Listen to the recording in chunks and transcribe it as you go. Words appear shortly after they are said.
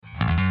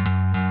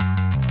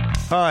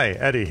Hi,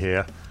 Eddie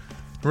here.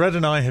 Red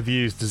and I have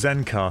used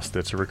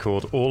Zencastr to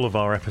record all of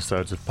our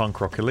episodes of Punk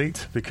Rock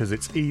Elite because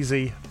it's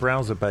easy,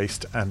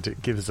 browser-based, and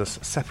it gives us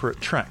separate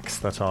tracks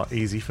that are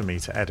easy for me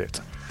to edit.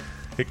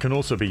 It can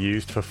also be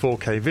used for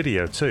 4K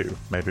video too.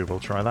 Maybe we'll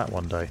try that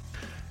one day.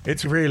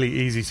 It's really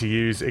easy to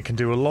use. It can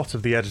do a lot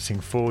of the editing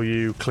for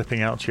you,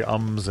 clipping out your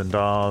ums and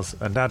ahs,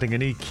 and adding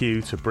an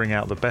EQ to bring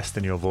out the best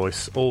in your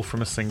voice, all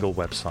from a single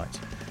website.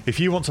 If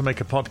you want to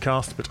make a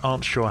podcast but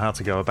aren't sure how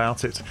to go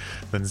about it,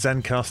 then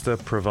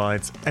Zencastr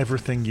provides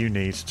everything you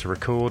need to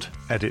record,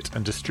 edit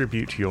and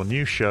distribute your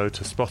new show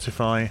to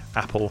Spotify,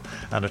 Apple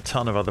and a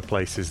ton of other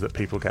places that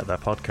people get their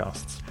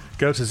podcasts.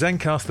 Go to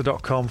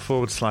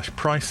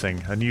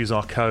zencastr.com/pricing and use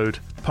our code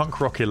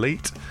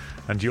PUNKROCKELITE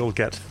and you'll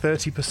get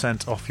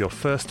 30% off your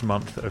first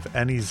month of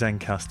any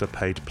Zencastr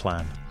paid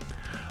plan.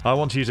 I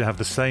want you to have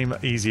the same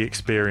easy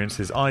experience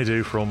as I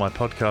do for all my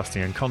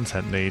podcasting and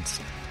content needs.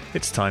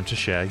 It's time to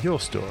share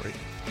your story.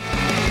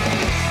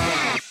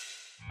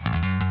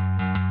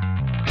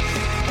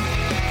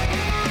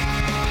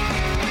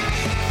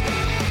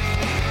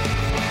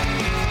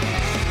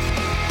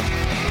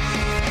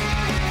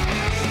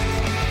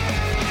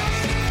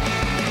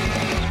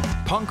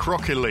 Punk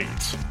Rock Elite,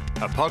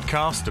 a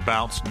podcast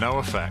about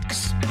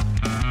NoFX.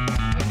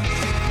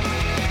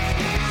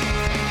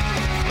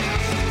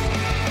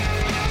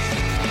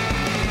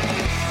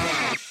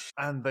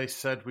 And they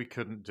said we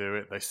couldn't do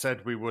it. They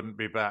said we wouldn't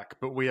be back,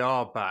 but we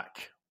are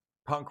back.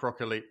 Punk Rock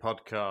Elite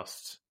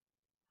Podcast.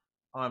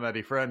 I'm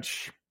Eddie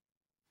French.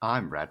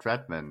 I'm Red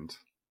Redmond.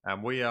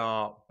 And we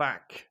are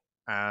back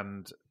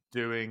and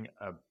doing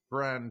a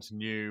brand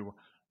new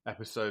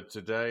episode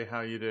today. How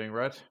are you doing,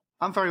 Red?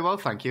 I'm very well,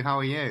 thank you. How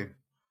are you?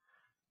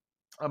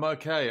 I'm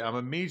okay. I'm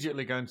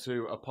immediately going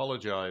to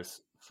apologise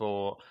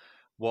for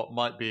what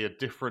might be a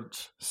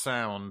different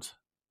sound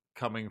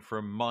coming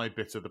from my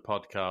bit of the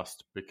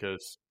podcast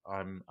because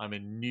I'm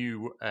in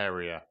new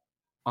area.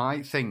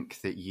 I think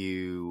that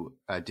you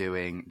are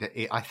doing.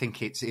 I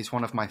think it's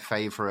one of my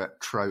favourite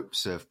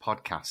tropes of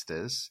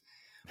podcasters,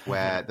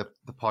 where the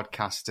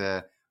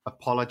podcaster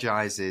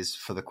apologises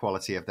for the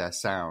quality of their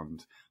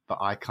sound, but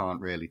I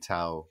can't really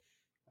tell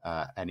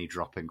any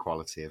drop in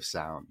quality of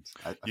sound.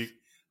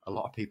 A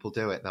lot of people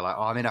do it. They're like,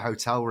 "Oh, I'm in a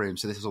hotel room,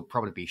 so this will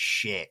probably be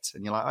shit,"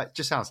 and you're like, "It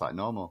just sounds like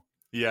normal."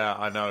 Yeah,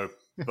 I know,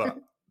 but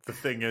the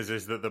thing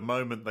is that the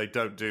moment they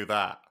don't do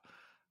that,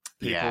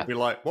 people will be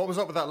like, "What was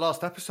up with that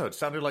last episode?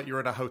 Sounded like you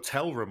were in a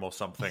hotel room or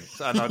something."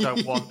 And I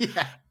don't want,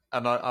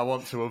 and I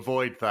want to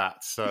avoid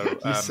that. So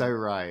you're so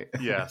right.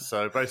 Yeah.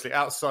 So basically,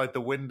 outside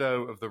the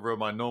window of the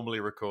room I normally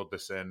record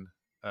this in,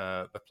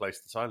 the place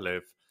that I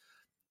live,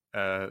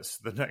 so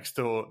the next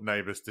door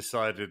neighbours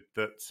decided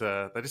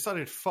that they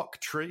decided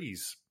fuck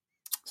trees.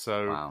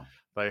 So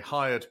they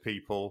hired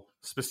people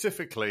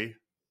specifically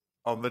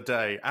on the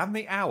day and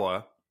the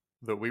hour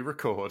that we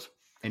record.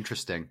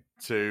 Interesting.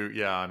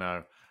 I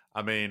know.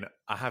 I mean,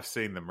 I have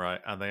seen them,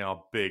 right? And they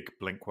are big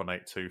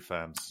Blink-182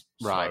 fans.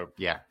 Right, So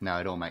yeah. No,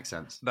 it all makes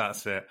sense.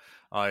 that's it.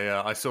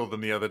 I saw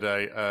them the other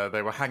day.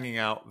 They were hanging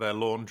out their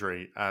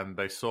laundry and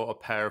they saw a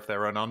pair of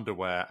their own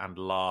underwear and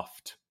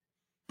laughed.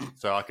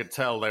 So I could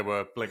tell they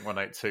were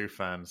Blink-182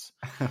 fans.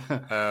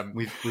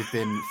 We've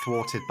been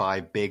thwarted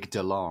by Big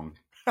DeLong.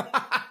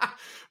 Oh,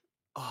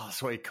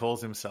 that's what he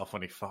calls himself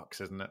when he fucks,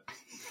 isn't it?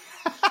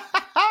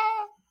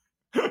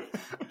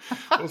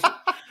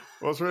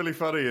 What's really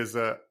funny is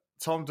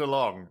Tom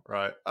DeLong,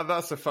 right? And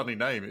that's a funny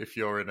name if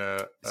you're in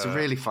a... It's a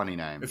really funny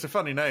name. It's a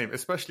funny name,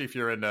 especially if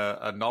you're in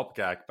a knob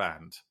gag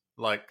band.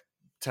 Like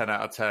 10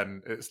 out of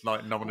 10, it's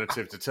like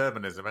nominative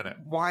determinism, isn't it?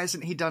 Why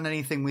hasn't he done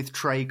anything with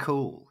Trey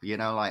Cool? You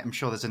know, like I'm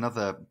sure there's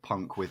another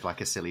punk with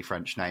like a silly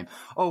French name.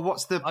 Oh,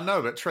 what's the... I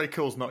know, but Trey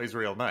Cool's not his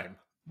real name.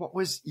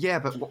 What's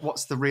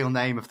the real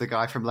name of the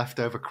guy from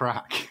Leftover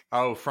Crack?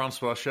 Oh,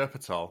 Francois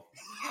Sherpatol.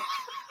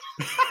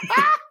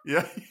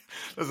 Yeah,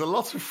 there's a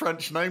lot of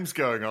French names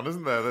going on,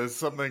 isn't there? There's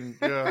something,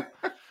 yeah.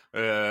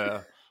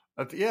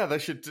 They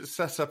should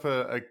set up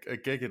a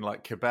gig in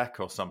like Quebec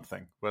or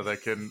something where they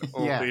can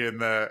all be in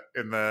their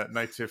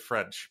native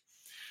French.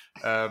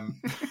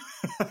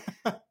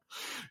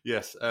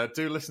 Yes,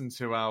 do listen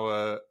to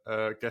our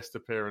guest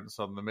appearance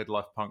on the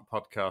Midlife Punk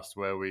podcast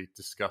where we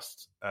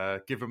discussed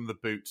Give 'Em the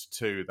Boot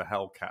 2, the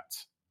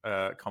Hellcat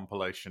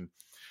compilation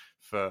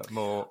for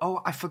more...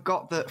 Oh, I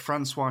forgot that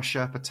Francois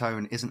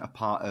Sherpatone isn't a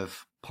part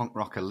of Punk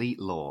Rock Elite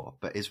lore,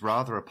 but is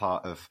rather a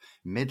part of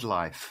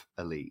Midlife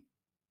Elite.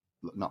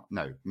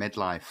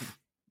 Midlife...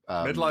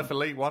 Midlife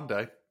Elite one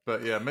day.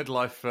 But yeah,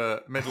 midlife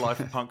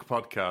punk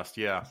podcast.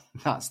 Yeah,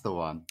 that's the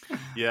one.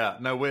 Yeah,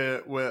 no,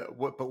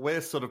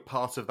 we're sort of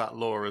part of that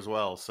lore as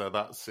well. So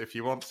that's if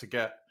you want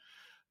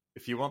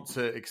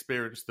to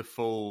experience the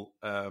full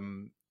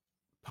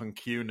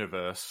punk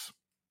universe,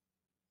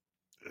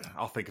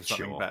 I'll think of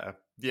something better.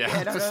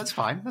 Yeah, no, that's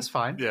fine. That's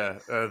fine. Yeah,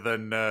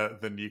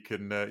 then you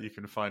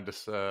can find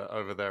us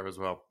over there as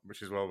well,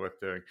 which is well worth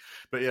doing.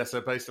 But yeah,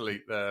 so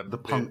basically, the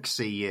punk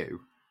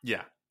CU.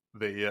 Yeah.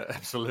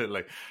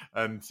 Absolutely,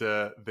 and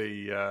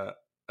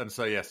And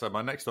so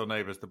my next door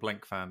neighbours, the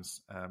Blink fans.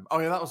 Oh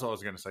yeah, that was what I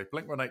was going to say.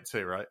 Blink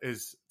 182, right?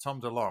 Is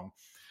Tom DeLonge.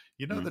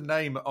 You know the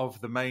name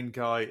of the main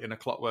guy in A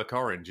Clockwork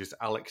Orange is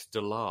Alex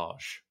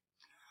DeLarge.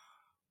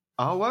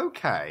 Oh,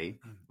 okay.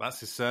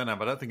 That's his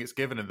surname. I don't think it's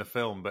given in the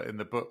film, but in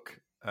the book,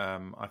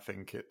 I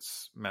think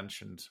it's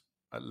mentioned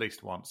at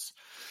least once.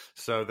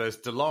 So there's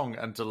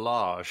DeLonge and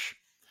DeLarge.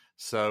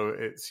 So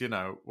it's,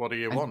 what do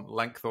you want,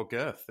 length or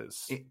girth?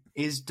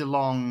 Is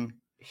DeLonge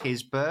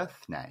his birth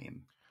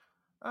name?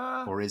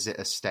 Or is it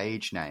a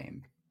stage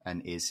name?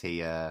 And is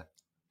he a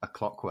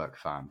Clockwork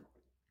fan?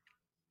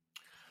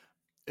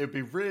 It'd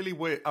be really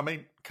weird. I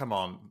mean, come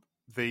on.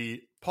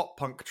 The pop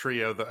punk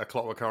trio that are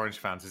Clockwork Orange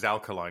fans is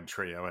Alkaline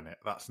Trio, isn't it?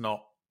 That's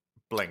not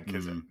Blink,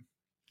 is it?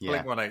 Yeah.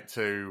 Blink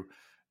 182,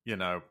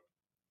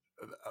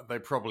 they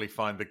probably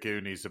find the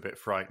Goonies a bit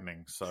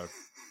frightening. So,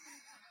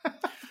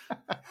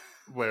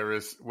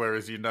 whereas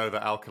that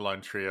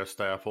Alkaline Trio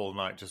stay up all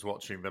night just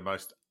watching the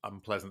most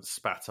unpleasant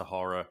spatter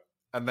horror,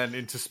 and then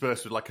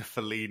interspersed with like a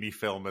Fellini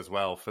film as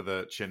well for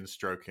the chin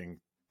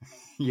stroking.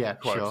 Yeah,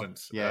 quotient.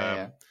 Sure.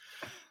 Yeah.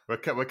 We're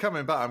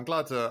coming back. I'm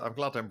glad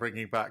I'm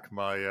bringing back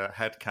my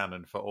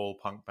headcanon for all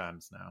punk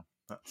bands now.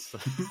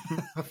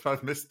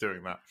 I've missed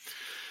doing that.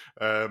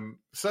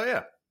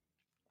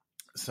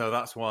 So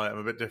that's why I'm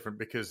a bit different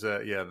because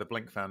the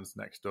Blink fans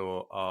next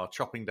door are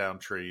chopping down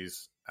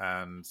trees,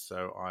 and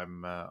so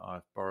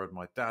I've borrowed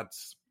my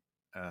dad's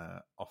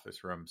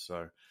office room,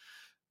 so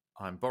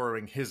I'm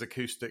borrowing his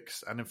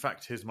acoustics and in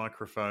fact his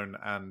microphone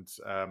and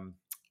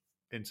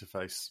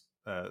interface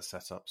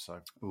setup.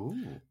 So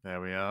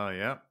there we are.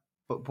 Yeah.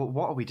 But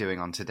what are we doing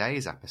on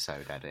today's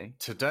episode, Eddie?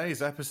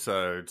 Today's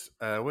episode,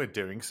 we're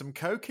doing some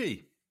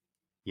Cokie.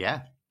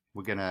 Yeah,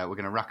 we're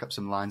gonna rack up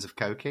some lines of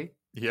Cokie.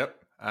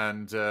 Yep,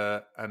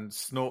 and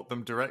snort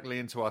them directly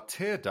into our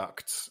tear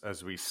ducts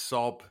as we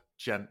sob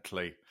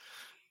gently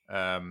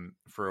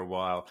for a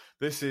while.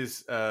 This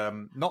is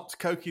not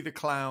Cokie the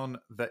Clown,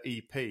 the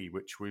EP,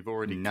 which we've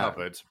already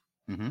covered.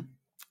 Mm-hmm.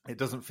 It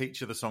doesn't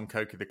feature the song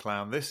Cokie the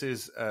Clown. This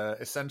is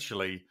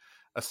essentially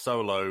a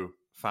solo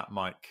Fat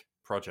Mike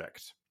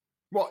project.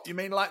 What, you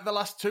mean like the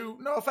last two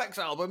NoFX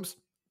albums?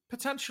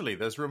 Potentially,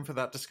 there's room for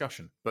that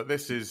discussion. But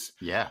this is...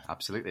 Yeah,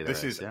 absolutely.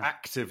 This is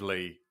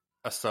actively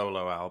a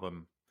solo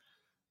album.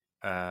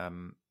 It's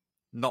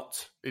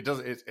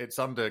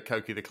under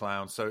Cokie the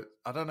Clown, so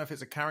I don't know if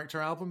it's a character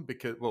album,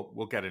 because,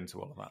 we'll get into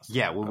all of that stuff.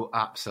 Yeah, we'll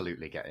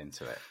absolutely get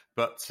into it.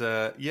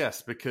 But,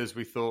 yes, because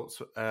we thought,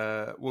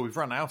 we've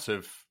run out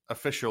of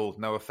official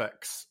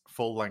NoFX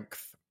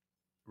full-length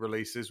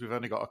releases. We've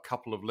only got a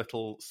couple of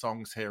little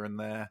songs here and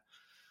there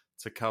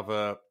to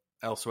cover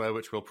elsewhere,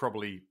 which we'll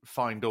probably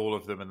find all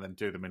of them and then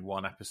do them in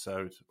one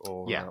episode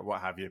or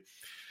what have you.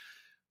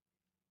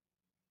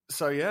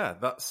 So yeah,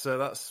 that's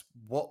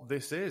what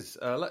this is.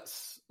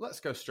 Let's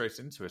go straight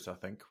into it. I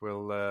think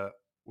we'll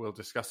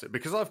discuss it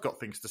because I've got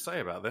things to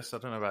say about this. I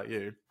don't know about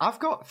you. I've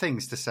got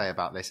things to say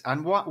about this,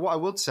 and what I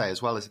would say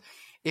as well is,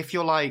 if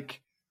you're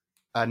like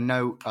a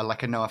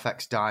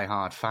NoFX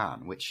diehard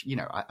fan, which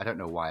I don't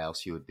know why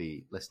else you would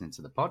be listening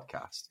to the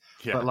podcast,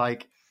 but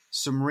like.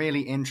 Some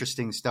really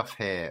interesting stuff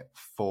here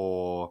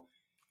for,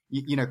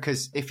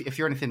 because if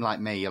you're anything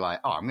like me, you're like,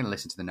 oh, I'm going to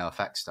listen to the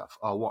NoFX stuff.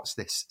 Oh, what's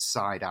this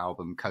side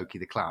album,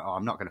 Cokie the Clown? Oh,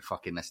 I'm not going to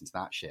fucking listen to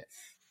that shit.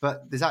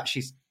 But there's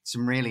actually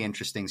some really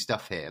interesting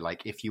stuff here.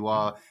 Like, if you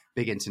are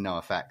big into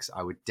NoFX,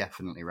 I would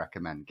definitely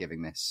recommend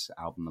giving this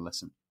album a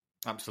listen.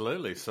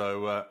 Absolutely.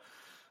 So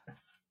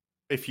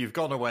if you've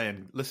gone away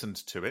and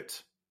listened to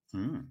it,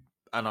 and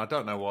I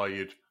don't know why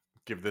you'd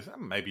give this,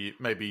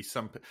 maybe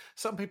some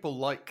people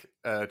like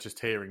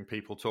just hearing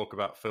people talk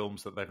about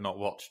films that they've not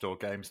watched or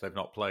games they've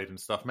not played and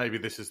stuff. Maybe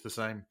this is the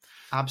same.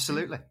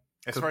 Absolutely.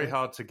 It's very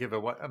hard to give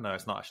away. No,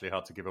 it's not actually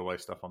hard to give away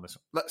stuff on this.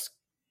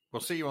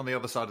 We'll see you on the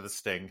other side of the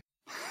sting.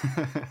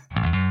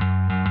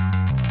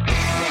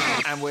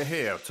 And we're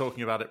here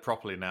talking about it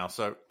properly now.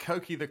 So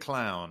Cokie the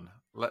Clown.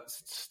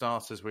 Let's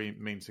start as we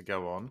mean to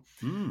go on.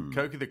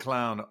 Cokie the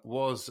Clown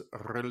was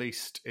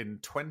released in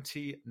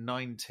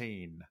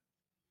 2019.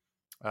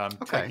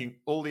 Taking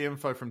all the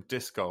info from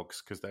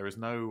Discogs because there is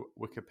no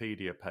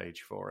Wikipedia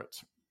page for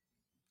it.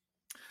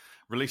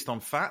 Released on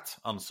Fat,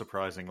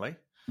 unsurprisingly.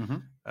 Mm-hmm.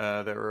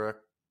 There were a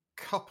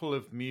couple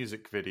of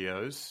music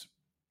videos,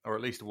 or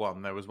at least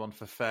one. There was one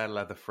for Fair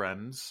Leather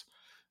Friends,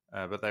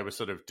 but they were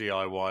sort of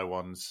DIY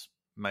ones,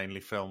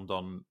 mainly filmed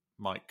on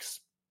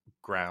Mike's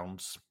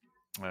grounds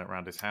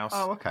around his house.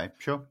 Oh, okay,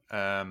 sure.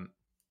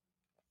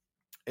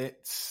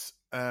 It's...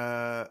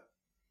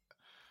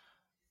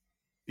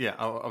 Yeah,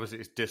 obviously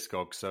it's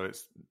Discogs, so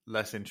it's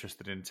less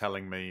interested in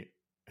telling me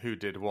who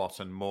did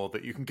what and more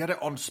that you can get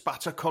it on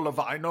spatter colour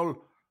vinyl.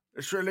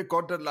 It's really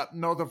good to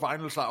know the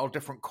vinyl's like all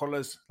different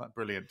colours. Like,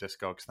 brilliant,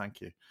 Discogs, thank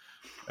you.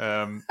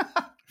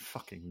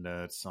 Fucking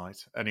nerd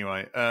site.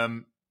 Anyway,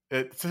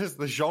 it says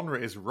the genre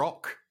is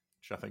rock,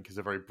 which I think is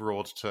a very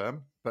broad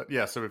term. But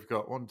yeah, so we've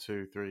got 1,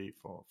 2, 3,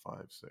 4, 5,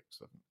 6,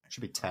 7. It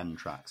should be 10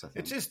 tracks, I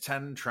think. It is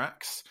 10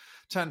 tracks.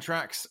 10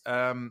 tracks.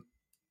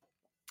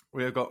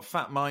 We have got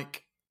Fat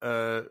Mike.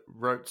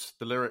 Wrote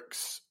the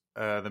lyrics,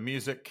 the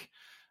music.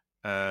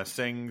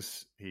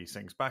 sings. He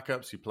sings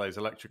backups. He plays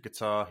electric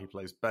guitar. He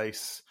plays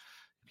bass.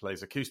 He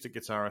plays acoustic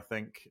guitar, I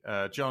think.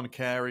 John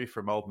Carey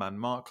from Old Man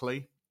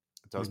Markley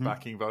does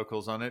backing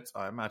vocals on it.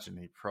 I imagine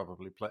he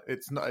probably play.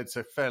 It's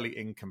a fairly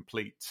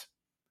incomplete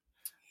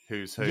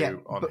who's who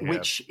on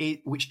here.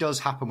 Which does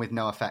happen with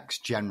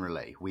NoFX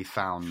generally. We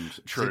found,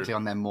 particularly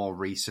on their more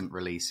recent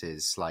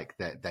releases, like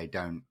that they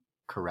don't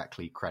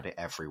correctly credit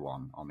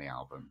everyone on the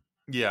album.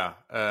 Yeah,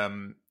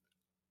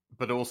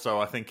 but also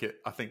I think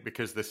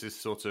because this is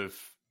sort of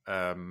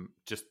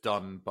just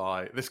done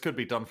by, this could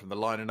be done from the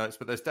liner notes,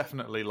 but there's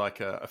definitely like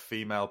a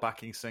female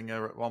backing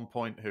singer at one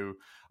point who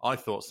I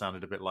thought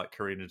sounded a bit like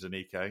Karina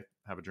Denike.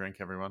 Have a drink,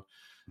 everyone.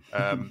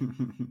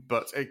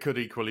 But it could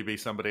equally be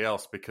somebody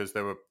else because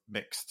they were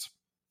mixed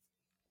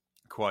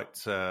quite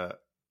sort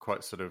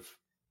of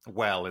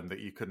well in that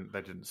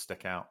they didn't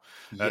stick out.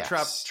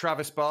 Yes.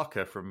 Travis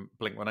Barker from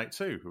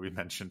Blink-182, who we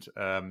mentioned,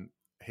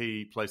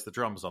 he plays the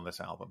drums on this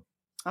album.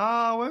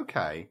 Oh,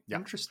 okay. Yeah.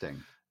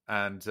 Interesting.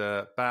 And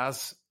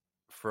Baz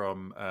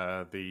from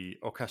the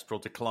Orchestral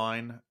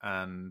Decline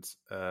and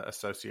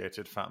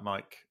associated Fat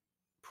Mike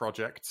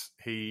projects,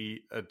 he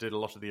did a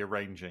lot of the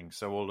arranging,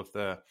 so all of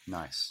the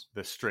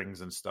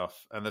strings and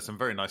stuff. And there's some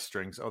very nice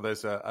strings.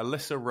 There's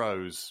Alyssa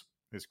Rose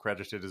is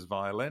credited as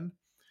violin.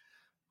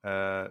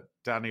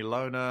 Danny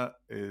Lohner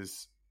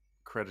is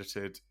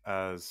credited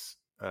as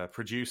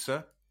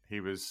producer. He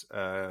was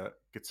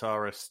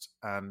guitarist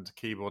and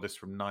keyboardist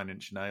from Nine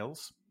Inch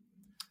Nails.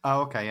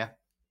 Oh, okay, yeah.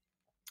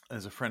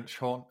 There's a French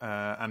horn,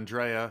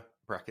 Andrea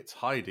 (brackets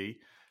Heidi)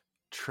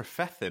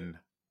 Trefethin.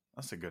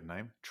 That's a good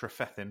name.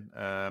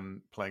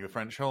 Trefethin, playing the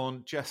French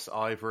horn. Jess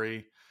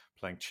Ivory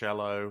playing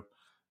cello,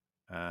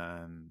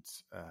 and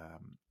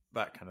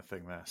that kind of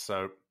thing there.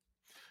 So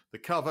the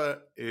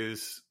cover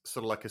is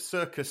sort of like a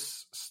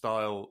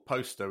circus-style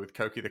poster with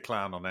Cokie the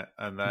Clown on it,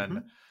 and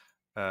then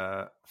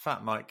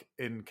Fat Mike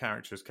in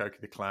character as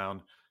Cokie the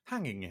Clown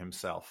hanging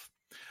himself.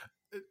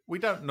 We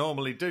don't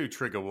normally do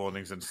trigger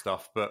warnings and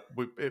stuff, but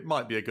it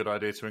might be a good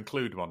idea to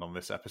include one on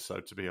this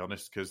episode, to be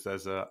honest, because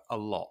there's a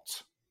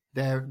lot.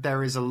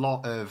 There is a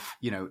lot of,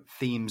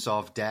 themes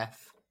of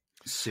death,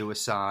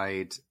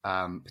 suicide,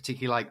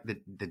 particularly like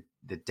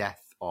the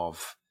death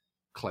of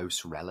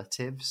close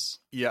relatives.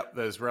 Yep,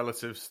 there's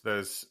relatives,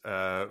 there's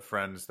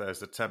friends,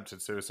 there's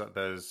attempted suicide,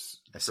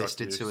 there's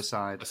assisted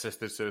suicide.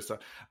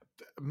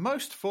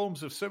 Most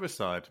forms of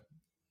suicide.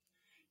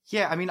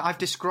 Yeah, I mean, I've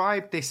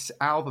described this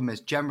album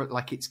as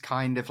like it's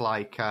kind of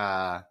like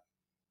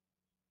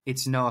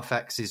it's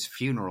NoFX's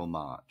funeral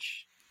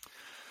march.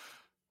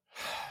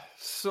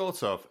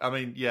 Sort of. I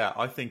mean, yeah,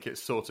 I think it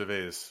sort of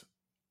is.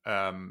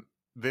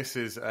 This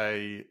is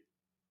there's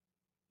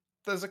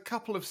a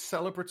couple of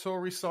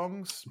celebratory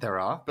songs. There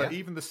are. But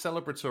even the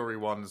celebratory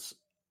ones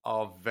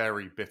are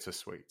very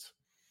bittersweet.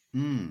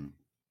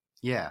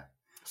 Yeah.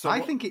 So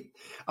I think it...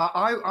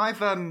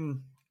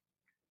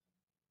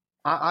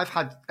 I've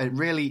had a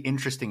really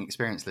interesting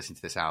experience listening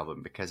to this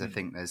album because I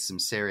think there's some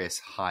serious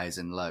highs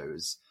and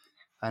lows.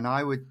 And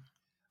I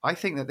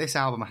think that this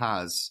album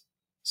has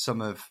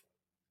some of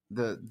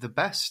the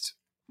best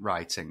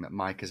writing that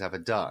Mike has ever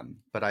done,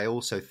 but I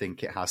also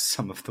think it has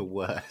some of the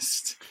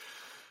worst.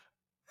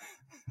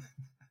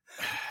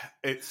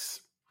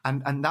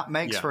 And that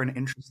makes for an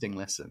interesting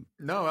listen.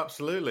 No,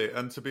 absolutely.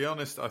 And to be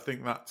honest, I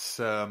think that's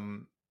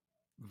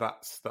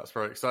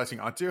very exciting.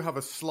 I do have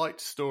a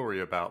slight story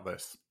about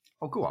this.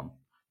 Oh, go on.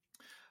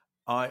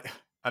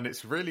 And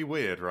it's really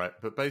weird, right?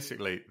 But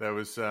basically, there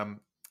was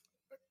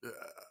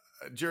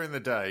during the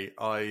day,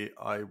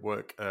 I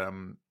work.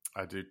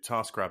 I do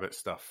TaskRabbit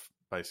stuff.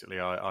 Basically,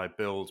 I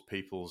build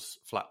people's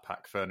flat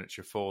pack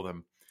furniture for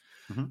them,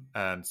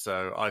 and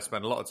so I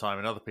spend a lot of time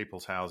in other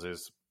people's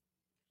houses,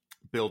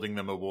 building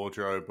them a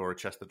wardrobe or a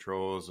chest of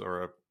drawers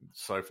or a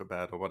sofa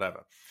bed or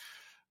whatever.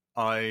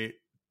 I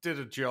did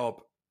a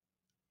job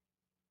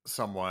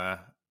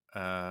somewhere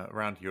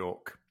around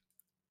York.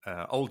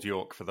 Old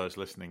York, for those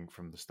listening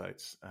from the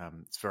States.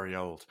 It's very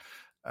old.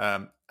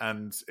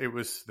 And it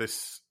was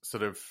this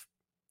sort of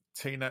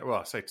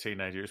I say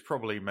teenager. It was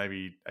probably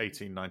maybe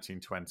 18,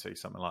 19, 20,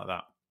 something like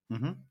that.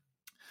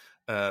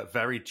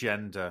 Very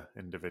gender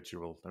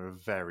individual. They were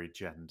very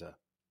gender.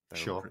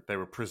 They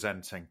were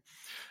presenting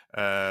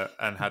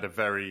and had a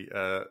very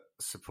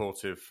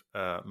supportive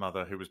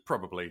mother who was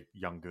probably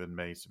younger than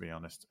me, to be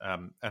honest.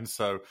 And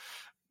so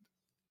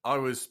I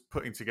was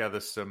putting together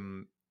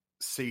some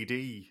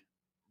CD,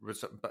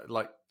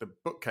 like the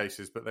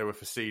bookcases, but they were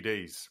for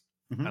CDs.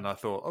 And I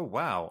thought, oh,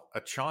 wow, a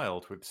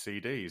child with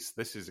CDs.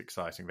 This is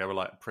exciting. They were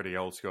like pretty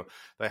old school.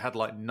 They had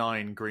like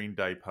 9 Green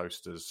Day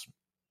posters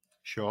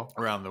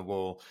around the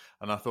wall.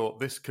 And I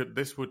thought this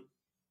would,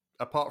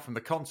 apart from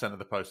the content of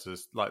the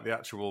posters, like the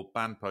actual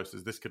band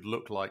posters, this could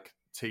look like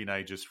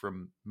teenagers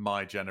from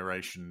my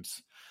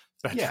generation's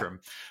bedroom.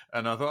 Yeah.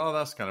 And I thought, oh,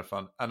 that's kind of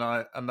fun.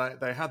 And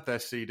they had their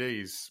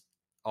CDs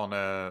on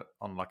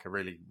like a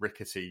really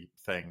rickety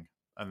thing.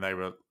 And they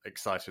were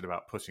excited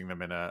about putting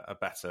them in a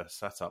better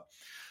setup.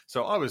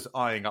 So I was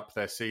eyeing up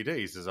their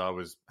CDs as I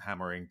was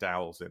hammering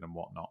dowels in and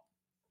whatnot.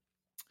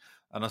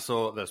 And I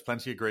saw there's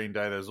plenty of Green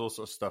Day, there's all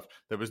sorts of stuff.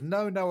 There was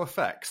no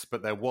effects,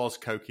 but there was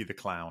Cokie the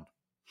Clown.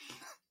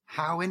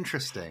 How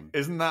interesting.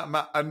 Isn't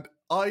that and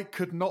I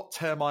could not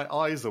tear my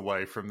eyes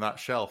away from that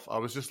shelf. I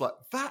was just like,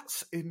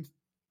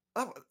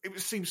 it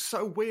seems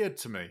so weird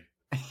to me.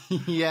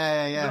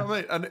 Yeah. You know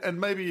what I mean? And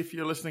maybe if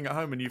you're listening at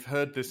home and you've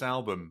heard this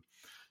album,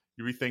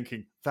 you'll be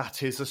thinking,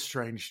 that is a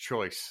strange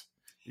choice.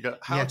 You go,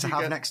 how to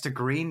have next to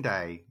Green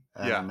Day.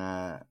 And,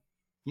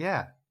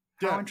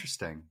 How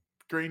interesting.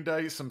 Green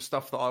Day, some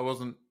stuff that I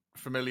wasn't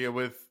familiar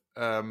with,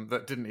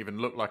 that didn't even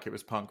look like it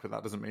was punk, but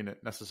that doesn't mean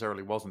it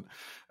necessarily wasn't.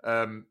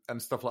 And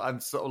stuff like,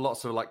 and sort of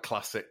lots of like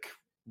classic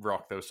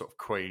rock. There was sort of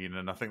Queen,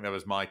 and I think there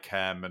was My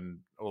Chem and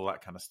all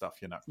that kind of stuff,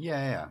 you know.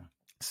 Yeah.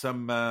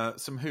 Some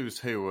who's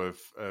who of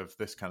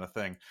this kind of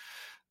thing.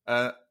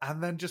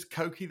 And then just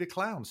Cokie the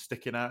Clown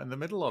sticking out in the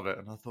middle of it,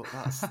 and I thought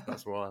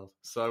that's wild.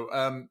 So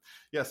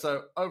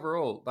so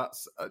overall,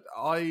 that's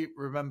I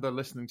remember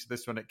listening to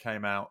this when it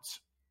came out,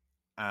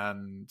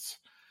 and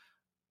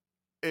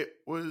it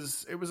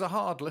was a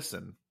hard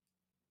listen.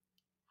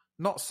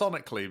 Not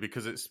sonically,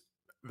 because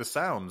the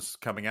sounds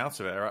coming out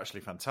of it are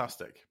actually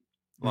fantastic.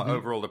 Like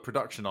overall, the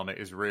production on it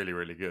is really,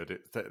 really good.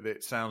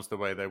 It sounds the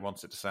way they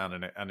want it to sound,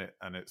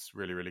 and it's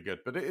really, really good.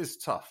 But it is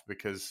tough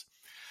because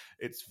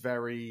it's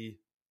very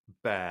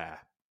bare,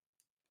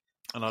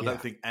 and I don't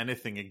think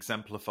anything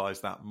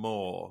exemplifies that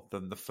more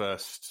than the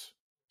first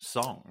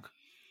song.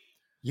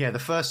 Yeah, the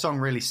first song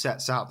really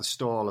sets out the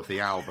stall of the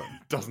album,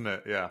 doesn't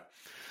it? Yeah.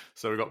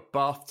 So we've got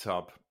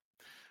Bathtub,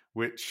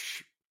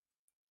 which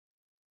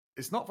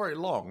is not very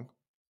long,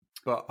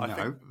 but I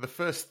think the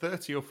first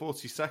 30 or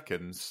 40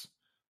 seconds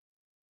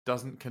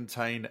doesn't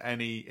contain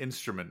any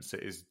instruments.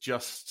 It is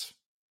just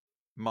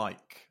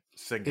Mike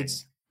singing.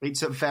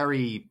 It's a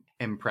very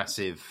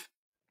impressive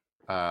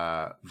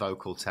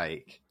vocal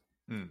take.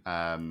 And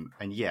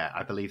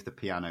I believe the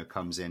piano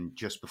comes in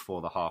just before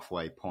the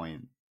halfway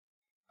point.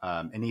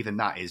 And even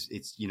that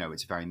it's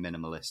very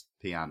minimalist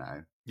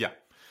piano. Yeah.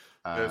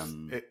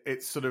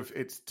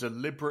 It's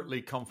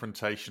deliberately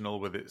confrontational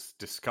with its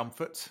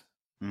discomfort.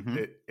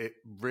 It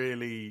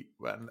really,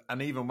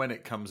 and even when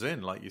it comes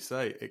in, like you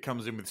say, it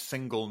comes in with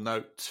single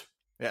note.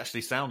 It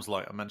actually sounds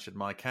like, I mentioned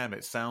My Chem,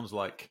 it sounds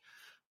like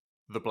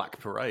the Black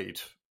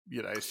Parade.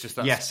 You know, it's just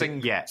that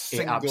single,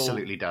 it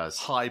absolutely does.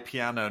 High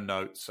piano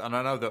notes. And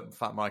I know that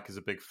Fat Mike is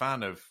a big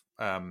fan of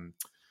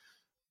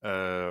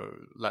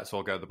Let's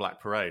All Go the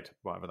Black Parade,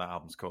 whatever that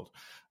album's called.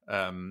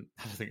 I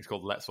think it's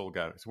called Let's All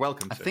Go. It's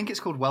Welcome to. I think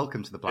it's called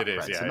Welcome to the Black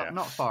Parade. So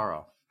not far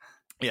off.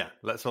 Yeah,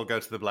 Let's All Go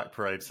to the Black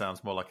Parade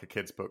sounds more like a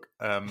kid's book.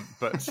 Welcome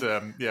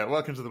to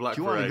the Black Parade.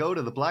 Do you want to go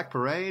to the Black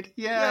Parade?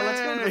 Yeah,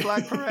 let's go to the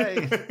Black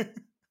Parade.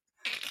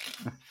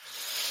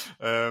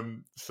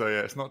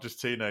 It's not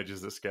just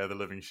teenagers that scare the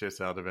living shit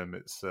out of him.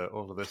 It's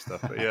all of this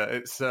stuff. But yeah,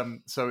 it's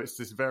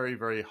this very,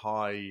 very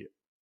high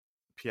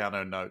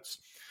piano notes,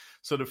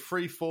 sort of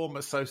free-form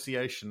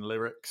association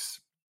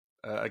lyrics.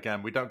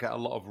 Again, we don't get a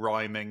lot of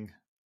rhyming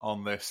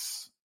on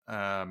this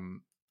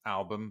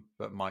album,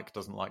 but Mike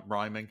doesn't like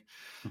rhyming.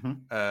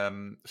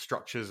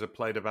 Structures are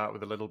played about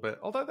with a little bit,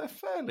 although they're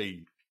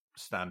fairly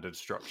standard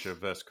structure,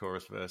 verse,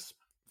 chorus, verse,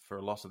 for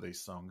a lot of these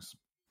songs.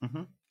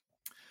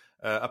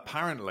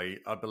 Apparently,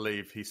 I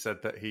believe he said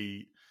that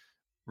he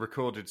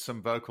recorded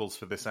some vocals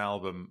for this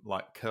album,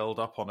 like curled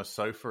up on a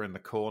sofa in the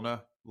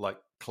corner, like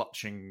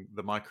clutching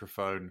the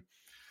microphone.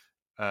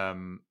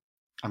 I'm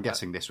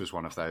guessing this was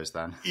one of those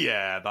then.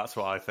 Yeah, that's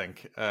what I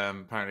think.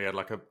 Apparently he had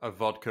like a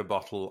vodka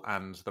bottle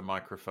and the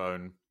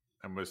microphone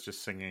and was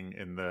just singing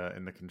in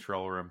the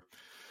control room.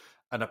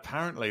 And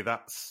apparently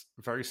that's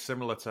very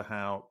similar to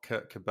how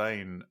Kurt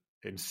Cobain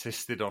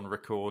insisted on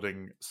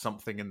recording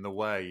Something in the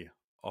Way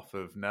off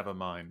of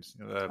Nevermind.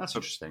 That's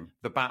interesting.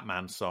 The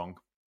Batman song,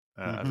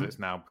 as it's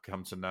now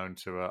become known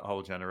to a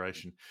whole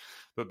generation.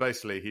 But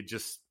basically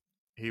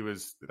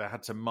they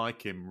had to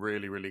mic him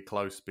really, really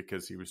close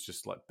because he was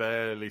just like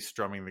barely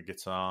strumming the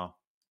guitar,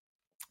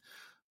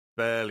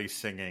 barely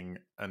singing.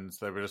 And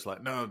they were just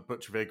like, no,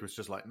 Butch Vig was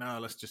just like, no,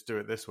 let's just do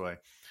it this way.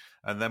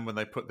 And then when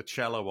they put the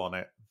cello on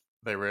it,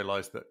 they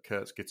realized that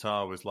Kurt's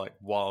guitar was like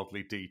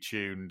wildly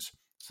detuned.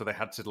 So they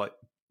had to like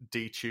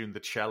detune the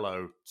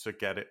cello to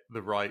get it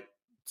the right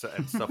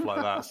and stuff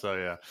like that. So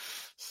yeah.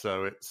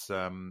 So it's,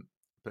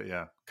 but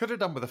yeah. Could have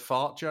done with a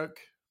fart joke,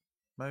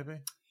 maybe.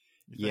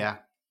 Yeah.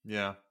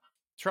 Yeah.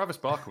 Travis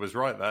Barker was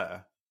right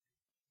there.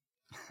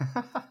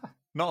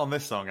 Not on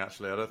this song,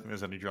 actually. I don't think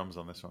there's any drums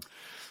on this one.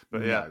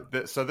 But yeah,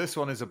 so this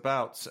one is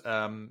about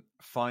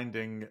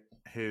finding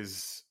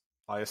his,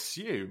 I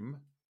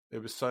assume it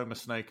was Soma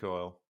snake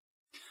oil.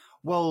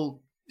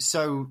 Well,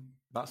 so...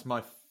 That's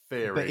my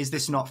theory. But is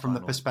this not from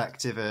the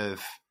perspective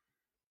of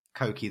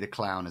Cokie the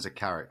Clown as a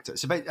character?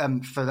 So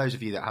for those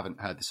of you that haven't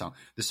heard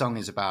the song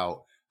is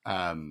about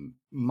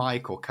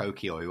Mike or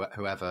Cokie or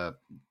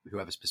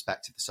whoever's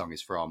perspective the song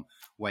is from,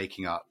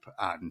 waking up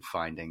and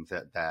finding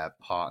that their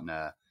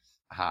partner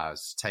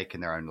has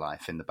taken their own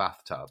life in the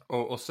bathtub,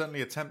 or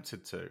certainly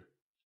attempted to.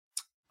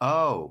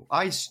 Oh,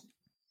 I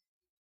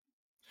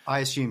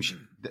assume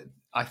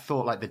I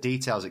thought like the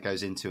details it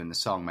goes into in the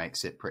song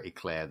makes it pretty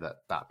clear that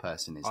that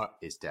person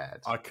is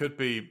dead. I could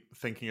be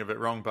thinking of it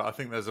wrong, but I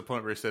think there's a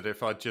point where he said,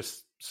 if I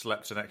just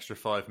slept an extra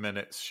 5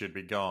 minutes, she'd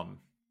be gone.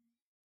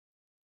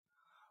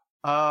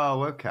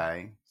 Oh,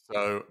 okay.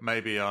 So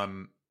maybe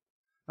I'm...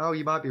 Oh,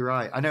 you might be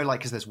right. I know, like,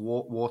 because there's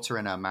water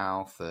in her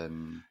mouth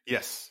and...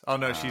 Yes. Oh,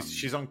 no,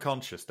 she's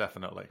unconscious,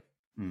 definitely.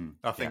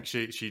 I think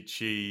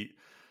she's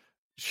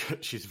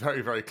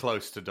very, very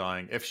close to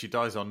dying. If she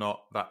dies or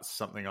not, that's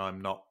something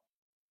I'm not...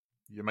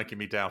 You're making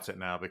me doubt it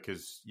now,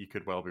 because you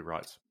could well be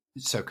right.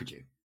 So could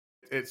you.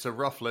 It's a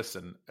rough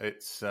listen.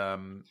 It's...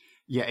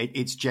 Yeah,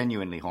 it's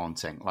genuinely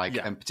haunting. Like,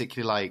 and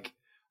particularly, like,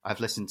 I've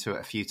listened to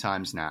it a few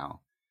times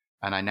now,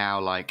 and I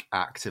now, like,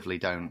 actively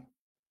don't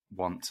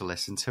want to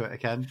listen to it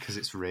again because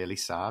it's really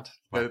sad.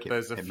 Like,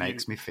 it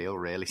makes me feel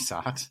really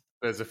sad.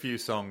 There's a few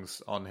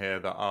songs on here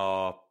that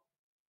are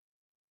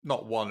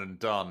not one and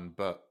done,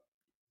 but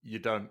you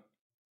don't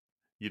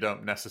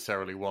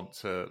necessarily want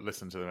to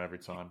listen to them every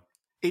time.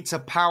 It's a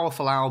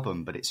powerful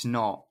album, but it's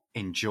not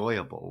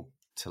enjoyable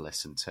to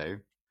listen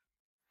to.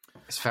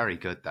 It's very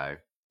good, though.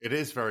 It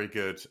is very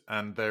good,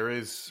 and there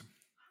is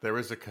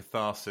a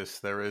catharsis.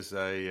 There is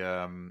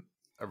a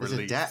There's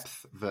release. A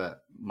depth that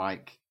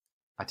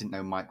I didn't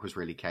know Mike was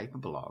really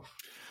capable of.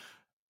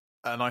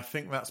 And I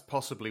think that's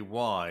possibly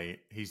why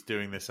he's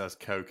doing this as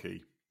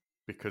Cokie,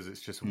 because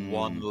it's just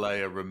one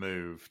layer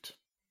removed,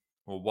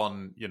 or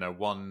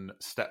one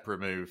step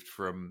removed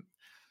from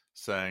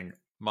saying,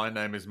 my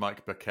name is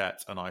Mike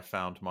Burkett and I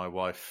found my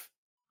wife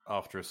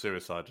after a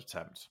suicide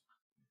attempt.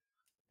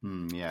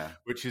 Yeah.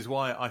 Which is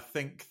why I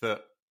think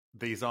that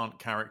these aren't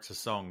character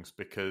songs,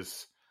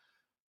 because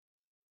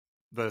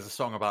there's a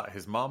song about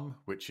his mum,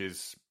 which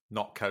is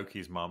not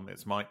Cokie's mum,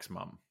 it's Mike's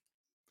mum.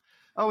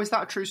 Oh, is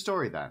that a true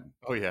story then?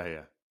 Oh,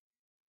 yeah.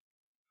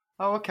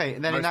 Oh, okay.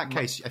 And then in that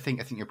case, I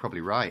think you're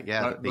probably right.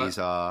 Yeah, these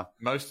are...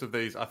 Most of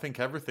these, I think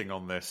everything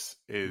on this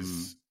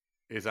is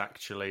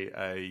actually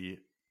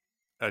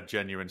a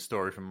genuine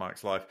story from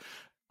Mike's life.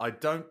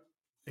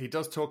 He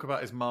does talk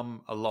about his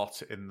mum a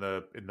lot in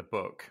the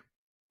book.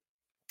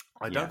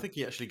 I don't think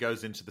he actually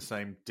goes into the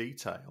same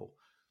detail.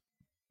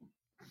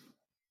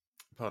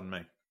 Pardon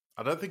me.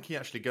 I don't think he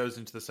actually goes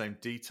into the same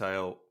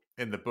detail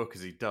in the book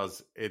as he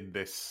does in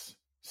this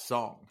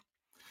song.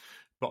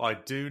 But I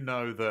do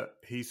know that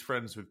he's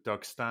friends with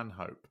Doug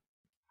Stanhope.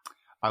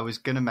 I was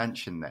going to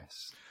mention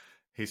this.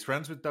 He's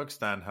friends with Doug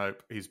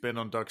Stanhope. He's been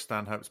on Doug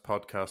Stanhope's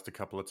podcast a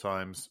couple of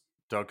times.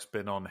 Doug's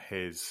been on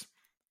his.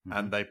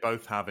 And they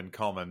both have in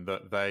common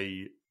that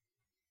they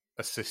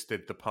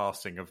assisted the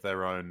passing of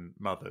their own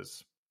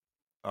mothers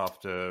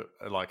after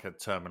like a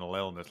terminal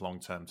illness,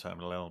 long-term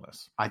terminal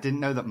illness. I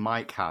didn't know that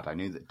Mike had. I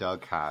knew that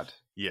Doug had.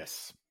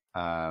 Yes.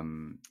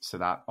 So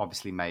that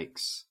obviously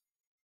makes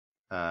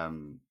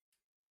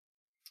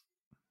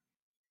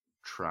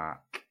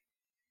track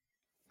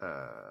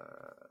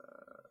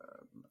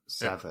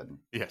 7.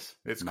 Yes.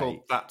 It's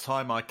called That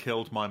Time I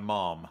Killed My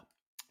Mom,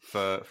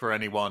 for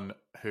anyone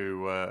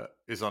who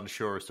is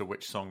unsure as to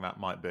which song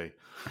that might be.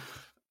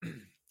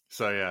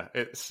 So yeah,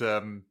 it's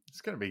going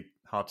to be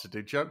hard to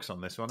do jokes on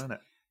this one, isn't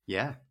it?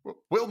 Yeah.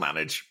 We'll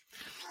manage.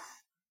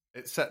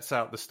 It sets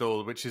out the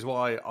story, which is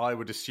why I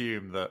would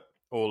assume that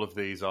all of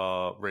these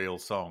are real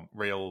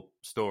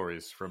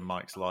stories from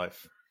Mike's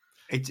life.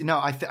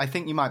 I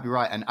think you might be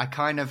right. And I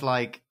kind of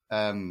like,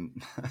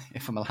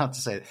 if I'm allowed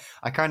to say it,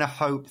 I kind of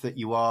hope that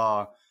you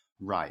are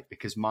right,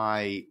 because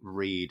my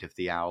read of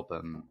the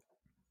album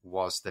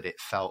was that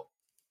it felt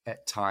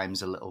at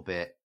times a little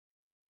bit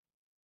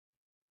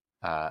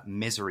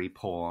misery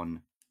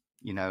porn,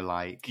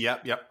 like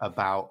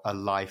about a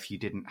life you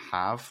didn't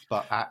have.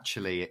 But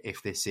actually,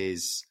 if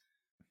these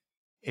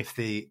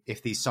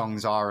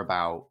songs are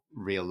about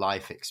real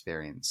life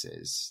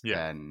experiences,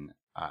 then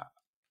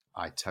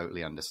I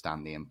totally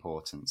understand the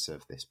importance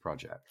of this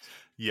project.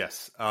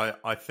 Yes,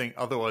 I think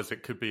otherwise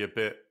it could be a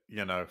bit,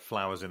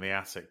 flowers in the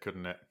attic,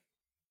 couldn't it?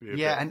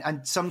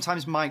 And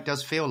sometimes Mike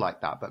does feel like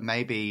that, but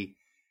maybe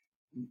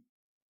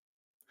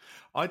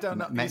I don't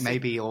know.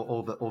 Maybe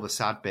all the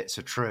sad bits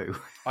are true.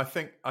 I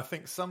think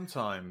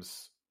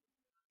sometimes,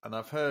 and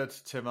I've heard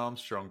Tim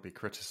Armstrong be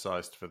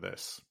criticised for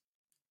this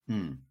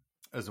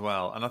as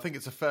well, and I think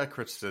it's a fair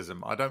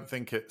criticism. I don't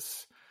think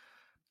it's...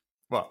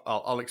 Well,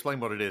 I'll explain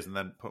what it is and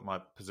then put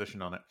my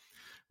position on it,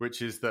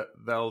 which is that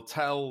they'll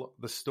tell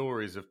the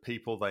stories of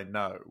people they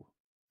know.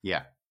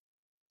 Yeah.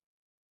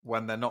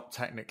 When they're not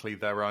technically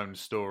their own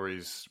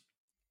stories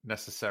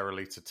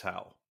necessarily to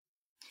tell.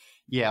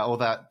 Yeah, or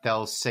that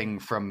they'll sing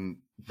from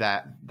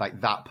that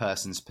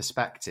person's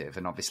perspective,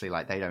 and obviously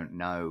they don't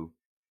know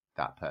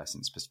that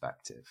person's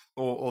perspective.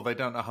 Or they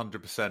don't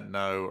 100%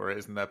 know, or it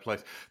isn't their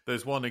place.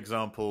 There's one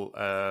example,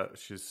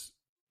 she's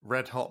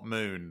Red Hot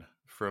Moon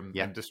from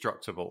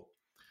Indestructible.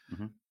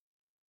 Mm-hmm.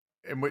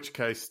 In which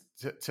case,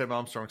 Tim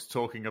Armstrong's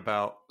talking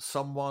about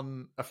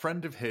a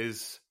friend of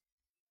his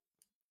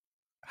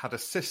had a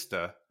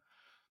sister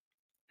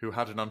who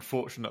had an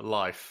unfortunate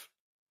life,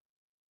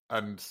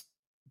 and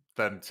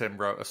then Tim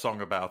wrote a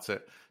song about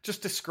it,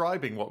 just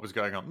describing what was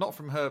going on. Not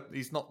from her,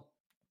 he's not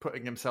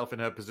putting himself in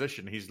her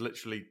position. He's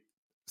literally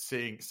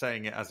saying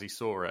it as he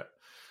saw it.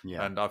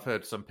 Yeah. And I've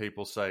heard some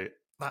people say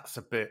that's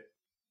a bit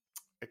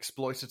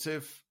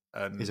exploitative.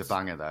 And He's a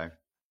banger, though.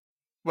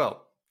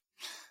 Well,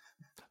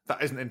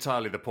 that isn't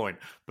entirely the point,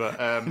 but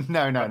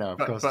no, of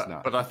course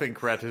not. But I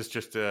think Red has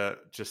just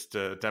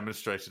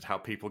demonstrated how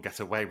people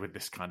get away with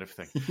this kind of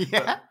thing.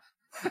 Yeah,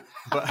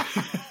 but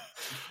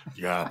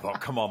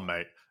but come on,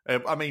 mate.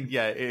 I mean,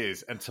 yeah, it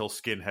is until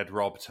Skinhead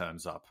Rob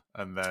turns up,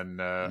 and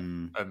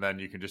then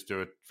you can just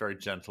do a very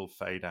gentle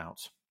fade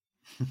out.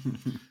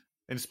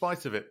 In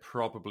spite of it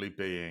probably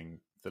being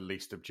the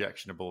least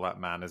objectionable that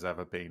man has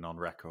ever been on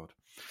record.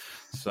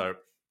 So.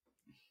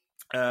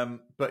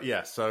 But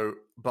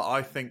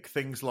I think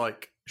things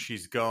like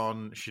She's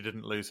Gone, She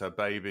Didn't Lose Her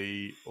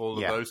Baby, all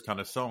of those kind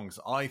of songs,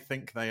 I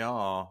think they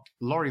are...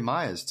 Laurie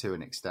Myers, to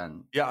an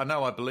extent. Yeah, I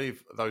know. I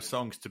believe those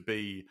songs to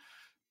be,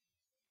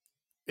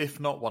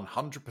 if not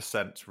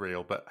 100%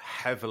 real, but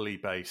heavily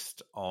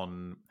based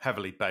in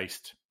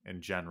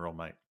general,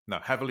 mate. No,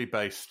 heavily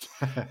based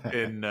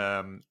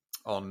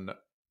on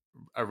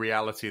a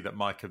reality that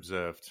Mike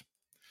observed.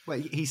 Well,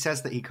 he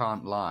says that he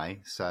can't lie,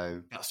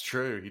 so... That's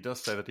true. He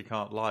does say that he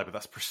can't lie, but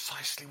that's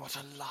precisely what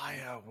a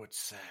liar would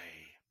say.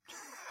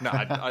 No,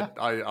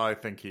 I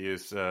think he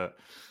is...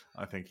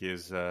 I think he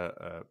is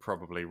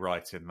probably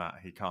right in that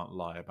he can't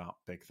lie about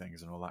big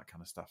things and all that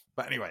kind of stuff.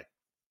 But anyway...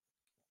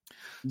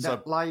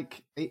 So,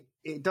 like,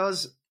 it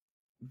does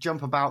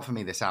jump about for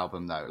me, this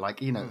album, though.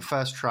 Like, you know, the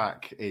first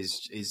track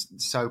is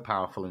so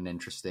powerful and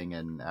interesting,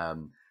 and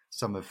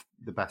some of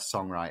the best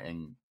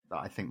songwriting that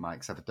I think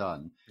Mike's ever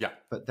done. Yeah.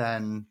 But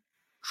then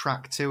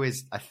track 2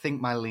 is, I think,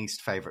 my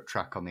least favorite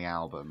track on the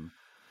album.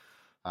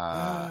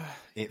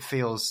 It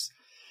feels...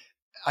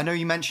 I know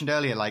you mentioned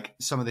earlier, like,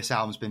 some of this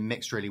album's been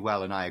mixed really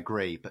well, and I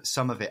agree, but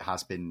some of it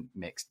has been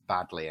mixed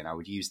badly, and I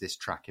would use this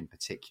track in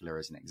particular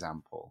as an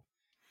example.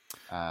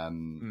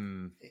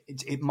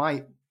 It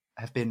might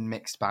have been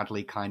mixed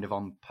badly kind of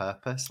on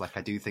purpose. Like,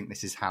 I do think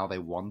this is how they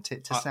want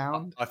it to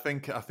sound. I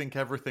think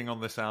everything on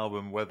this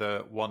album, whether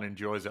one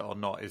enjoys it or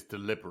not, is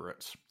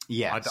deliberate.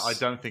 Yes. I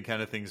don't think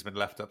anything's been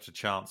left up to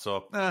chance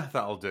or,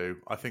 that'll do.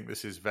 I think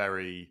this is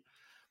very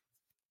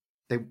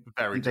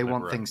They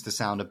want things to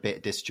sound a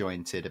bit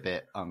disjointed, a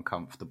bit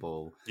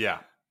uncomfortable. Yeah.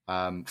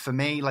 For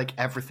me, like,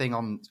 everything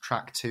on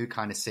track 2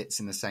 kind of sits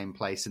in the same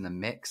place in the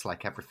mix.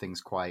 Like,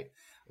 everything's quite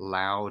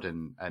loud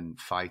and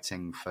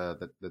fighting for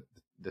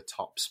the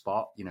top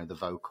spot, you know, the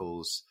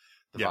vocals,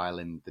 the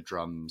violin, the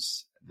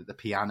drums, the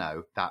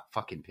piano. That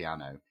fucking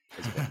piano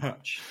is a bit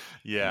much.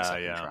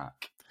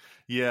 Track.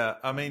 Yeah,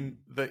 I mean,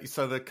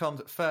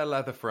 Fair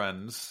Leather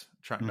Friends,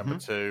 track number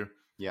 2.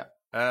 Yeah.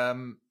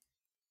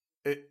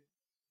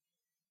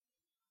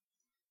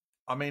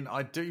 I mean,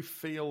 I do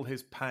feel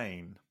his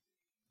pain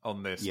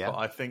on this, but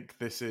I think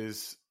this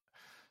is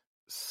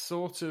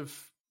sort of...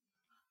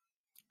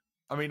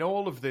 I mean,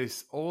 all of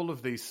these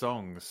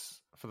songs,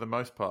 for the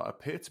most part,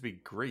 appear to be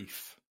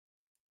grief.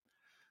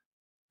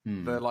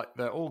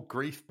 They're all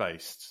grief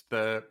based.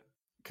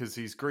 Because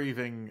he's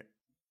grieving,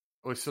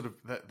 or sort of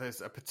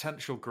there's a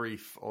potential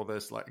grief, or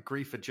there's like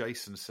grief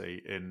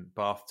adjacency in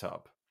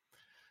Bathtub,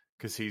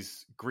 because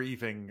he's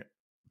grieving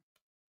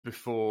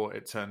before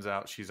it turns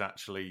out she's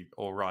actually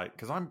all right.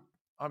 Because I'm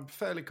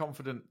fairly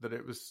confident that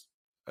it was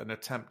an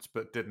attempt,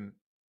 but didn't.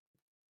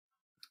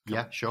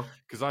 Yeah, sure.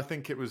 Because I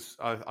think it was.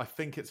 I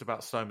think it's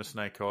about Soma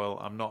Snake Oil.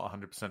 I'm not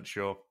 100%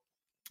 sure.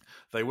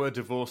 They were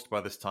divorced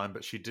by this time,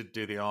 but she did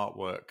do the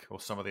artwork,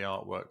 or some of the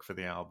artwork for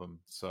the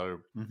album. So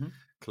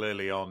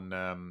clearly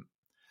on.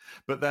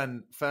 But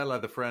then Fair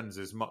Leather Friends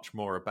is much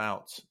more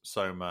about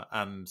Soma,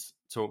 and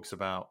talks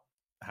about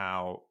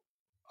how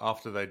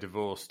after they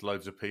divorced,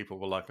 loads of people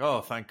were like, "Oh,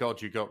 thank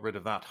God you got rid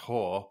of that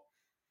whore."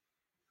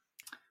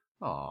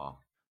 Aww.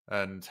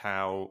 And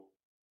how,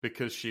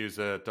 because she was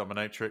a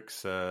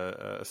dominatrix,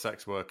 a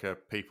sex worker,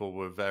 people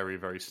were very,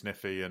 very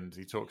sniffy. And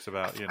he talks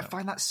about, I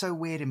find that so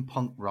weird in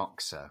punk rock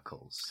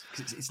circles.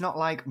 'Cause it's not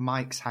like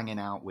Mike's hanging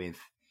out with,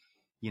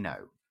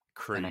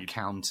 Creed. An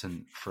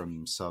accountant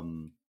from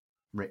some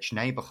rich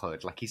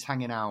neighborhood. Like, he's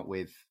hanging out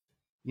with,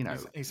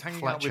 he's hanging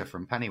Fletcher out with,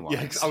 from Pennywise.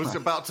 Yeah, I was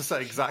about to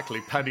say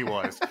exactly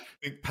Pennywise.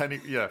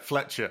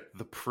 Fletcher,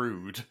 the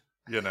prude.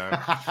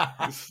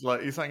 It's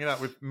like he's hanging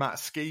out with Matt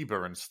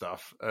Skiba and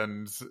stuff,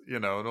 and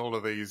and all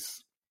of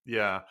these.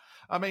 Yeah,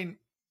 I mean,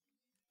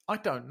 I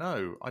don't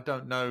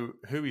know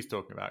who he's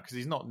talking about, because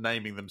he's not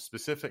naming them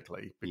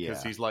specifically,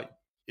 because he's like,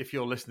 if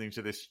you're listening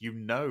to this, you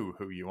know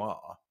who you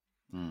are.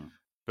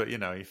 But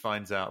he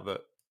finds out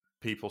that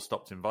people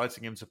stopped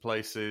inviting him to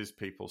places.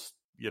 People,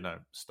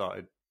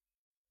 started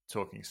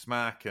talking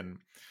smack, and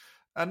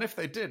if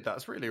they did,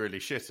 that's really, really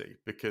shitty,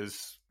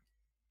 because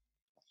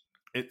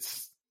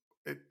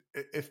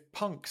if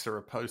punks are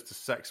opposed to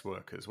sex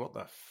workers, what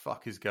the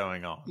fuck is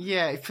going on?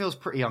 Yeah, it feels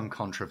pretty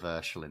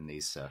uncontroversial in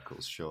these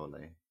circles,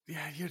 surely.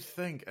 Yeah, you'd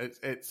think.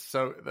 It's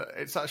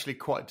actually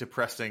quite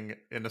depressing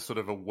in a sort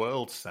of a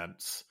world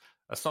sense.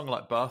 A song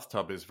like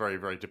Bathtub is very,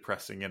 very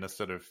depressing in a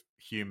sort of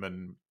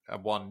human,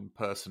 one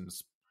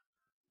person's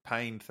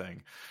pain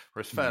thing,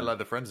 whereas Fair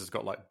Leather Friends has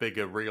got like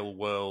bigger real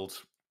world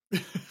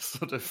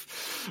sort of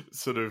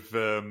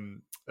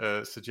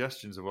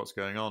suggestions of what's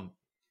going on.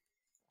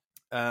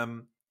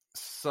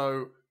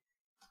 So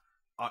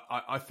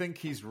I think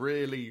he's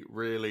really,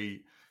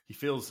 really, he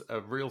feels a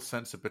real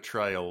sense of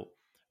betrayal.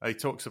 He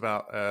talks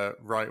about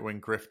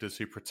right-wing grifters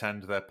who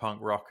pretend they're punk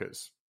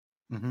rockers.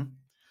 Mm-hmm.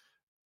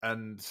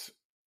 And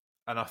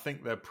I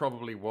think there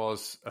probably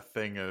was a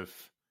thing of,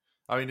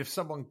 I mean, if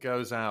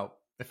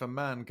a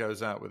man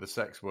goes out with a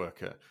sex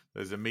worker,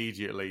 there's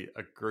immediately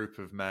a group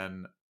of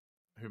men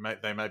who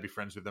they may be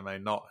friends with, they may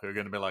not, who are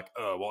going to be like,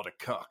 oh, what a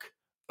cuck.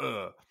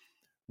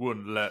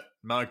 Wouldn't let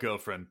my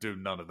girlfriend do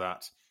none of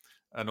that.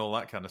 And all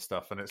that kind of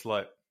stuff. And it's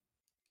like,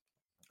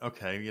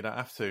 okay, you don't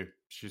have to.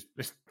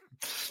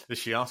 Is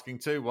she asking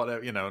to?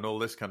 Whatever, and all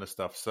this kind of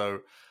stuff.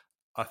 So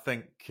I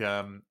think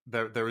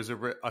there is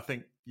I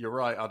think you're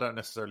right. I don't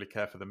necessarily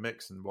care for the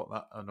mix and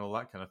all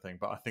that kind of thing,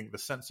 but I think the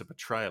sense of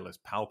betrayal is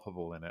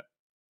palpable in it.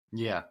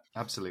 Yeah,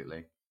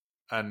 absolutely.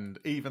 And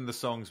even the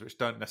songs which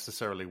don't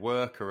necessarily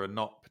work or are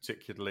not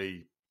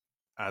particularly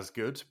as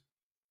good,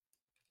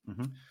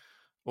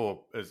 or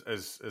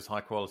as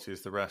high quality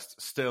as the rest,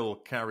 still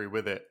carry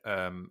with it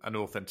an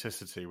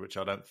authenticity which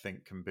I don't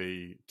think can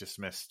be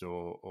dismissed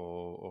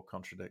or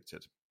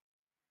contradicted.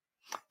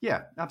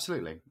 Yeah,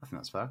 absolutely. I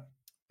think that's fair.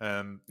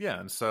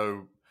 And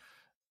so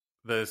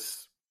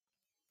there's...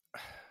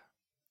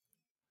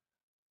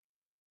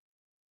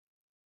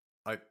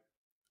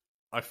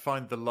 I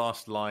find the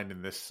last line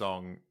in this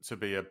song to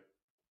be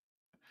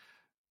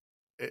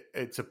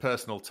it's a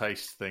personal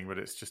taste thing, but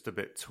it's just a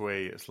bit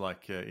twee. It's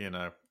like,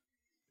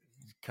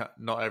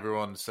 not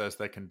everyone says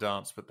they can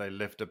dance, but they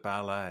lived a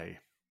ballet.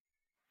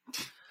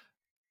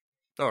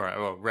 All right,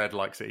 well, Red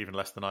likes it even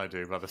less than I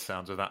do by the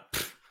sounds of that.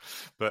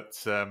 But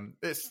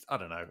it's, I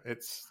don't know.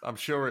 I'm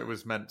sure it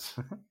was meant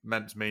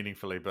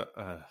meaningfully, but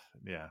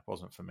it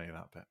wasn't for me,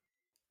 that bit.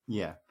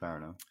 Yeah, fair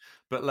enough.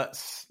 But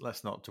let's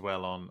not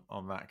dwell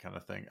on that kind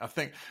of thing.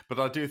 But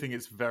I do think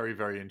it's very,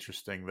 very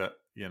interesting that,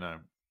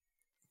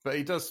 but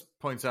he does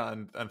point out,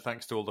 and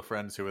thanks to all the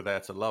friends who were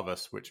there to love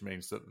us, which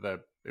means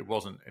that it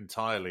wasn't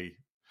entirely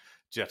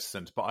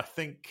jettisoned. But I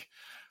think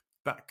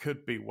that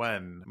could be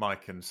when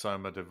Mike and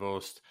Soma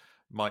divorced.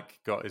 Mike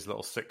got his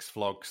little Six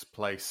Flogs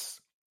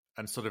place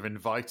and sort of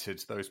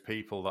invited those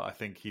people that I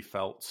think he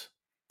felt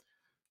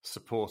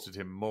supported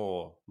him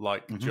more,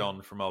 like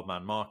John from Old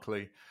Man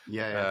Markley,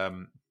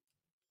 and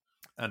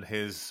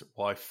his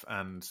wife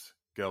and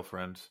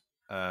girlfriend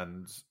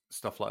and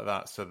stuff like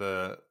that.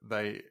 So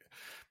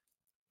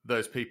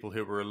those people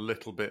who were a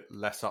little bit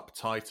less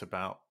uptight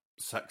about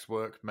sex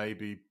work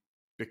maybe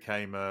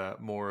became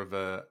more of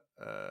a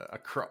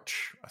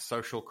crutch, a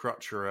social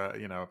crutch, or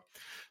a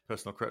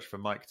personal crutch for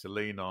Mike to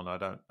lean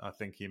on. I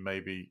think he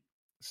maybe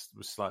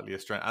was slightly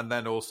estranged, and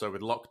then also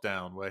with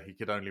lockdown, where he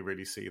could only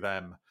really see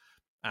them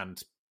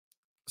and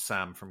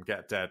Sam from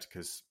Get Dead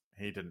because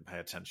he didn't pay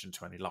attention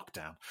to any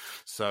lockdown.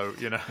 So,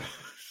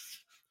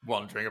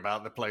 wandering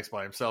about the place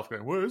by himself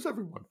going, where's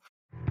everyone?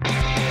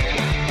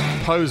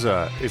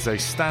 Poser is a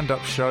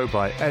stand-up show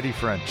by Eddie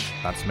French,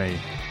 that's me,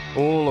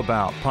 all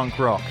about punk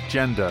rock,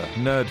 gender,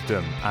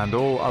 nerddom, and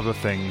all other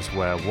things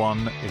where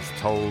one is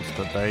told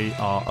that they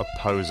are a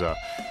poser.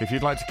 If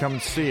you'd like to come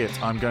and see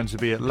it, I'm going to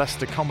be at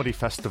Leicester Comedy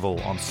Festival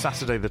on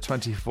Saturday the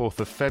 24th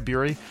of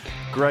February,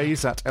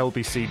 Grays at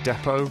LBC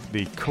Depot,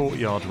 the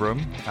Courtyard Room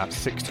at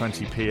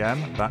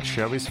 6:20pm. That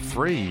show is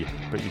free,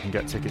 but you can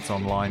get tickets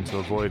online to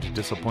avoid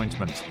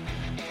disappointment.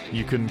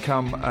 You can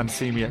come and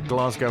see me at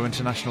Glasgow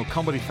International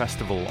Comedy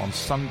Festival on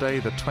Sunday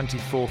the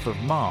 24th of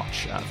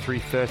March at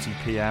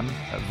 3:30pm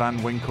at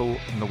Van Winkle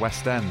in the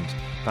West End.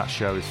 That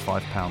show is £5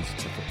 a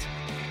ticket.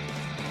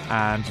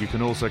 And you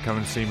can also come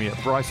and see me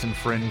at Brighton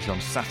Fringe on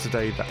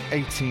Saturday the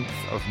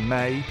 18th of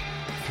May,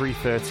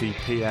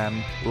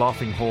 3:30pm,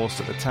 Laughing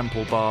Horse at the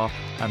Temple Bar,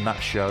 and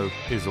that show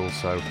is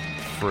also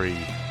free.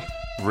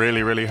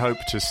 Really, really hope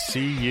to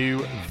see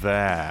you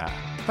there.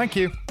 Thank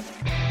you.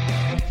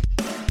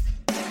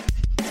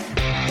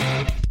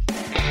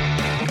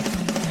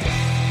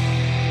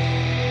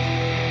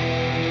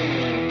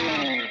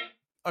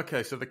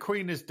 Okay, so the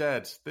Queen is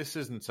dead. This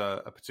isn't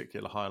a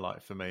particular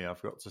highlight for me,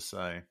 I've got to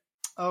say.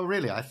 Oh,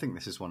 really? I think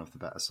this is one of the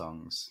better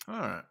songs. All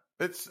right,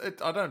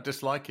 I don't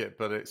dislike it,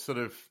 but it's sort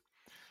of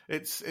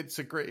it's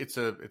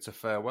a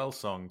farewell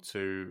song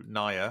to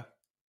Naya,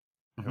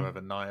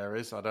 whoever Naya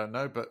is. I don't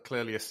know, but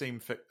clearly a scene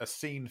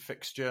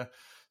fixture,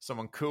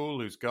 someone cool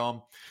who's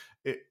gone.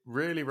 It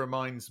really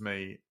reminds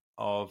me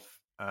of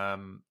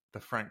the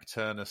Frank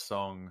Turner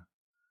song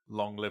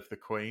 "Long Live the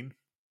Queen."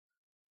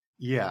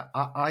 Yeah,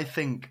 I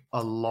think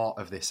a lot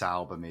of this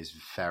album is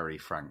very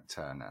Frank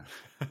Turner.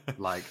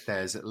 Like,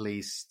 there's at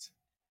least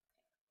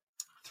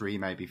 3,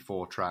 maybe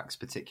 4 tracks,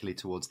 particularly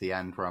towards the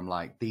end, where I'm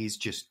like, these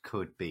just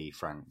could be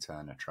Frank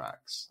Turner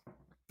tracks.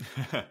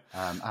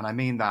 And I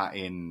mean that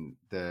in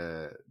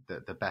the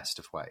best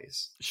of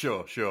ways.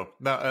 Sure.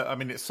 Now, I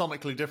mean, it's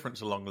sonically different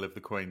to "Long Live the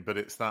Queen," but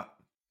it's that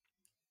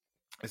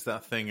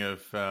thing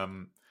of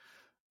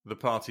the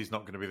party's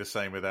not going to be the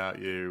same without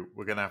you.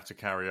 We're going to have to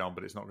carry on,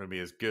 but it's not going to be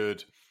as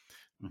good.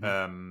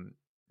 Mm-hmm.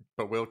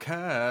 But we'll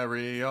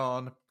carry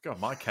on. God,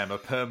 my chem are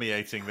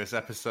permeating this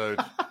episode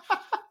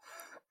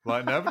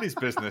like nobody's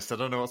business. I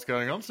don't know what's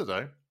going on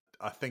today.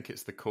 I think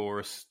it's the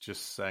chorus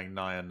just saying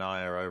Naya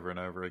Naya over and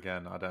over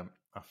again. I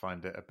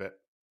find it a bit,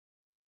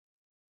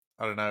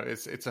 I don't know.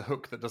 It's a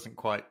hook that doesn't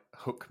quite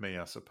hook me,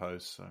 I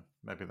suppose. So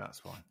maybe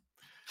that's why.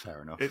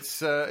 Fair enough.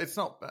 It's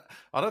not,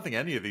 I don't think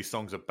any of these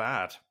songs are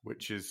bad,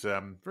 which is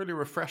really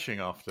refreshing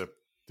after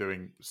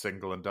doing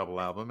single and double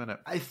album, isn't it?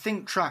 I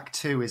think track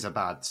 2 is a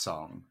bad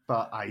song,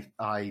 but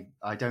I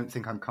don't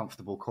think I'm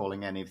comfortable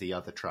calling any of the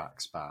other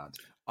tracks bad.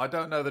 I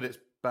don't know that it's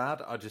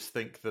bad. I just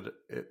think that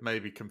it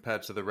maybe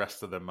compared to the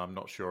rest of them, I'm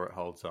not sure it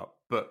holds up.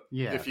 But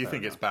yeah, if you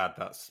think enough. It's bad,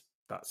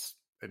 that's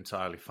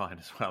entirely fine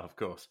as well, of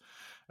course.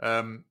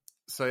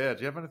 So yeah, do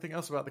you have anything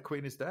else about The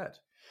Queen is Dead?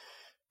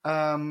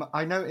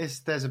 I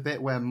noticed there's a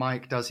bit where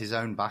Mike does his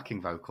own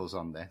backing vocals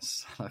on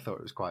this. I thought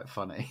it was quite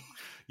funny.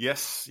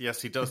 Yes,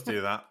 he does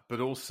do that. But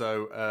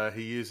also,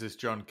 he uses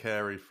John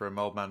Carey from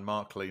Old Man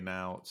Markley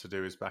now to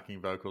do his backing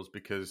vocals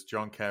because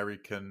John Carey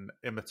can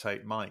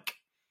imitate Mike.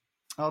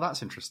 Oh,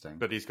 that's interesting.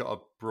 But he's got a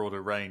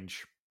broader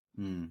range.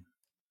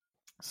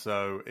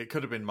 So it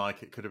could have been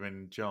Mike, it could have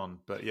been John.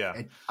 But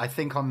yeah. I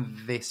think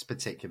on this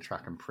particular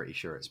track, I'm pretty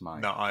sure it's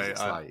Mike. No,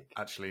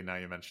 actually, now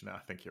you mention it, I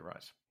think you're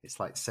right. It's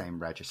like same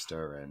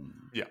register and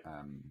yeah.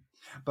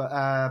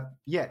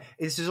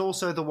 This is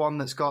also the one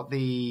that's got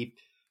it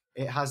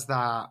has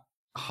that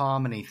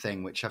harmony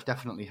thing, which I've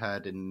definitely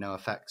heard in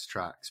NoFX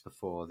tracks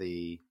before.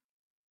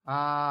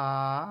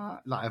 I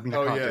can't do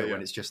it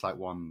when it's just like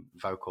one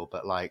vocal,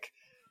 but like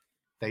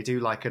they do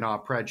like an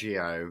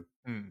arpeggio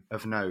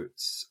of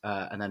notes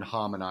and then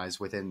harmonize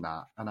within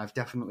that. And I've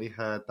definitely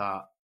heard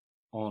that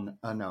on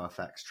a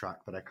NoFX track,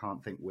 but I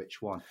can't think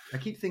which one. I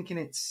keep thinking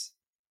it's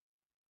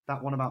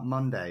that one about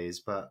Mondays,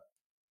 but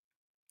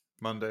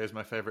Monday is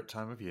my favorite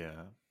time of year.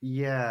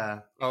 Yeah.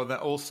 Oh, that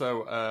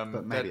also.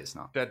 But maybe it's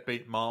not.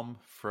 Deadbeat Mom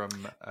from.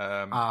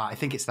 I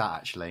think it's that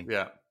actually.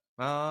 Yeah.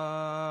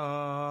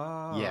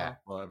 Yeah.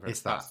 Whatever.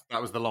 It's that.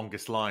 That was the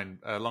longest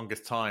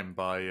time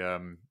by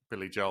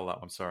Billy Joel. That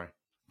one. Sorry.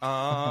 For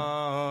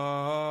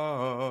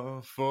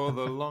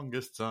the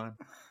longest time.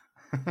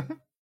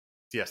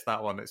 Yes,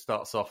 that one. It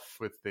starts off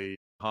with the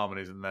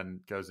harmonies and then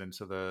goes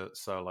into the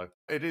solo.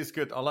 It is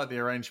good. I like the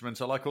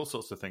arrangement. I like all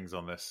sorts of things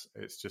on this.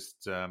 It's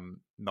just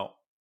not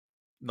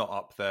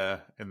up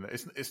there in the,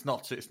 it's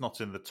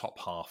not in the top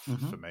half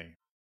for me.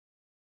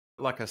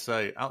 Like I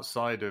say,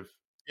 outside of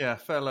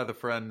Fair Leather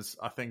Friends,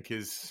 I think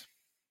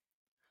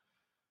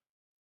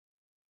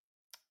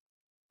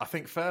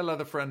Fair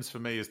Leather Friends for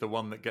me is the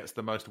one that gets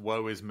the most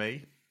woe is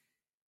me.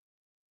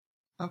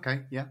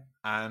 Okay, yeah.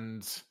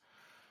 And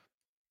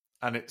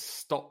it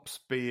stops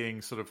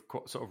being sort of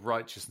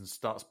righteous and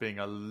starts being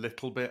a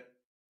little bit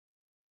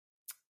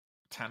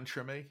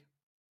tantrumy.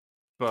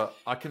 But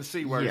I can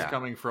see where it's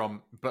coming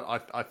from. But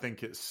I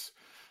think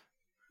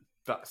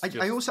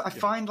I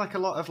find like a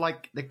lot of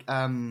like the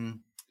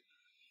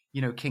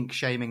kink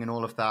shaming and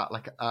all of that.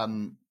 Like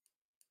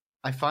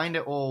I find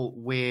it all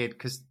weird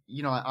because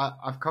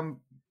I've come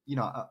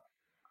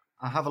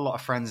I have a lot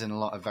of friends in a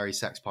lot of very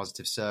sex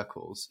positive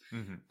circles,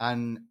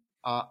 and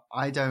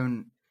I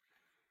don't.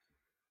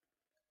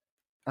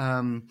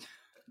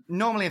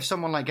 Normally if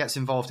someone like gets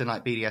involved in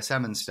like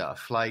BDSM and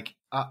stuff, like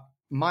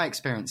my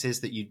experience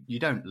is that you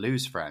don't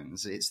lose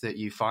friends. It's that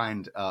you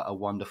find a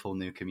wonderful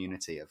new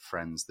community of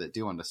friends that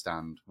do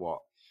understand what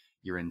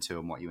you're into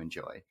and what you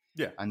enjoy.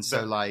 Yeah. And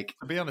so like,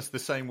 to be honest, the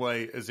same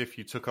way as if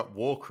you took up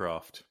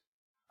Warcraft.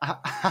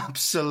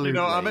 Absolutely. You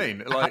know what I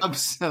mean? Like,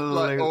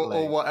 absolutely.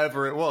 Or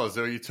whatever it was.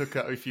 Or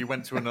if you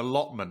went to an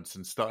allotment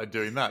and started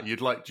doing that,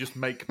 you'd like just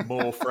make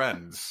more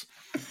friends.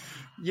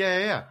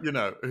 Yeah.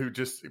 Who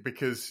just,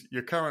 because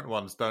your current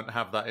ones don't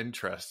have that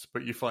interest,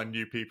 but you find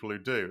new people who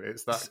do.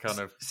 It's that kind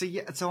of.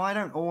 So I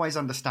don't always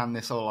understand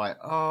this. All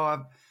like, I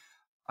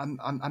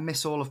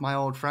miss all of my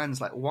old friends.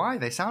 Like, why?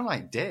 They sound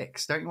like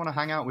dicks. Don't you want to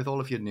hang out with all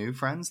of your new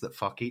friends that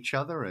fuck each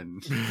other?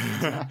 And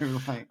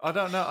like, I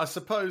don't know. I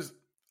suppose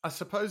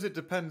it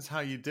depends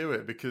how you do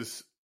it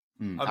because.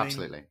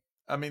 Absolutely.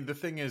 I mean, the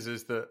thing is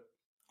that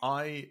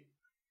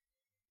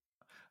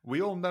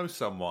we all know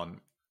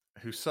someone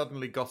who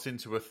suddenly got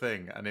into a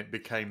thing and it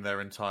became their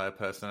entire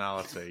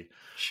personality.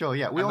 Sure,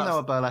 yeah. We all know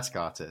a burlesque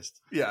artist.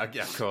 Yeah,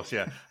 of course,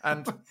 yeah.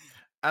 And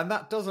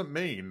that doesn't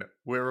mean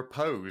we're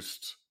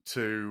opposed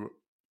to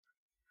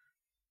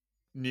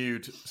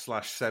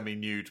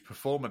nude/semi-nude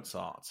performance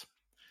art.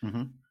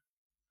 Mm-hmm.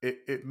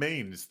 It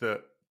means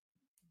that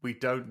we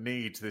don't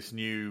need this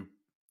new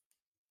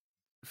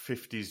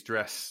 50s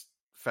dress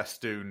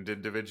festooned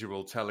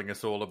individual telling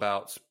us all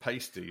about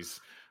pasties.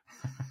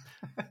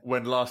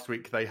 When last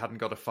week they hadn't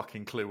got a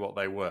fucking clue what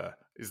they were.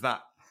 Is there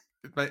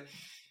an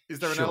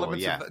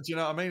element of that? Do you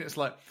know what I mean? It's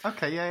like,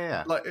 okay,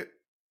 yeah. Like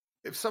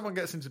if someone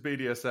gets into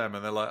BDSM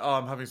and they're like, "Oh,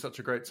 I'm having such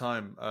a great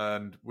time,"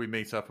 and we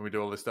meet up and we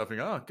do all this stuff, and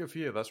you go, "Oh, good for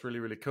you. That's really,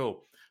 really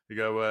cool." You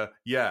go,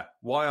 "Yeah.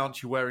 Why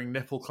aren't you wearing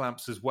nipple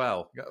clamps as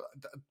well?" You go,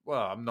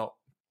 well, I'm not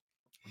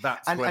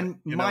That's and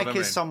Mike I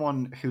mean? is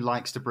someone who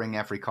likes to bring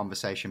every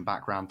conversation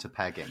back round to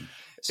pegging.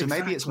 So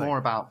maybe it's more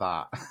about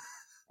that.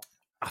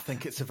 I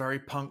think it's a very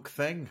punk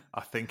thing.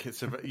 I think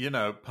it's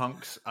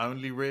punks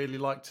only really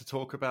like to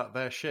talk about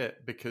their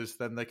shit because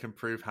then they can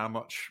prove how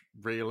much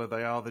realer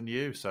they are than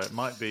you. So it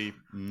might be,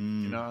 you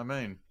know what I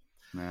mean?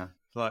 Yeah.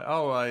 It's like,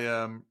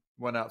 I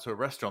went out to a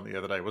restaurant the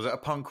other day. Was it a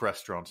punk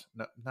restaurant?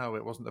 No,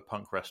 it wasn't a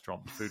punk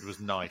restaurant. The food was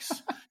nice.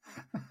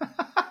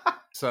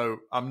 So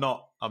I'm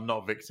not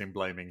victim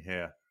blaming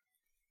here,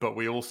 but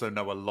we also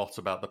know a lot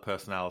about the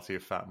personality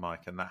of Fat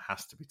Mike, and that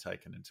has to be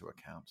taken into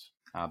account.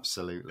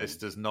 Absolutely. This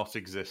does not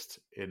exist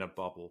in a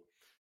bubble.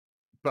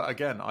 But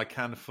again, I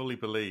can fully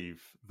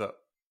believe that.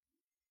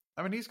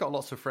 I mean, he's got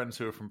lots of friends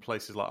who are from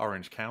places like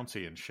Orange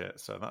County and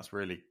shit. So that's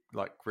really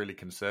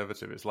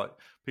conservative. It's like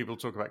people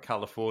talk about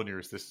California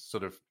as this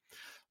sort of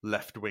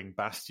left-wing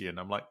bastion.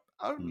 I'm like,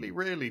 only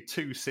really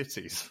two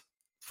cities,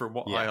 from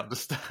what I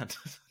understand.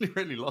 Only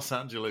really Los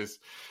Angeles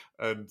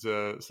and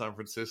San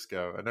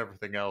Francisco, and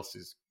everything else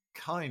is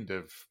kind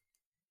of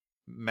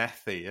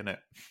methy, isn't it?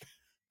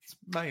 It's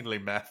mainly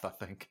meth, I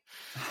think.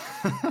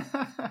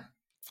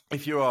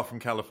 If you are from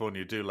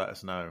California, do let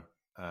us know.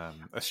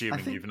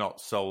 Assuming you've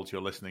not sold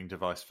your listening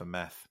device for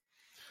meth.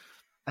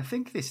 I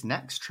think this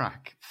next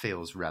track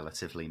feels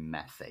relatively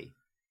methy.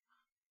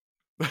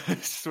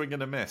 Swing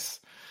and a miss.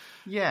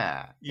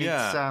 Yeah.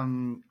 It's,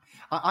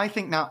 I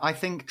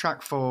think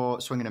track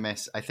 4, Swing and a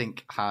Miss, I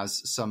think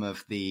has some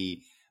of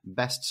the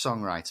best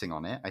songwriting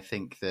on it. I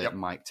think that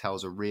Mike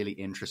tells a really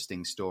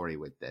interesting story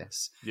with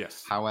this.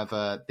 Yes.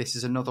 However, this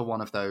is another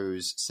one of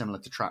those similar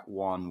to track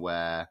 1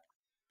 where,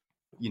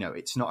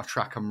 it's not a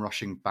track I'm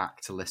rushing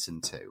back to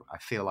listen to. I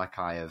feel like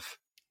I have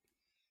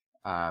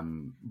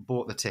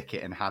bought the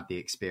ticket and had the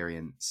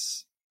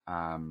experience,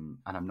 and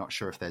I'm not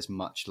sure if there's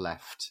much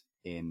left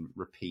in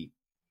repeat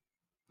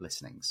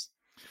listenings.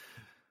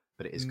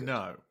 But it is good.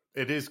 No,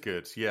 it is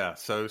good, yeah.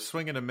 So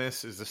Swing and a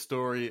Miss is the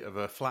story of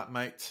a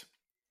flatmate,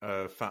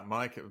 Fat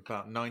Mike, at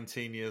about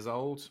 19 years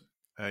old.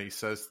 He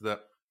says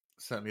that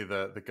certainly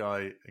the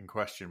guy in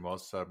question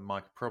was, so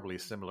Mike probably a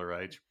similar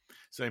age.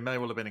 So he may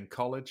well have been in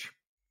college,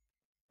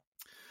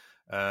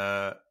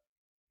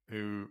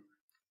 who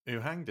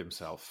hanged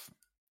himself.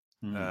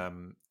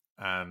 And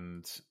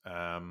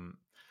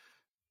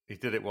he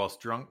did it whilst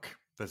drunk.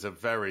 There's a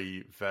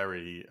very,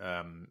 very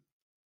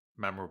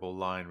memorable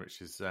line,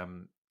 which is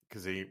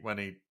because when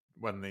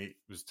he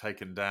was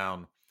taken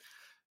down,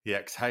 he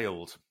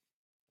exhaled,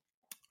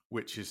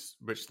 which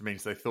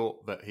means they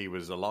thought that he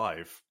was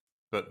alive,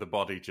 but the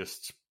body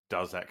just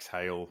does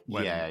exhale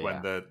when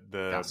the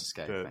gas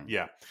escape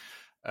thing.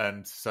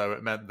 And so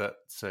it meant that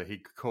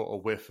he caught a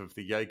whiff of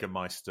the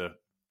Jägermeister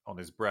on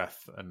his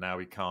breath, and now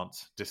he can't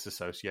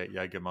disassociate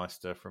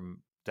Jägermeister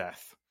from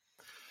death.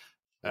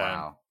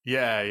 Wow.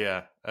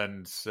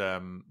 And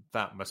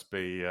that must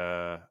be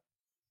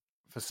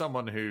for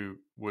someone who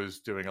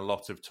was doing a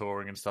lot of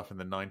touring and stuff in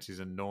the 90s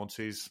and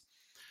noughties.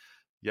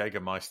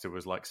 Jägermeister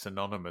was like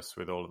synonymous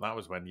with all of that.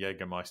 Was when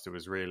Jägermeister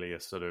was really a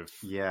sort of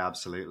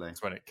absolutely.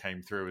 That's when it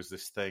came through as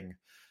this thing.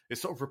 It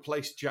sort of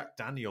replaced Jack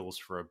Daniels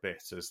for a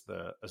bit as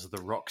the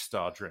rock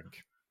star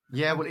drink.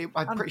 Yeah, well,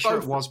 I'm pretty sure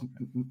it was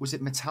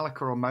it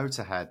Metallica or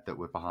Motorhead that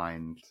were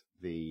behind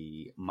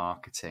the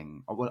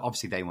marketing? Well,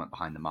 obviously they weren't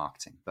behind the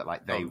marketing, but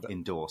like they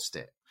endorsed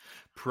it.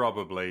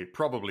 Probably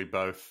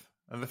both.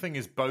 And the thing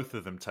is, both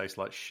of them taste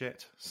like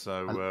shit.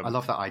 So I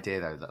love that idea,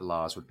 though, that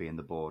Lars would be in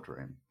the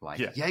boardroom. Like,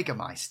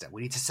 Jägermeister,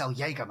 we need to sell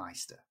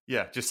Jägermeister.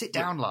 Yeah, just sit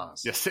down,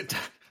 Lars. Yeah, sit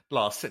down.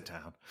 Lars, sit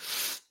down.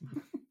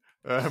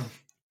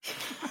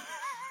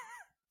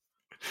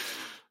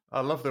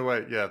 I love the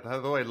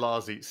way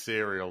Lars eats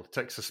cereal,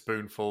 takes a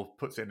spoonful,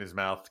 puts it in his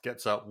mouth,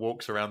 gets up,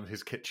 walks around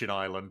his kitchen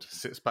island,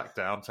 sits back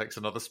down, takes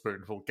another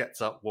spoonful,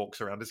 gets up,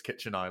 walks around his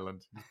kitchen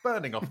island. He's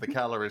burning off the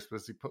calories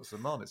as he puts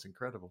them on. It's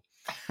incredible.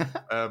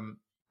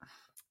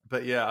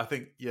 But I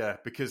think,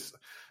 because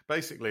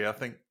basically I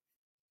think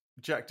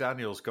Jack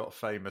Daniels got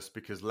famous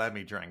because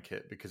Lemmy drank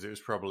it because it was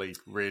probably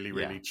really,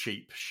 really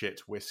cheap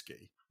shit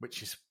whiskey,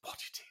 which is what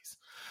it is.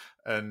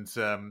 And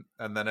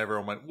then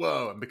everyone went,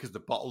 whoa, and because the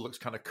bottle looks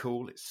kind of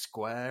cool, it's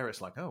square,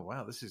 it's like, oh,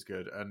 wow, this is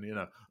good. And,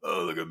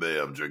 oh, look at me,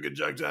 I'm drinking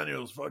Jack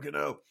Daniels, fucking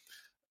hell.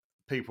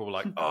 People were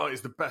like, oh,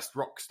 it's the best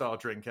rock star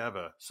drink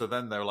ever. So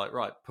then they were like,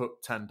 right,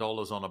 put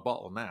 $10 on a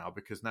bottle now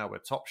because now we're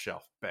top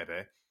shelf,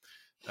 baby.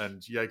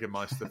 And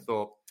Jägermeister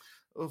thought,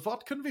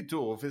 what can we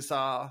do with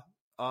our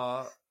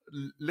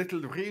little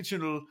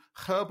regional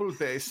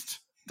herbal-based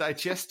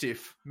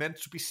digestive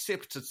meant to be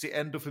sipped at the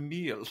end of a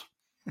meal?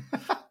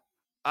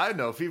 I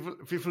know, we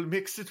will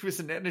mix it with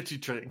an energy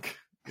drink.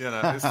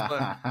 It's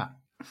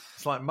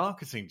like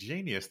marketing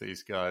genius,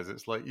 these guys.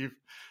 It's like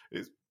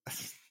it's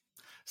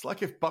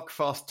like if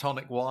Buckfast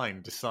tonic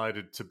wine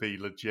decided to be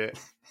legit.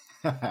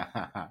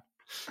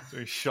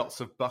 Doing shots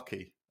of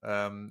Bucky.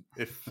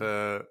 If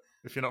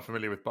you're not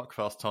familiar with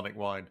Buckfast tonic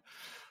wine,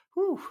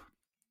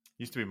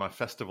 used to be my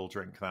festival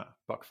drink, that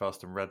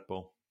Buckfast and Red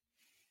Bull.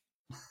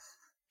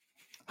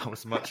 I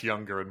was much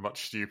younger and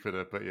much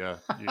stupider, but yeah,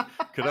 you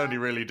could only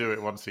really do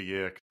it once a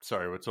year.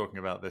 Sorry, we're talking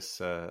about this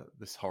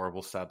this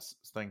horrible, sad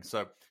thing.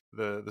 So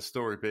the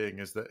story being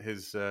is that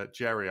his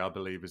Jerry, I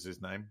believe, is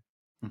his name,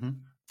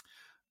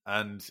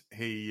 and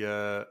he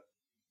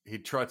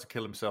tried to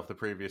kill himself the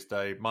previous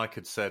day. Mike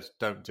had said,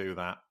 "Don't do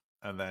that,"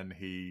 and then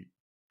he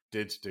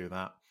did do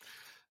that.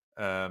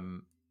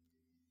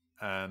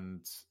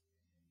 And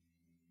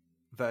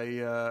they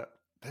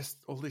there's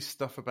all this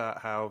stuff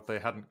about how they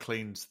hadn't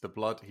cleaned the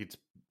blood. He'd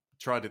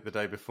tried it the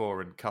day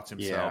before and cut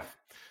himself.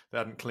 Yeah. They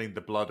hadn't cleaned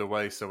the blood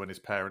away, so when his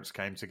parents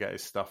came to get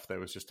his stuff, there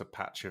was just a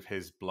patch of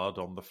his blood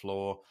on the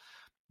floor.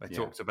 They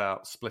talked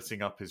about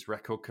splitting up his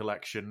record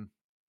collection.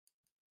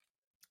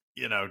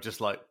 You know,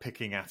 just like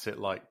picking at it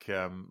like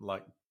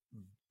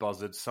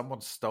buzzards.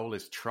 Someone stole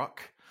his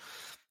truck,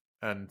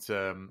 and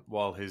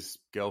while his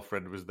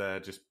girlfriend was there,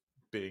 just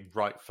being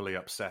rightfully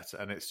upset.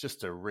 And it's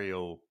just a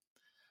real...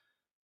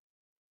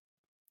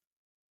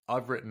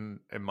 I've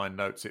written in my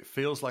notes, it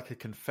feels like a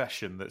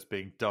confession that's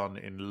being done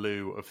in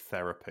lieu of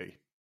therapy.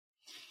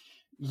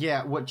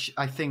 Yeah, which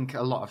I think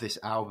a lot of this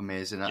album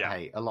is, and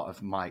hey, a lot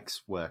of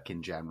Mike's work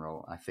in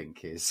general, I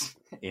think, is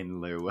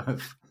in lieu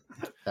of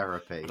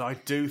therapy. But I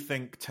do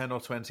think 10 or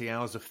 20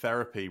 hours of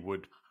therapy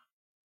would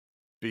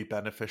be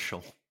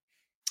beneficial.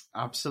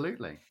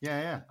 Absolutely.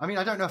 Yeah. I mean,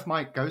 I don't know if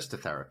Mike goes to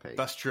therapy.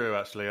 That's true,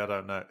 actually. I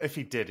don't know. If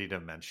he did, he'd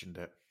have mentioned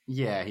it.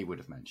 Yeah, he would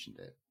have mentioned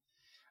it.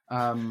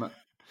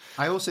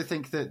 I also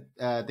think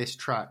that this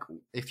track,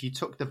 if you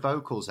took the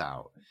vocals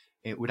out,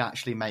 it would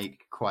actually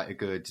make quite a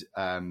good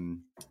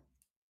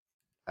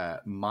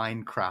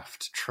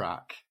Minecraft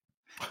track.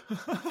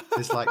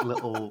 There's like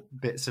little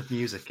bits of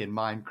music in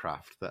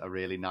Minecraft that are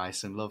really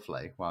nice and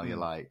lovely while you're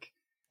like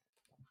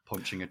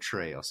punching a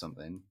tree or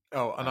something.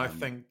 Oh, and I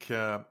think,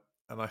 I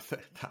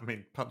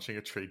mean, punching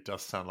a tree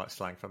does sound like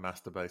slang for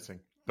masturbating,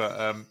 but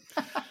I'm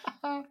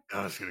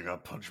just going to go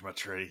and punch my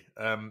tree.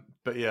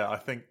 But yeah, I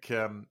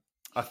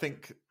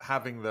think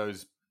having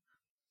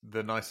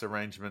the nice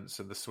arrangements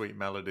and the sweet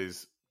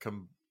melodies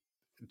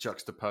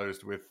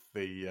juxtaposed with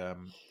the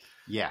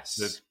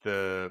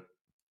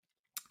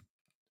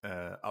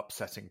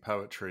upsetting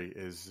poetry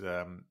is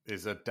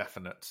a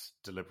definite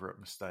deliberate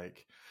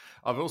mistake.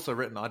 I've also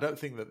written, I don't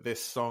think that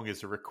this song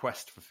is a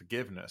request for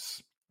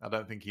forgiveness. I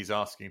don't think he's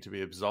asking to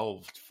be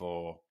absolved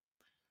for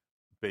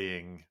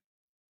being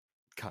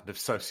kind of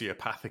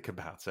sociopathic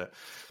about it.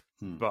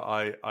 But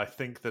I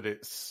think that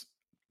it's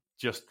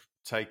just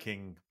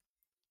taking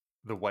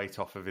the weight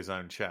off of his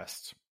own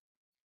chest.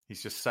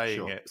 He's just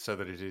saying it so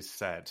that it is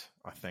said,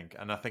 I think.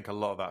 And I think a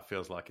lot of that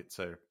feels like it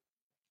too.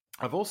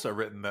 I've also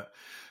written that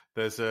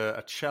there's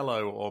a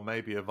cello or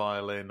maybe a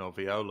violin or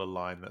viola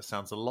line that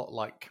sounds a lot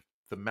like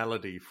the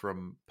melody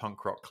from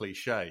Punk Rock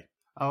Cliché.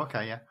 Oh,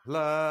 okay, yeah.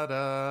 La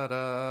da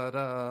da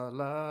da,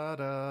 la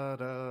da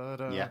da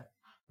da. Yeah.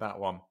 That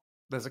one.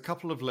 There's a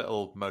couple of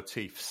little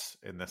motifs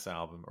in this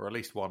album, or at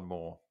least one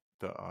more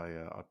that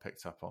I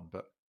picked up on.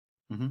 But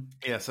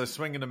yeah, so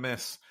Swing and a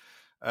Miss.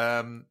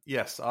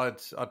 Yes,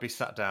 I'd be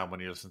sat down when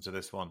you listen to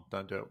this one.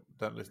 Don't do it.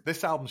 Don't listen.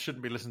 This album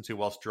shouldn't be listened to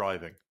whilst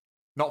driving.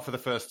 Not for the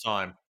first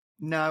time.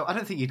 No, I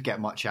don't think you'd get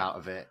much out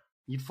of it.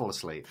 You'd fall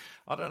asleep.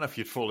 I don't know if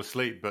you'd fall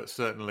asleep, but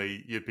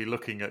certainly you'd be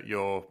looking at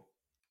your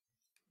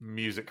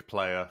music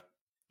player,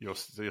 your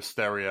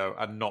stereo,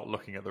 and not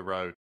looking at the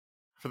road.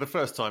 For the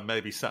first time,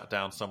 maybe sat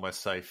down somewhere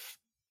safe,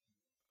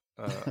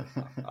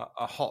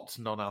 a hot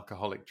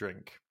non-alcoholic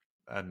drink,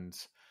 and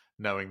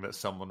knowing that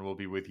someone will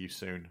be with you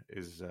soon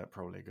is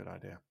probably a good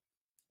idea.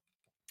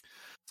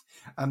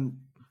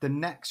 The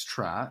next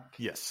track...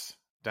 Yes,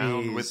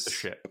 Down with the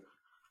Ship.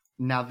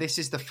 Now, this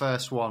is the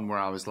first one where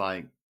I was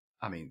like,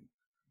 I mean,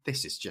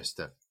 this is just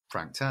a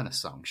Frank Turner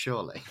song,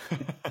 surely.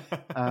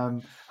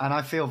 And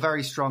I feel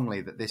very strongly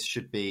that this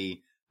should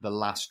be the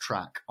last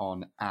track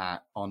on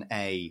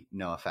a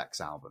NoFX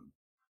album.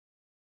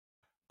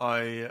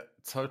 I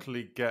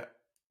totally get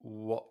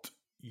what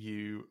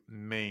you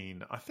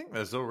mean. I think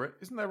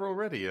isn't there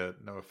already a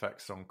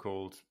NoFX song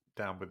called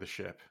Down with the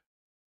Ship?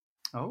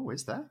 Oh,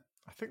 is there?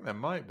 I think there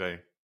might be.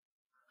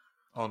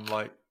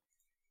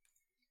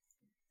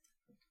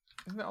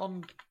 Isn't it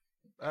on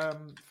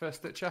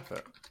First Ditch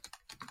Effort?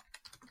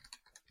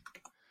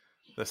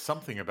 There's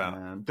something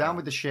about Down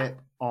with the Ship,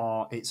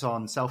 or it's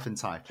on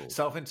Self-Entitled.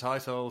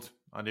 Self-Entitled.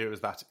 I knew it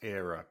was that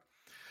era.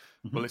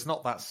 Well, it's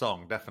not that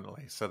song,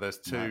 definitely. So there's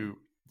two. No.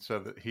 So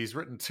that he's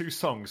written two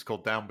songs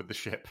called Down with the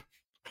Ship.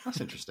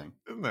 That's interesting,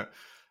 isn't it?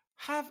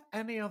 Have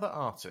any other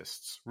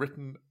artists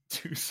written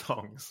two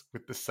songs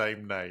with the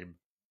same name?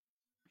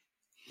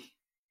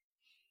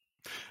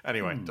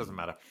 Anyway, it doesn't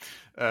matter.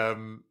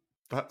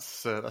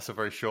 That's a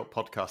very short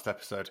podcast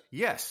episode.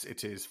 Yes,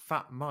 it is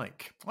Fat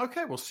Mike.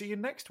 Okay, we'll see you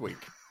next week.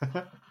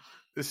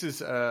 This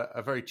is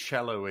a very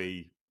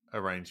cello-y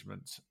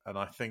arrangement, and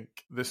I think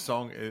this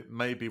song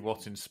may be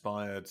what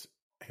inspired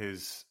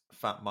his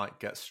Fat Mike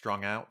Gets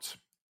Strung Out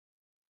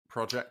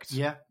project.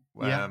 Yeah.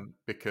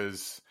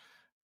 Because,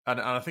 and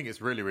I think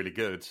it's really, really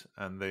good,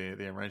 and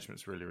the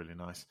arrangement's really, really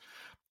nice.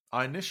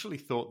 I initially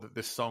thought that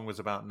this song was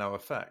about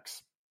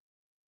NoFX.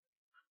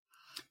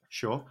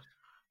 Sure.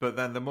 But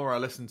then the more I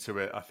listened to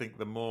it, I think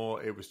the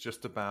more it was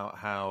just about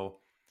how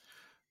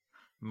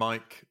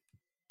Mike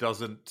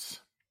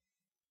doesn't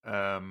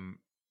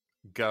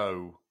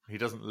go. He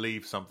doesn't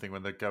leave something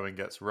when the going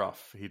gets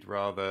rough. He'd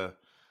rather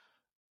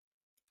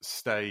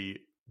stay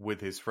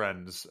with his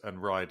friends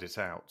and ride it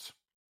out,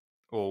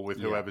 or with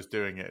whoever's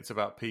doing it. It's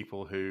about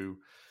people who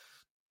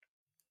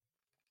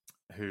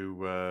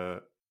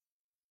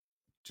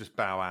just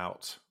bow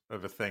out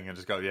of a thing and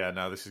just go, yeah,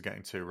 no, this is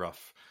getting too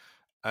rough.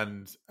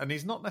 And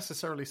he's not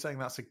necessarily saying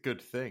that's a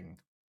good thing.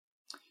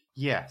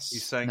 Yes.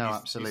 He's saying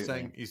absolutely. He's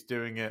saying he's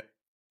doing it.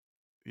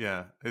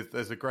 Yeah,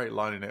 there's a great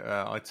line in it.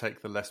 I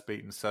take the less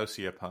beaten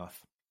sociopath,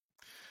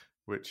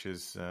 which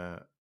is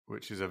a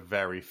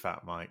very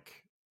Fat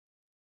Mike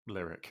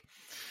lyric.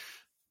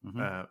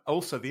 Mm-hmm.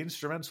 Also, the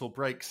instrumental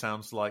break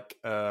sounds like,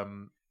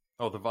 the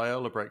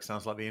viola break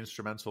sounds like the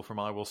instrumental from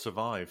 "I Will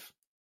Survive."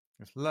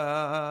 It's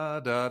la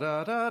da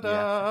da da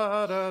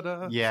da da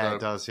da. Yeah, so,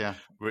 it does. Yeah,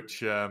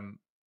 which and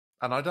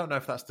I don't know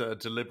if that's a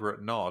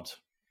deliberate nod.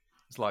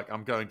 It's like,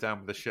 I'm going down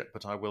with the ship,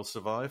 but I will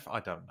survive. I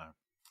don't know.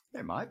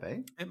 It might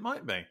be. It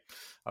might be.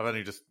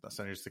 That's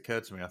only just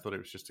occurred to me. I thought it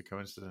was just a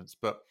coincidence,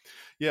 but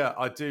yeah,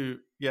 I do.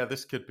 Yeah,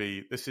 this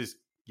is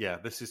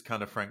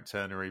kind of Frank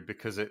Turnery,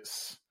 because it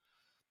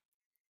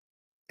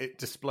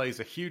displays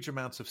a huge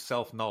amount of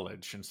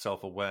self-knowledge and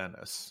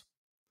self-awareness.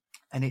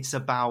 And it's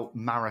about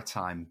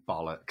maritime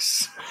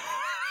bollocks.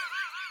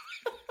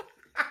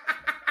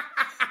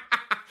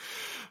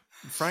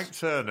 Frank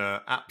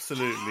Turner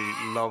absolutely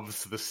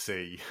loves the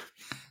sea.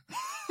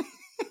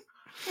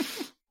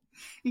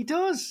 He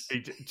does.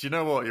 Do you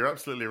know what? You're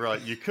absolutely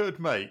right. You could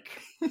make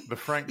the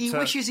Frank He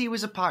wishes he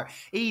was a pirate.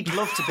 He'd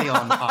love to be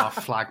on Our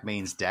Flag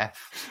Means Death.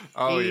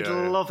 Oh, he'd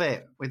love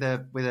it with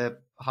a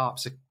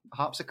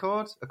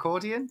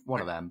accordion?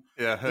 One of them.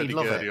 Yeah,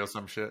 hurdy-gurdy or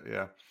some shit,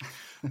 yeah.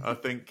 I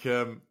think...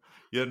 I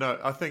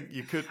think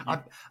you could...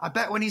 I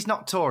bet when he's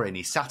not touring,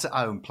 he's sat at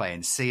home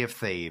playing Sea of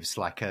Thieves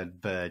like a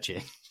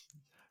virgin.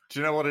 Do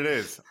you know what it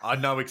is? I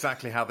know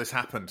exactly how this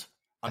happened.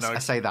 I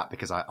say that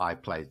because I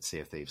played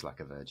Sea of Thieves like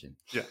a virgin.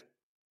 Yeah.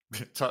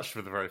 Touched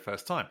for the very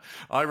first time.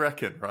 I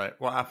reckon, right,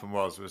 what happened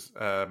was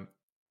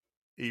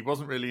he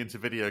wasn't really into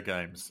video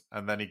games,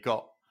 and then he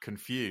got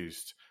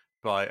confused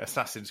by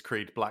Assassin's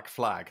Creed Black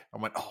Flag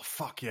and went, oh,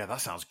 fuck yeah,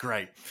 that sounds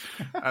great.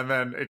 And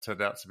then it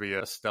turned out to be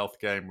a stealth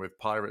game with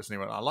pirates, and he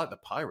went, I like the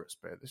pirates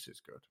bit, this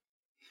is good.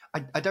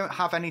 I don't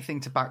have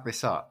anything to back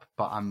this up,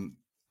 but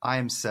I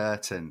am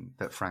certain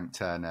that Frank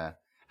Turner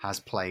has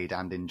played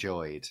and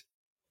enjoyed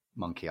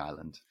Monkey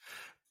Island.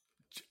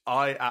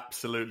 I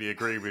absolutely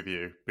agree with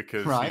you,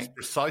 because he's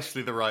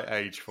precisely the right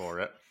age for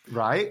it.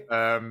 Right.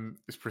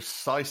 It's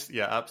precise.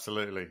 Yeah,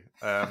 absolutely.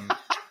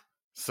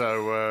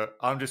 So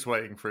I'm just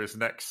waiting for his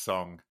next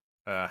song,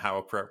 How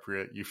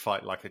Appropriate, You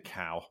Fight Like a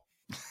Cow.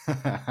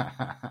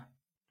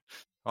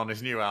 On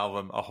his new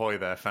album, Ahoy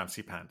There,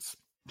 Fancy Pants.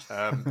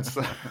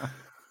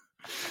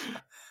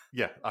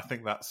 Yeah, I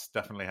think that's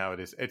definitely how it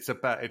is. It's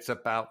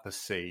about the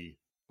sea,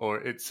 or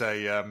it's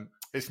an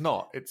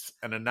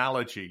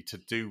analogy to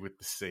do with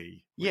the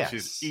sea, which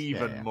is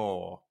even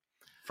more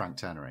Frank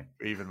Turnery.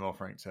 Even more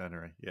Frank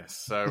Turnery, yes.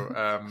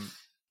 So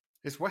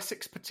is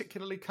Wessex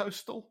particularly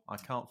coastal? I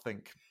can't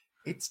think.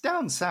 It's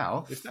down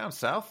south. It's down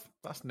south.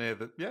 That's near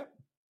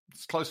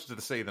it's closer to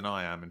the sea than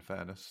I am, in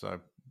fairness, so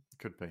it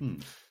could be.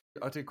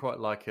 I do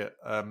quite like it.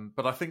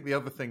 But I think the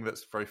other thing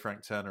that's very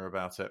Frank Turner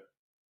about it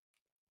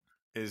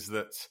is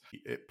that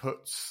it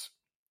puts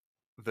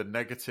the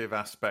negative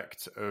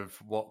aspect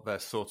of what they're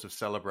sort of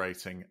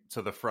celebrating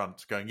to the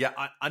front, going, yeah,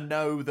 I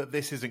know that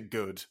this isn't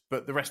good,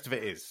 but the rest of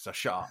it is, so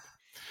shut up,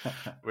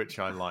 which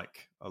I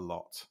like a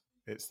lot.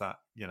 It's that,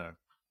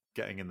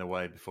 getting in the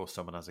way before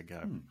someone has a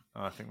go.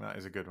 I think that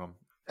is a good one.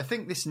 I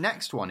think this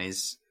next one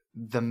is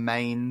the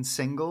main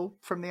single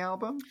from the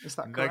album. Is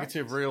that correct?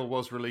 Negative Real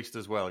was released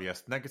as well,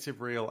 yes. Negative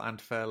Real and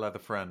Fair Leather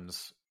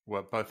Friends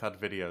both had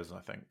videos,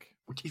 I think.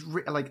 Which is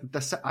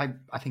I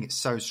think it's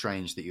so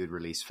strange that you would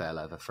release Fair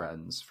Leather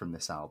Friends from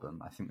this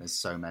album. I think there's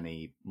so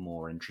many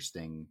more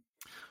interesting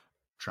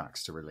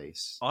tracks to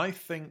release. I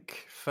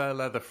think Fair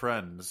Leather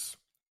Friends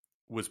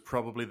was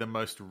probably the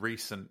most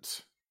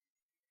recent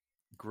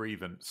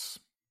Grievance.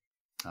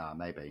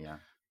 Maybe, yeah.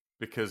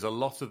 Because a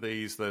lot of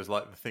these, there's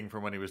like the thing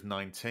from when he was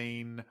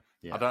 19.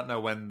 Yeah. I don't know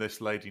when this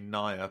lady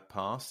Naya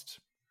passed,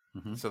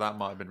 so that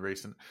might have been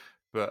recent.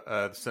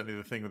 But certainly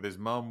the thing with his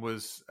mum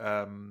was,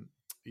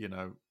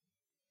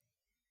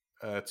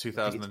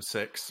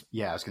 2006.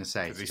 Yeah, I was going to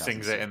say. Because he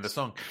sings it in the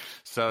song.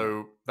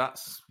 So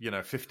that's,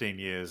 15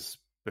 years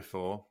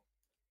before.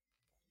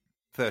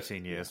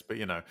 13 years, but,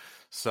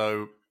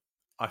 So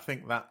I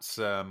think that's...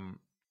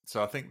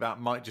 So I think that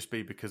might just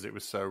be because it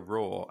was so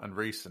raw and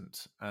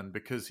recent, and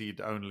because he'd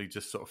only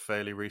just sort of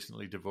fairly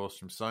recently divorced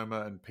from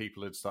Soma, and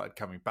people had started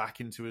coming back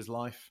into his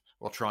life,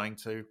 or trying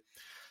to,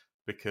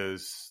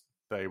 because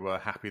they were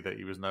happy that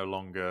he was no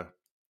longer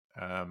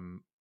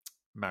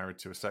married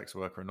to a sex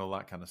worker and all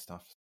that kind of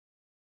stuff.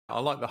 I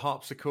like the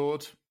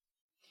harpsichord.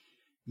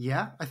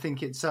 Yeah, I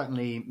think it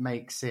certainly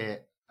makes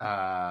it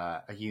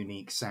a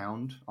unique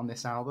sound on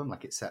this album.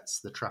 Like it sets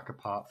the track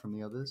apart from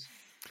the others.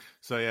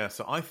 So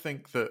I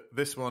think that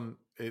this one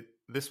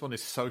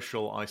is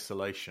social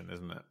isolation,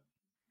 isn't it?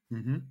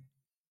 Mm-hmm.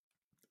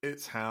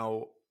 It's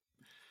how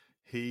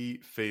he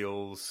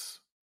feels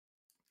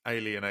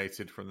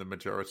alienated from the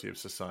majority of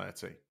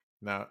society.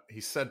 Now,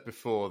 he said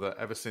before that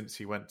ever since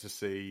he went to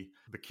see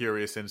The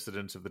Curious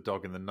Incident of the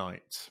Dog in the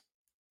Night,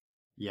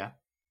 Yeah.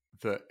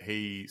 that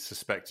he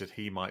suspected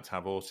he might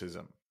have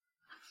autism.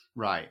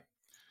 Right.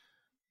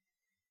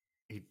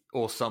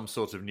 Or some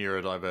sort of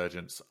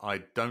neurodivergence. I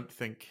don't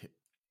think,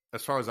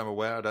 as far as I'm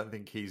aware, I don't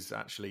think he's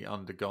actually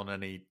undergone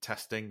any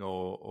testing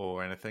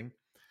or anything.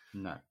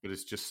 No. But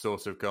it's just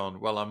sort of gone,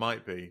 well, I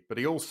might be. But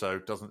he also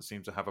doesn't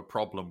seem to have a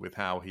problem with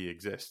how he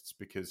exists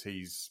because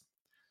he's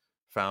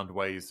found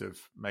ways of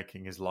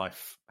making his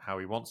life how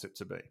he wants it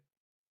to be.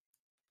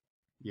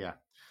 Yeah.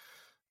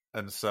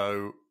 And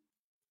so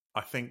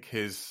I think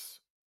it's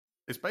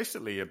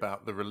basically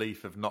about the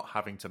relief of not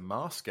having to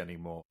mask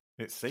anymore.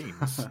 It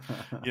seems,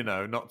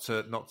 not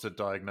to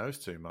diagnose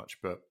too much,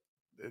 but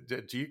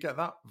do you get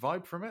that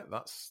vibe from it?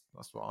 That's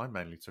what I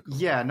mainly took.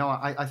 Yeah, no,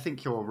 I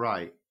think you're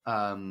right.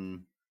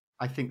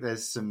 I think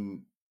there's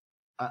some.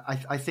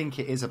 I think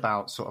it is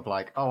about sort of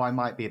like, oh, I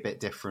might be a bit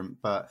different,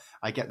 but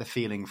I get the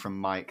feeling from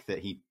Mike that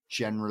he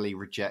generally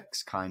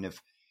rejects kind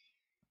of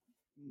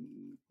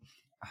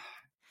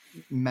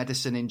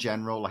medicine in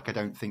general. Like, I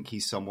don't think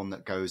he's someone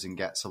that goes and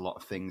gets a lot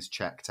of things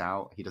checked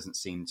out. He doesn't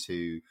seem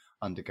to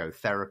undergo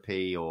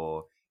therapy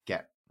or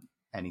get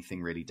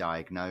anything really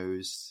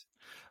diagnosed.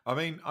 I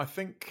mean, I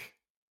think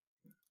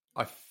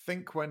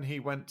when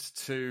he went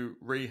to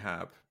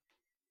rehab,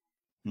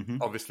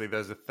 obviously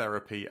there's a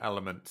therapy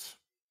element,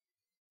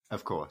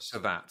 of course, to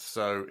that.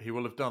 So he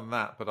will have done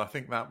that, but I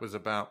think that was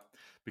about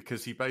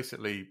because he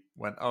basically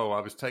went, "Oh,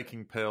 I was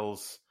taking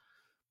pills,"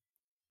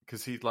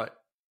 because he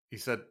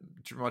said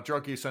my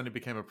drug use only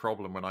became a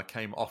problem when I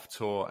came off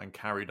tour and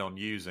carried on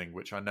using,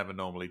 which I never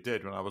normally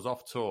did. When I was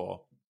off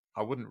tour,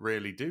 I wouldn't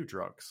really do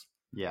drugs.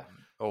 Yeah.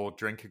 Or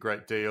drink a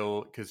great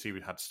deal because he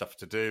had stuff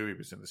to do. He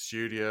was in the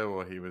studio,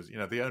 or he was,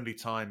 the only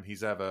time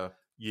he's ever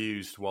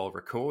used while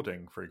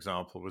recording, for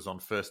example, was on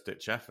First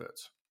Ditch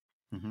Effort.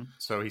 Mm-hmm.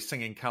 So he's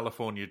singing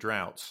California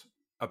Drought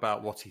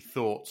about what he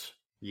thought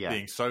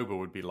being sober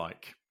would be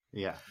like.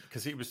 Yeah.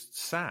 Because he was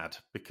sad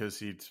because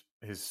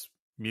his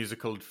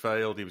musical had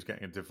failed. He was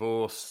getting a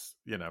divorce,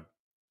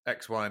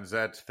 X, Y, and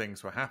Z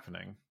things were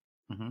happening.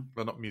 Mm-hmm.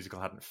 Well, not musical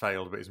hadn't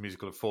failed, but his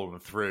musical had fallen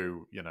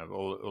through,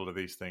 all of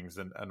these things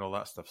and all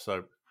that stuff.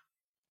 So,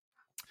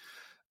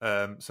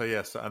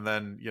 yes. And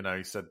then,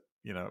 he said,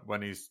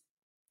 when he's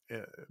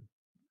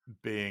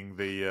being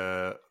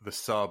the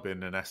sub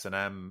in an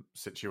S&M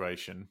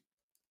situation,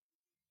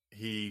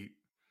 he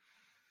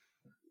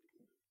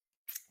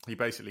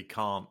basically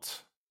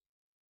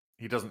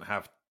he doesn't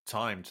have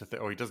time to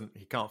think, or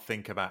he can't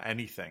think about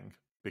anything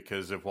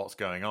because of what's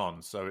going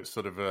on. So it's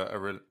sort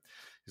of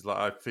he's like,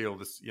 I feel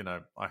this,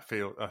 I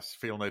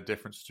feel no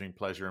difference between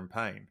pleasure and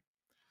pain.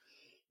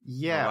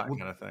 Yeah, that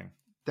kind of thing.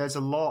 There's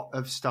a lot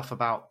of stuff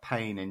about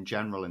pain in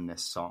general in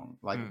this song.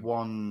 Like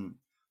one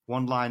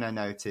line I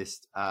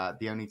noticed,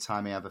 the only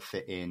time I ever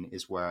fit in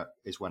is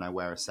when I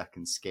wear a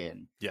second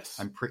skin. Yes.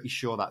 I'm pretty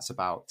sure that's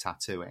about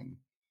tattooing.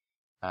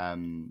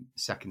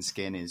 Second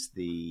skin is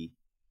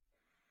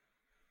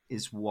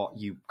what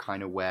you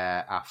kind of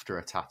wear after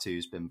a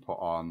tattoo's been put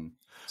on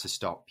to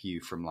stop you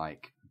from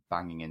like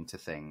banging into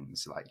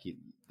things. Like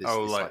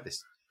there's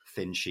this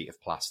thin sheet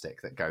of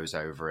plastic that goes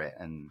over it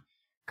and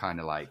kind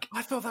of like.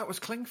 I thought that was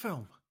cling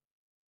film.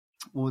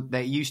 Well,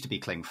 they used to be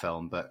cling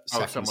film, but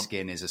second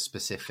skin is a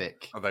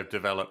specific. Oh, they've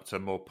developed a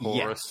more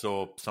porous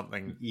or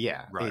something.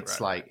 Yeah,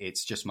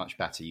 it's just much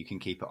better. You can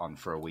keep it on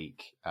for a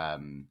week. As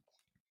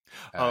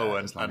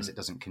long as it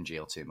doesn't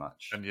congeal too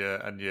much, and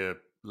your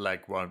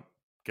leg won't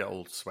get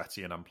all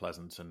sweaty and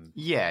unpleasant. And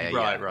right.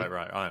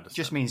 I understand.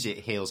 Just means it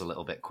heals a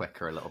little bit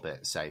quicker, a little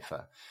bit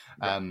safer.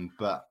 Yeah.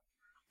 But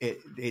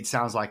it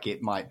sounds like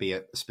it might be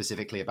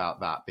specifically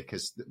about that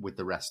because with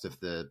the rest of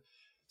the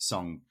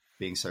song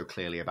being so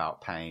clearly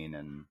about pain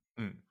and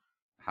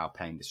how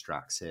pain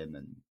distracts him.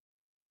 And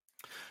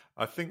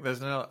I think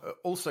there's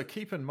also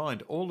keep in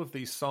mind all of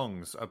these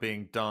songs are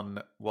being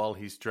done while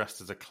he's dressed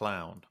as a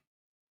clown.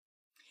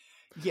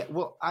 Yeah,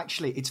 well,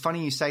 actually, it's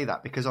funny you say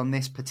that because on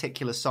this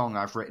particular song,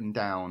 I've written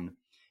down,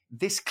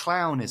 this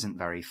clown isn't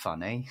very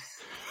funny.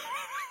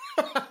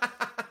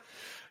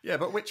 Yeah,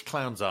 but which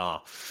clowns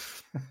are?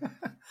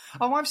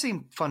 Oh, I've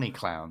seen funny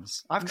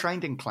clowns. I've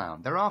trained in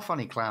clown. There are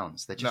funny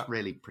clowns. They're just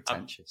really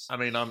pretentious. I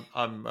mean,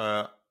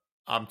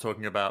 I'm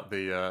talking about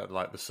the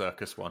like the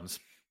circus ones.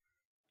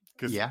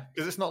 Because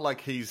it's not like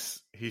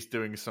he's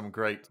doing some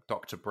great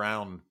Dr.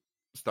 Brown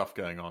stuff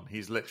going on.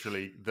 He's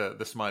literally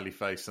the smiley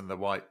face and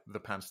the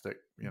pan stick,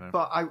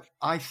 But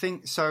I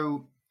think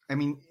so. I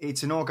mean,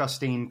 it's an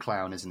Augustine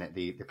clown, isn't it?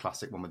 The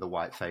classic one with the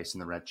white face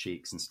and the red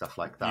cheeks and stuff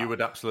like that. You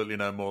would absolutely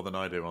know more than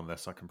I do on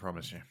this, I can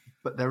promise you.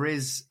 But there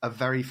is a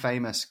very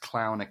famous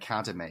clown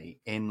academy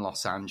in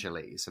Los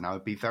Angeles, and I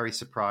would be very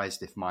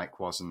surprised if Mike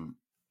wasn't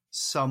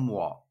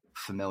somewhat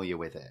familiar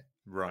with it.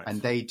 Right.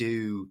 And they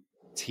do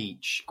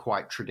teach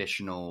quite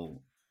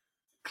traditional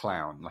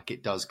clown. Like,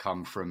 it does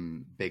come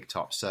from Big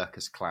Top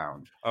Circus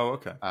Clown. Oh,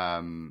 okay.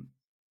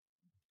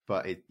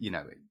 But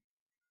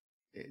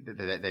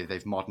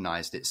they've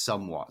modernized it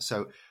somewhat.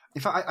 So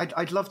if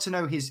I'd love to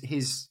know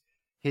his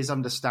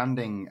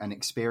understanding and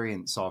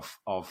experience of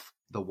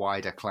the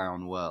wider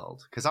clown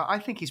world, because I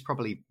think he's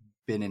probably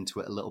been into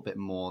it a little bit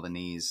more than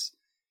he's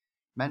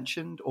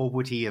mentioned. Or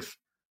would he have,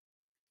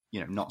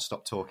 not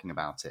stopped talking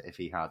about it if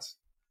he had?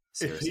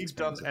 If he'd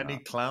done any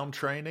clown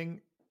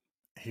training,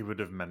 he would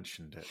have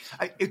mentioned it.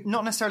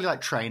 Not necessarily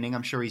like training.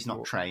 I'm sure he's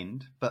not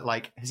trained, but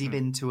like, has he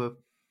been to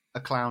a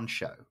clown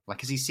show?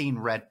 Like, has he seen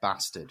Red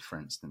Bastard, for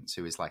instance,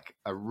 who is like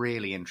a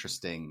really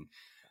interesting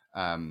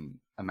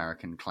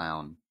American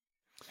clown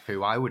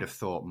who I would have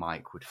thought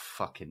Mike would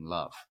fucking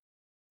love.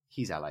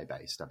 He's LA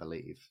based, I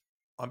believe.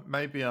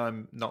 Maybe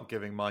I'm not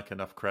giving Mike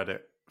enough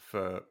credit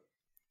for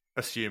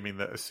assuming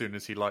that as soon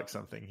as he likes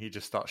something, he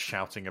just starts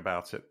shouting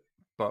about it.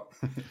 But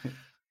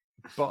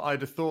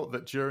I'd have thought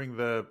that during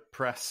the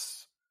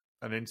press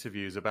and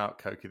interviews about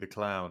Cokie the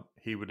Clown,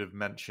 he would have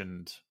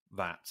mentioned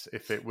that.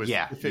 If it was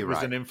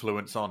right. An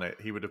influence on it,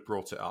 he would have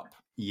brought it up.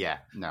 Yeah,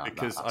 no,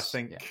 because I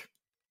think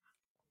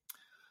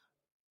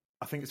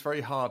it's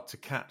very hard to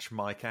catch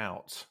Mike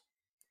out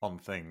on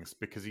things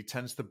because he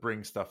tends to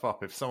bring stuff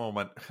up. If someone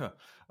went,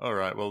 all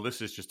right, well,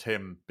 this is just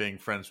him being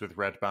friends with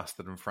Red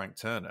Bastard and Frank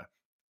Turner,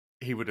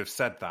 he would have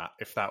said that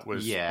if that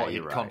was what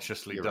he'd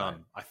consciously done,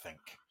 right. I think.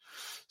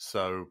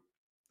 So,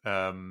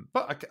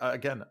 but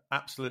again,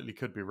 absolutely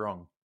could be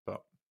wrong.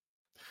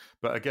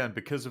 But again,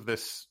 because of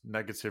this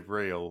negative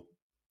reel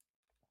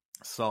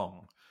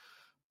song,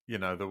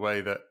 the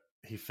way that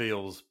he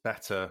feels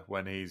better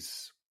when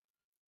he's,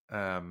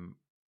 when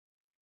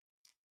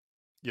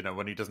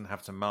he doesn't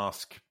have to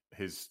mask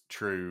his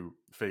true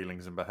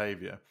feelings and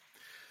behavior,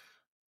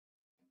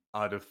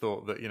 I'd have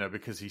thought that,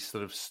 because he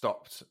sort of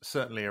stopped,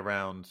 certainly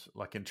around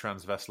like in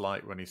Transvest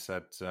Light when he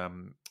said,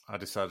 I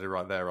decided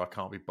right there, I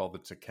can't be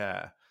bothered to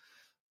care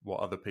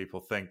what other people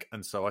think.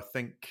 And so I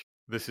think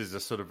this is a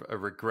sort of a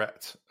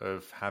regret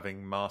of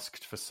having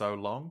masked for so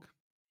long,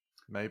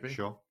 maybe.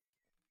 Sure.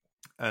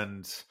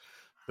 And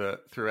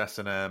that through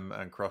S&M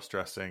and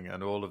cross-dressing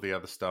and all of the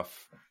other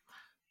stuff,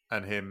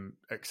 and him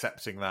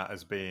accepting that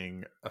as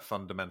being a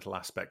fundamental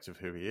aspect of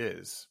who he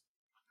is,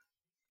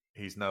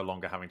 he's no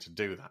longer having to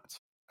do that.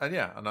 And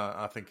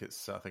I think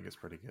it's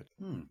pretty good.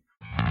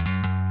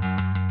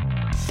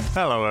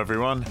 Hello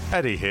everyone,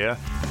 Eddie here.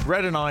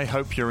 Red and I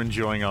hope you're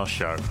enjoying our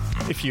show.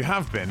 If you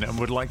have been and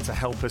would like to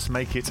help us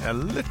make it a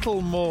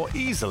little more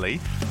easily,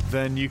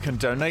 then you can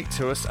donate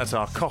to us at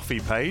our Ko-fi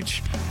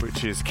page,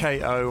 which is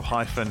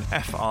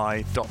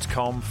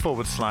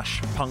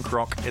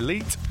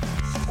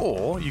ko-fi.com/punkrockelite,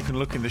 or you can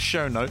look in the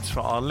show notes for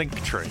our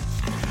link tree.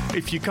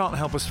 If you can't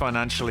help us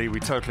financially, we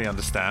totally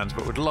understand,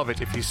 but would love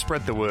it if you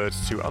spread the word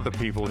to other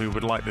people who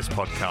would like this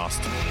podcast.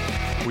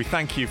 We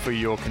thank you for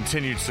your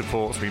continued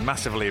support. We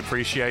massively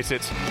appreciate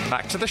it.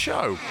 Back to the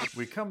show.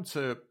 We come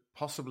to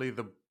possibly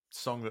the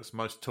song that's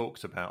most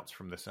talked about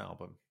from this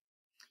album.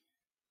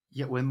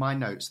 Yeah, well, in my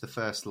notes, the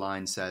first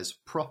line says,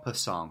 proper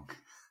song.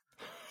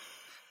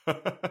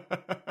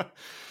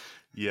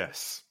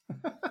 Yes.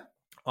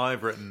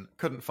 I've written,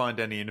 couldn't find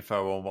any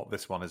info on what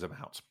this one is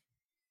about.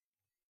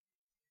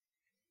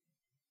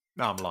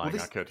 No, I'm lying.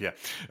 I could, yeah.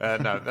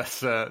 No, that's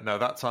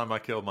that time I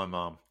killed my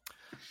mom.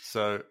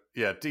 So,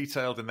 yeah,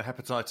 detailed in the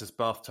hepatitis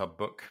bathtub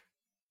book.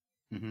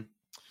 Mm-hmm.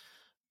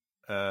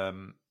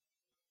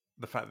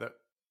 The fact that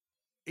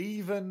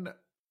even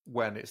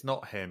when it's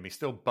not him, he's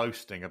still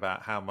boasting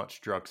about how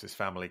much drugs his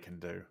family can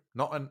do.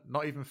 Not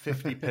even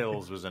 50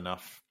 pills was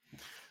enough.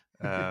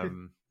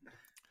 I'm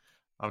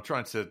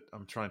trying to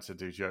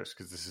do jokes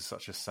because this is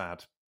such a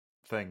sad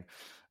thing.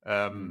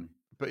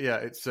 But yeah,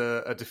 it's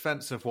a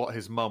defense of what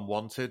his mum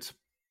wanted.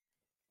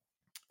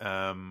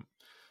 I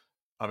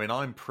mean,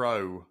 I'm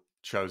pro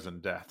chosen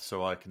death,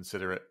 so I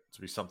consider it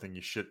to be something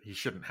he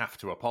shouldn't have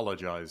to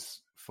apologize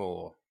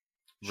for,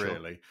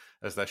 really,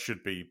 as there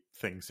should be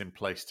things in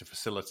place to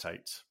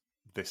facilitate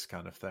this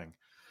kind of thing.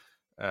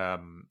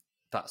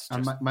 That's just...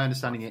 And my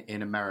understanding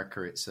in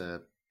America, it's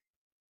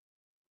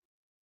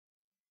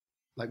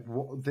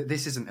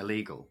this isn't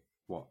illegal.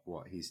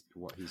 What he's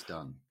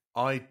done.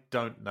 I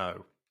don't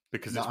know.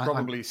 Because it's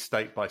probably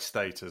state by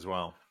state as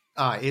well.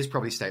 It is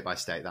probably state by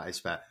state, that is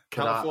fair.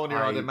 California,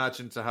 I'd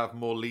imagine, to have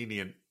more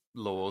lenient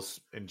laws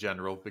in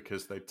general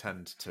because they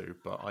tend to,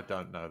 but I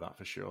don't know that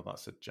for sure.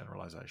 That's a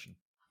generalization.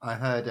 I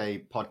heard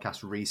a podcast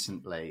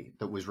recently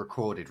that was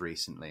recorded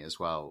recently as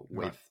well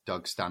with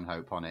Doug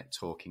Stanhope on it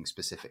talking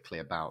specifically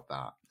about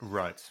that.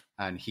 Right.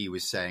 And he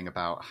was saying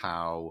about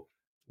how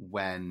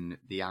when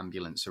the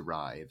ambulance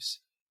arrives,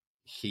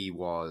 he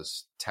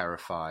was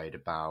terrified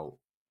about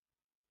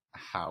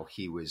how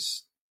he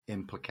was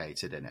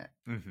implicated in it.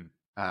 Mm-hmm.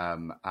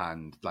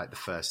 And like the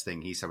first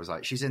thing he said was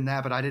like, she's in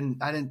there, but I didn't,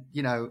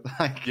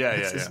 like,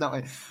 it's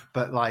not,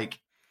 but like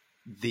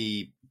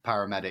the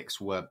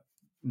paramedics were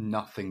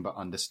nothing but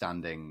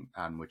understanding,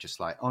 and were just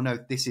like, oh no,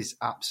 this is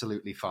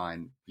absolutely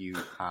fine. You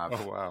have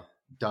Oh wow.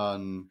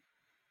 done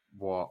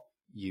what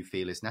you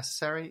feel is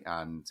necessary,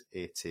 and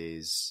it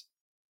is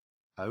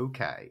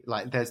okay.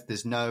 Like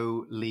there's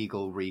no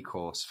legal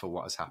recourse for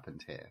what has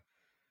happened here.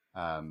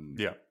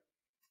 Yeah.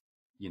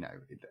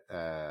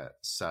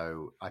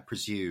 So I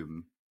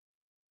presume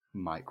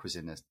Mike was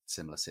in a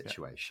similar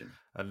situation.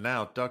 Yeah. And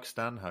now Doug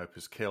Stanhope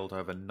has killed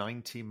over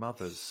 90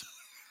 mothers.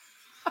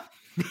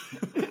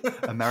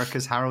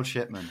 America's Harold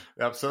Shipman.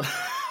 Absolutely.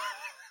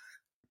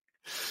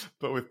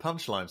 But with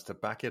punchlines to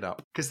back it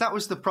up. Because that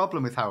was the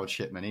problem with Harold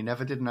Shipman. He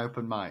never did an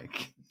open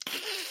mic.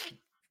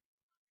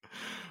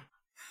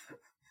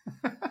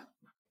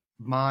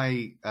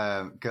 My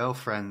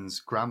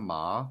girlfriend's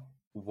grandma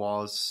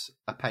was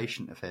a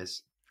patient of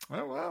his.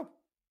 Oh, wow.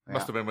 Yeah.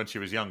 Must have been when she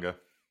was younger.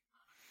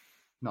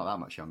 Not that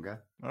much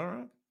younger. All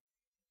right.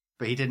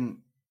 But he didn't.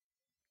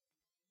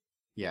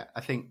 Yeah,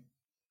 I think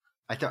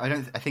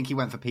he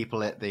went for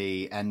people at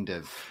the end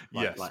of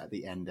yes. like at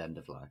the end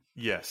of life.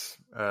 Yes.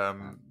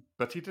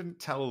 But he didn't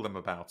tell them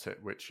about it,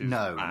 which is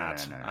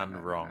bad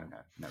and wrong.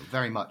 No,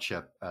 very much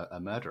a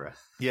murderer.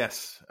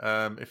 Yes.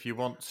 If you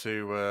want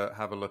to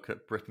have a look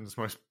at Britain's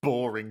most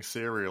boring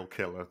serial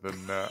killer than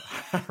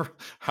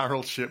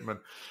Harold Shipman,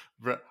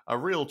 a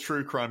real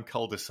true crime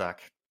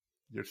cul-de-sac,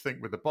 you'd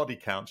think with the body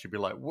count, you'd be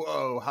like,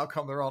 whoa, how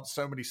come there aren't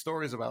so many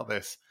stories about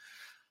this?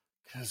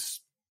 Because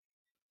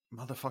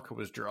motherfucker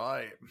was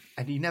dry.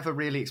 And he never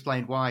really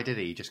explained why, did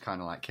he? He just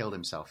kind of like killed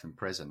himself in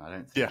prison. I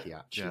don't think he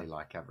actually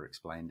like ever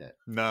explained it.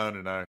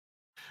 No.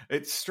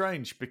 It's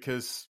strange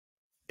because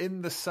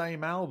in the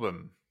same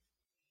album,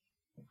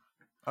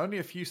 only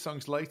a few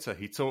songs later,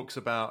 he talks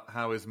about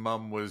how his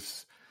mum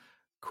was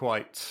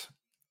quite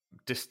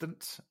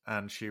distant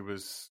and she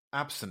was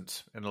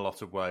absent in a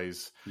lot of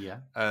ways. Yeah.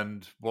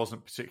 And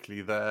wasn't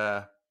particularly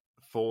there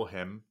for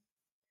him.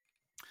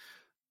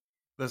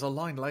 There's a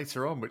line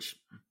later on which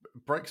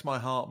breaks my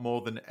heart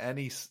more than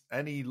any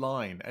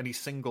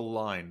single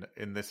line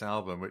in this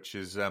album, which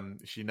is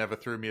she never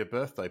threw me a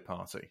birthday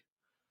party.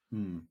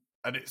 And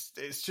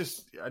it's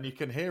just, and you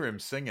can hear him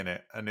singing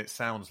it and it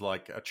sounds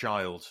like a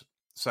child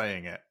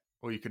saying it,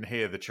 or you can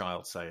hear the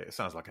child say it. It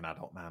sounds like an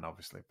adult man,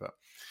 obviously, but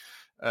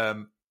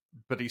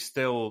he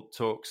still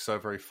talks so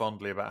very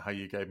fondly about how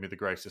you gave me the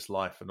greatest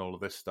life and all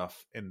of this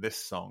stuff in this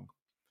song.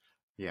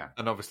 Yeah.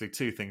 And obviously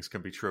two things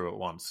can be true at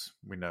once.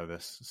 We know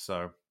this.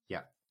 So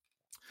yeah.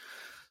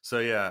 So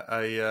yeah,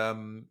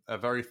 a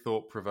very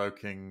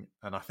thought-provoking,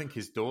 and I think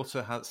his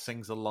daughter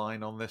sings a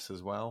line on this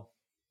as well.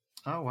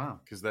 Oh wow!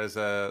 Because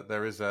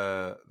there is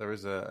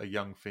a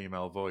young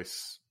female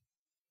voice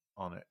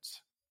on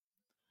it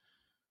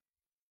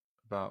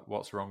about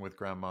what's wrong with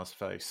Grandma's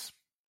face.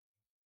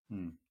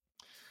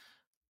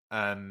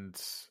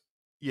 And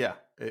yeah,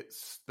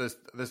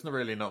 there's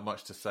really not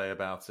much to say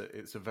about it.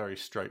 It's a very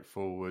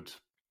straightforward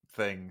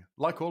thing,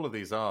 like all of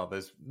these are.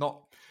 There's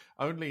not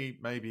only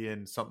maybe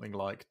in something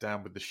like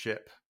Down with the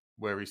Ship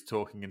where he's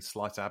talking in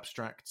slight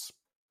abstracts.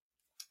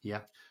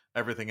 Yeah,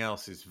 everything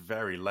else is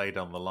very laid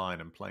on the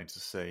line and plain to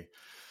see.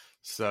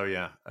 So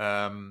yeah,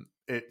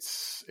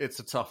 it's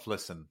a tough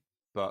listen,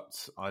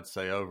 but I'd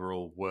say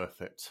overall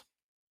worth it.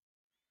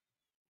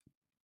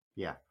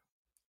 Yeah,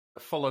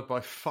 followed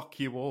by Fuck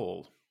You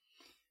All.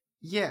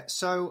 Yeah,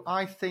 so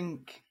I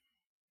think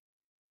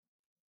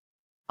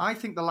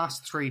the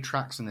last 3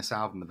 tracks on this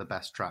album are the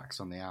best tracks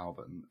on the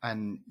album,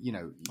 and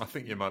I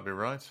think you might be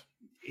right.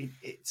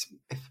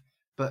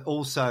 But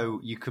also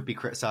you could be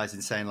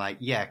criticizing saying like,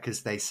 yeah,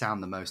 because they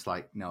sound the most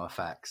like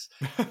NoFX.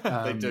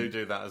 They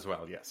do that as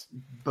well, yes.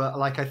 But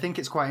like, I think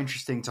it's quite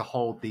interesting to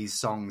hold these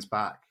songs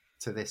back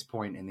to this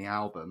point in the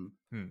album,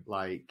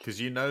 like because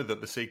that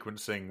the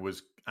sequencing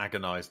was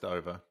agonized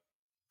over.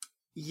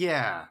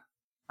 Yeah.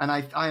 And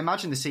I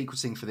imagine the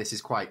sequencing for this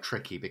is quite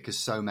tricky because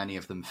so many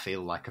of them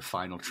feel like a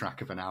final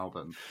track of an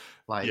album.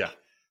 Like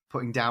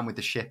putting Down with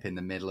the Ship in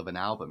the middle of an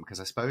album,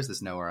 because I suppose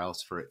there's nowhere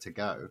else for it to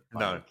go.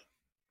 No.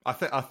 I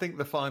think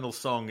the final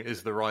song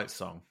is the right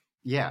song.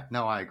 Yeah,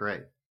 no, I agree.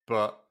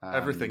 But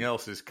everything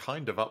else is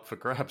kind of up for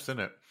grabs,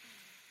 isn't it?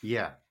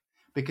 Yeah.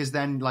 Because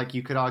then, like,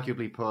 you could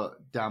arguably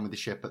put Down with the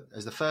Ship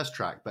as the first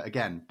track. But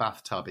again,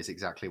 Bathtub is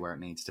exactly where it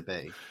needs to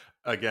be.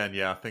 Again,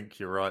 yeah, I think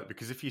you're right.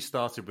 Because if you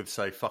started with,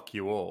 say, Fuck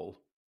You All...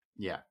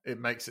 Yeah, it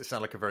makes it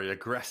sound like a very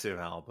aggressive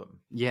album.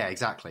 Yeah,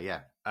 exactly.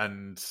 Yeah,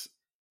 and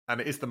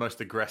it is the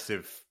most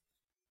aggressive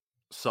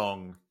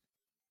song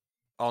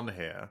on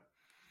here.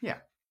 Yeah,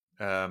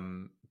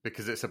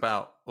 because it's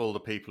about all the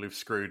people who've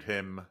screwed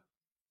him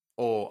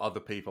or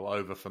other people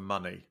over for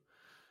money.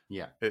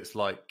 Yeah, it's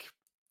like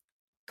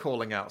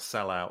calling out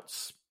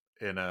sellouts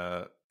in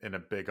a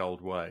big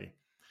old way.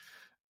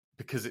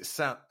 Because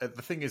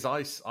the thing is,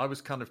 I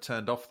was kind of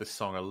turned off this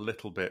song a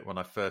little bit when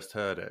I first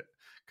heard it.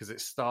 Because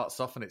it starts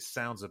off and it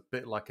sounds a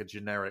bit like a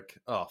generic,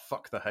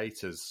 fuck the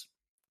haters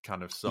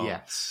kind of song.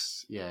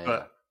 Yes. Yeah.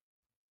 But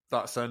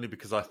that's only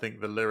because I think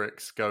the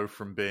lyrics go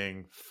from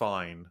being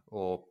fine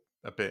or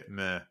a bit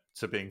meh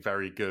to being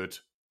very good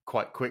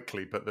quite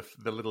quickly. But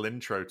the little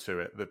intro to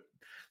it,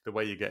 the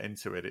way you get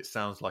into it, it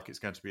sounds like it's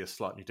going to be a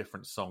slightly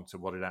different song to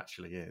what it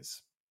actually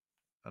is.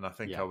 And I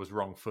think I was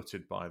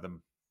wrong-footed by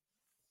them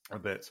a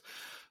bit.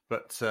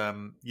 But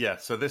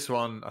so this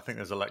one, I think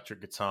there's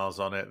electric guitars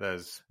on it.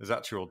 There's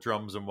actual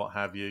drums and what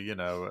have you. You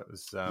know,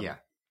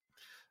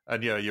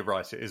 and yeah, you're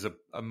right. It is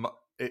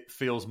it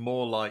feels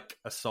more like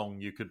a song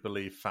you could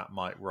believe Fat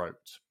Mike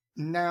wrote.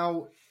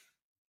 Now,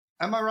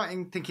 am I right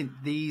in thinking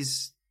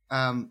these?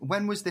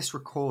 When was this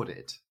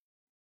recorded?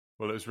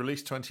 Well, it was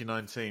released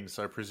 2019,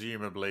 so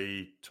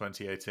presumably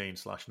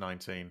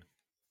 2018/19.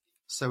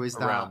 So is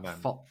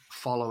that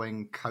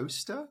following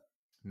Coaster?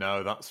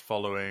 No, that's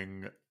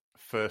following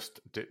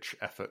First Ditch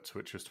Effort,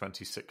 which was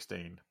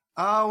 2016.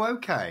 Oh,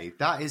 okay.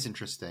 That is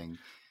interesting.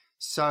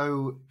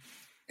 So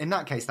in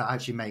that case, that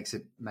actually makes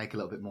it make a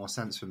little bit more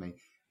sense for me.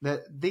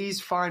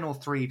 These final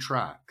 3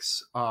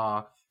 tracks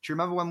are... Do you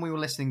remember when we were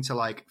listening to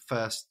like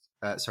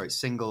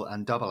single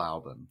and double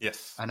album?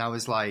 Yes. And I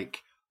was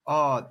like,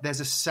 oh, there's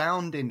a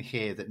sound in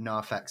here that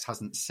NoFX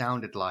hasn't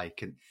sounded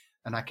like.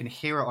 And I can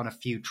hear it on a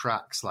few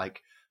tracks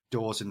like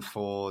Doors and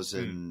Fours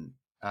and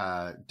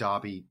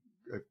Darby...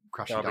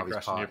 Crashing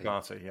Darby's Party. Your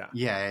Party, yeah.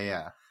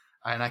 Yeah.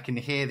 And I can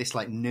hear this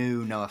like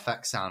new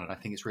NoFX sound, and I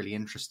think it's really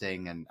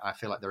interesting. And I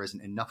feel like there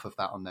isn't enough of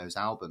that on those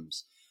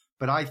albums,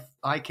 but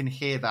I can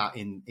hear that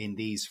in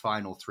these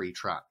final 3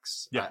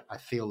 tracks. Yeah, I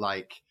feel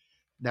like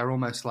they're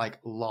almost like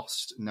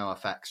lost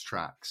NoFX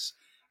tracks,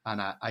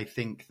 and I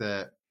think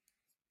that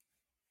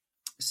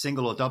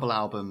single or double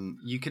album,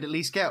 you could at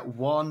least get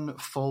one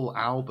full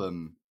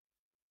album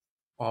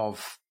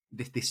of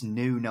this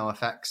new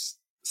NoFX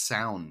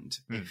sound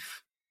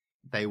if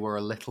they were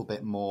a little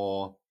bit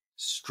more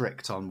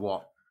strict on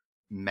what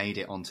made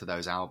it onto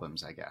those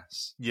albums, I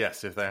guess.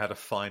 Yes, if they had a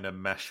finer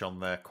mesh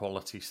on their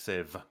quality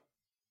sieve.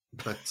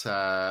 But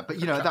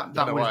you know,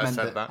 that would have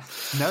meant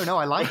that. No,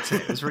 I liked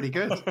it. It was really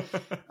good.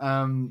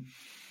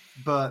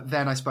 But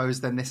then I suppose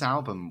this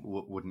album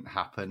wouldn't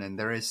happen, and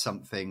there is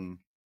something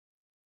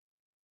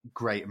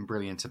great and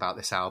brilliant about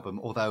this album,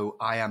 although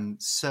I am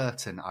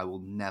certain I will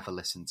never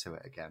listen to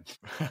it again.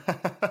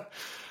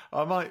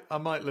 I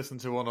might listen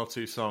to 1 or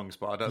 2 songs,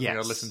 but I don't think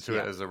I'll listen to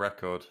it as a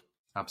record.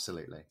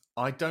 Absolutely.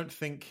 I don't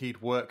think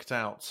he'd worked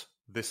out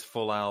this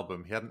full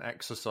album. He hadn't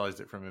exercised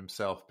it from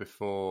himself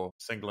before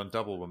single and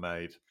double were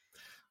made,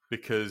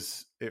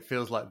 because it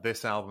feels like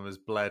this album has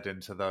bled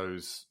into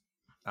those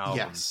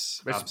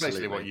albums. Yes,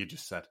 especially what you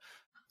just said.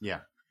 Yeah.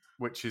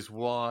 Which is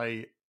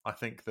why I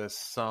think there's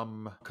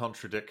some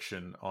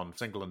contradiction on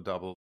single and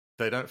double.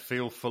 They don't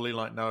feel fully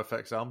like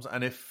NoFX albums.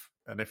 And if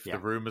the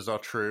rumors are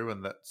true,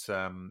 and that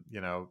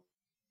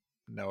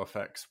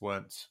NoFX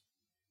weren't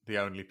the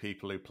only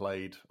people who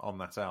played on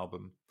that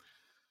album,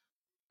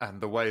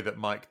 and the way that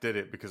Mike did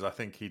it, because I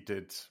think he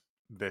did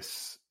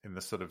this in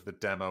the sort of the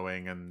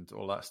demoing and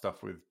all that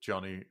stuff with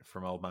Johnny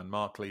from Old Man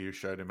Markley, who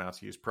showed him how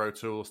to use Pro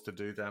Tools to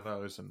do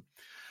demos, and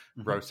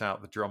wrote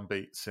out the drum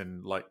beats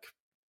in like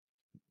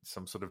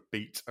some sort of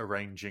beat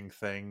arranging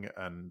thing,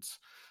 and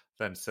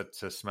then said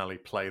to Smelly,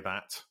 play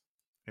that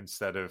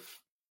instead of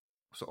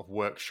sort of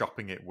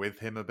workshopping it with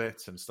him a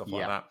bit and stuff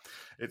like that.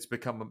 It's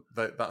become,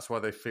 that's why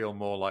they feel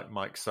more like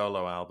Mike's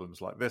solo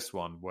albums like this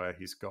one, where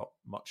he's got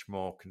much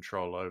more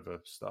control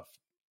over stuff.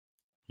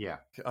 Yeah.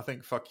 I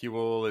think Fuck You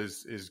All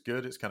is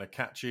good. It's kind of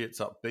catchy.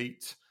 It's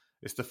upbeat.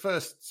 It's the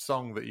first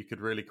song that you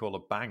could really call a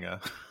banger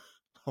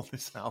on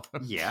this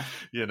album. Yeah.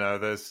 You know,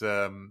 there's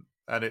and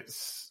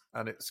it's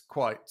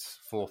quite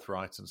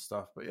forthright and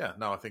stuff. But yeah,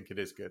 no, I think it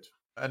is good.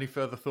 Any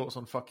further thoughts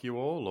on Fuck You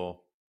All,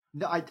 or?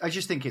 No, I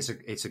just think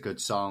it's a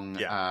good song.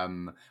 Yeah.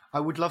 I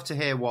would love to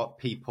hear what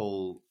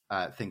people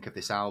think of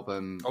this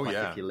album. Oh,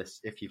 yeah.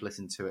 If you've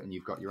listened to it and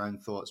you've got your own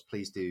thoughts,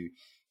 please do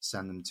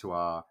send them to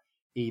our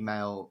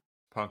email,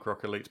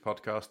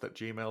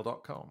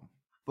 punkrockelitepodcast@gmail.com.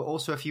 But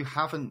also, if you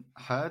haven't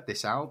heard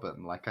this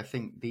album, like, I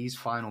think these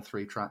final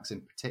 3 tracks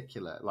in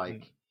particular,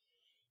 like,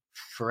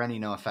 for any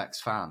NoFX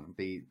fan,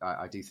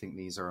 I do think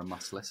these are a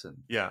must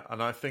listen. Yeah,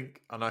 and I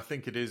think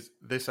it is.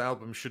 This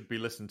album should be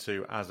listened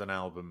to as an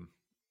album.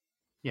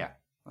 Yeah,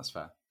 that's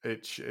fair.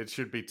 It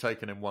should be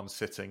taken in one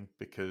sitting,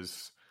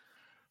 because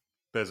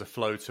there's a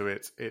flow to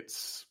it.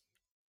 It's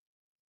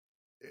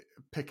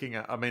picking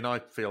out. I mean, I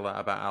feel that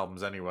about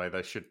albums anyway.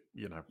 They should,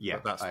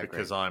 Yeah, that's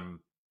because I'm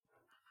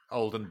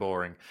old and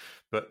boring.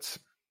 But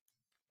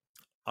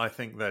I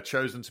think they're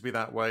chosen to be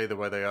that way, the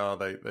way they are.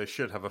 They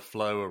should have a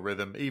flow, a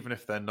rhythm. Even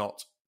if they're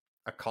not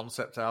a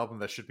concept album,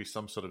 there should be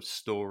some sort of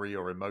story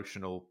or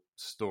emotional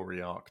story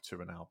arc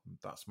to an album.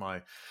 That's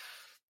my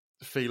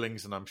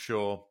feelings, and I'm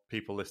sure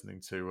people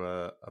listening to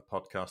a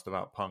podcast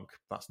about punk,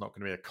 that's not going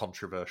to be a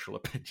controversial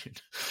opinion.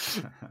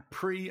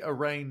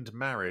 Pre-Arranged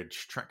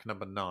Marriage, track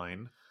number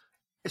 9.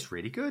 It's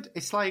really good.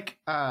 It's like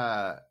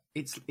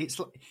it's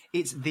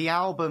the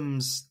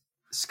album's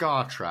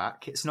ska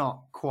track. It's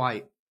not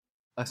quite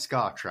a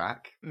ska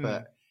track,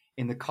 but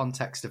in the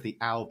context of the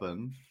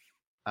album,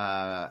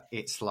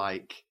 it's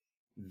like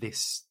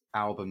this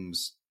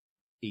album's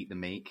Eat the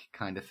Meek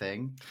kind of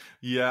thing.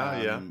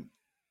 Yeah.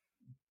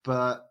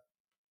 But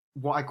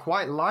what I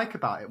quite like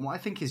about it, what I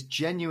think is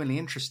genuinely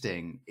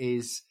interesting,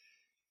 is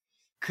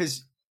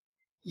because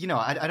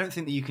I don't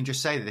think that you can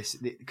just say this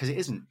because it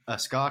isn't a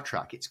ska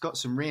track. It's got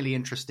some really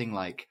interesting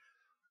like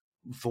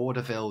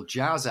vaudeville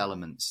jazz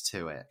elements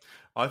to it.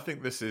 I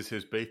think this is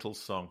his Beatles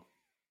song.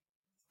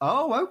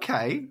 Oh,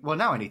 okay. Well,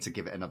 now I need to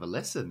give it another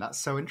listen. That's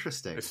so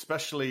interesting.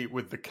 Especially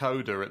with the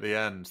coda at the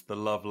end, the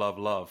love, love,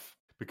 love.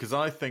 Because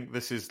I think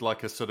this is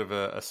like a sort of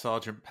a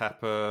Sgt.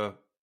 Pepper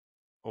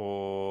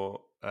or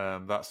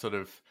that sort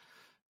of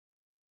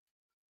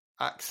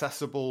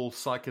accessible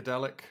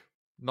psychedelic,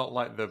 not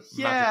like the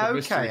Magical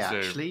Mystery Zoo.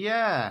 Actually,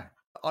 yeah.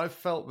 I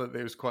felt that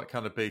it was quite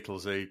kind of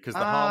Beatlesy because the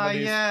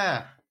harmonies.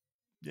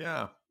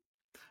 Yeah.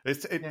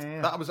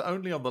 That was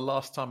only on the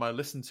last time I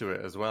listened to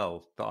it as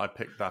well that I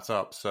picked that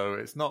up. So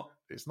it's not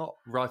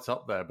right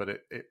up there, but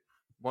it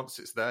once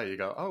it's there, you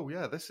go, oh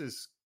yeah, this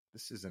is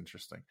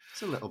interesting.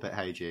 It's a little bit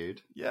Hey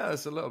Jude. Yeah,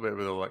 it's a little bit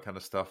with all that kind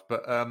of stuff,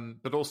 but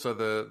also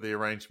the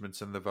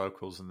arrangements and the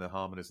vocals and the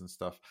harmonies and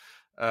stuff.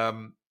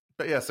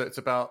 But yeah, so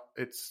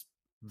it's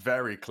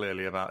very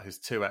clearly about his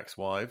two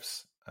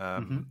ex-wives,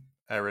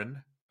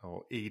 Erin,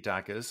 or E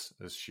Daggers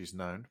as she's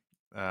known,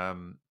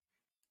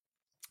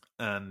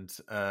 and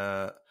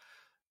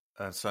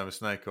Soma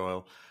Snake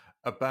Oil.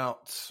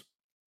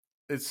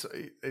 It's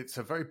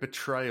a very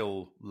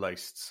betrayal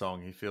laced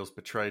song. He feels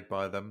betrayed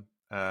by them.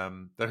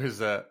 There is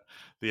the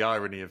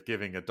irony of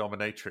giving a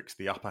dominatrix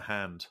the upper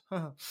hand.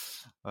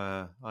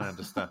 I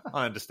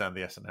understand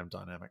the S&M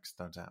dynamics.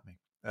 Don't at me.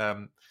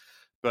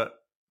 But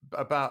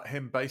about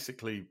him,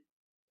 basically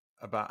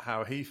about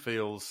how he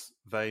feels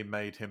they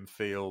made him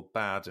feel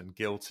bad and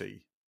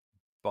guilty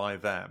by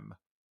them,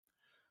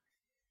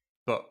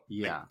 but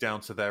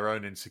down to their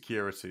own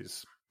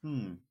insecurities.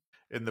 In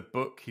the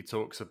book, he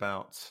talks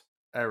about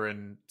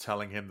Erin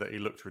telling him that he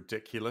looked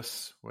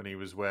ridiculous when he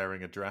was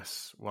wearing a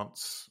dress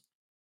once,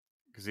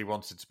 because he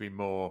wanted to be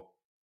more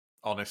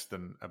honest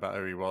about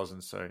who he was,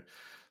 and so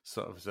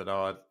sort of said,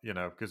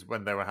 because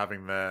when they were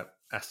having their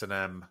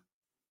S&M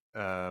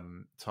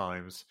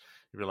times,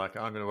 he'd be like,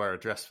 I'm going to wear a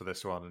dress for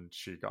this one, and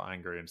she got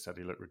angry and said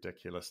he looked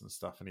ridiculous and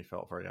stuff, and he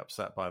felt very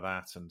upset by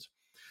that. And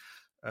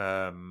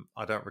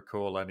I don't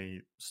recall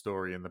any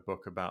story in the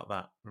book about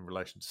that in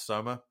relation to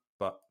Soma,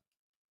 but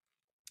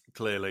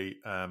clearly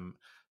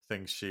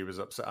thinks she was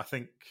upset. I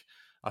think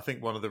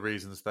one of the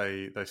reasons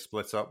they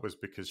split up was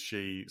because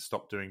she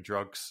stopped doing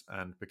drugs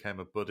and became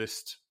a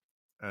Buddhist,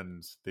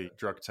 and the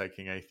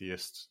drug-taking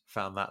atheist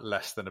found that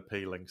less than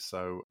appealing.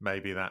 So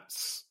maybe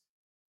that's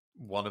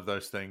one of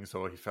those things,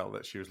 or he felt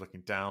that she was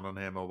looking down on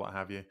him or what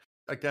have you.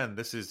 Again,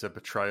 this is a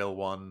betrayal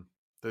one.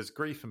 There's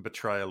grief and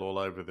betrayal all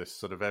over this,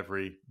 sort of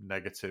every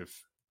negative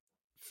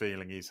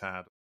feeling he's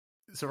had.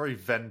 It's a very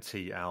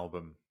venti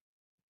album.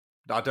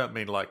 I don't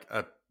mean like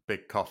a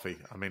big coffee.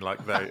 I mean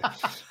like they...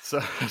 So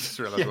I just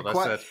realised what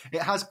I said.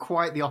 It has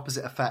quite the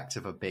opposite effect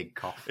of a big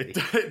coffee.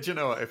 Do you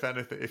know what? If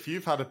anything, if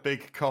you've had a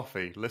big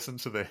coffee, listen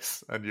to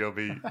this and you'll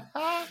be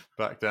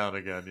back down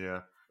again,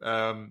 yeah.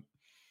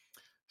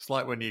 It's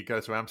like when you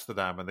go to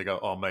Amsterdam and they go,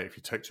 oh, mate, if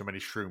you take too many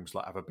shrooms,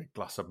 like have a big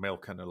glass of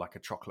milk and like a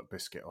chocolate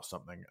biscuit or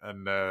something.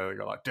 And they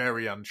go like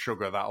dairy and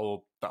sugar,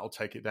 that'll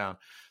take it down.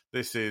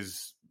 This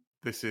is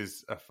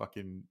a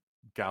fucking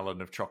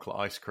gallon of chocolate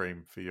ice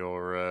cream for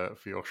your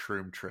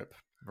shroom trip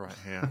right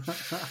here.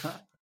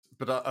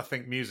 But I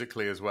think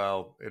musically as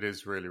well, it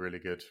is really, really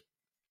good.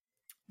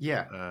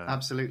 Yeah,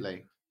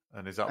 absolutely.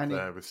 And is up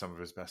there with some of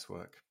his best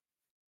work.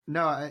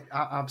 No, it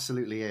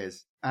absolutely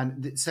is.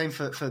 And the same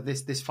for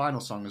this final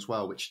song as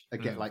well, which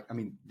again,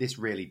 this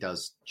really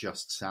does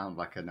just sound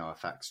like a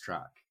NoFX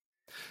track.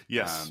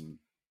 Yes.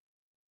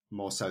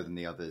 More so than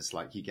the others.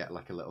 Like you get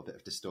like a little bit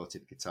of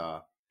distorted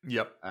guitar.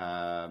 Yep.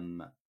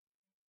 And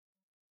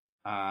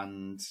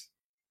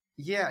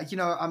yeah,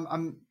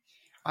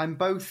 I'm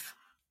both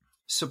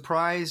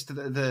surprised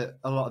that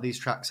a lot of these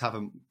tracks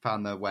haven't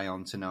found their way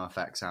onto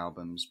NoFX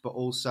albums, but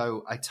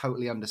also I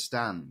totally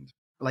understand.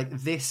 Like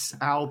this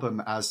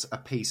album as a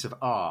piece of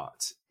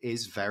art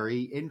is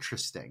very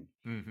interesting.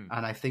 Mm-hmm.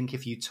 And I think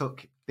if you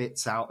took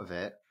bits out of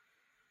it,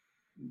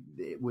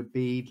 it would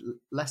be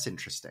less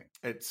interesting.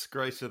 It's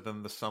greater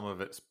than the sum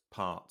of its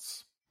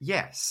parts.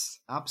 Yes,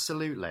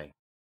 absolutely.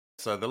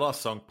 So the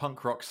last song,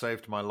 Punk Rock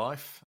Saved My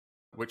Life,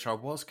 which I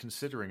was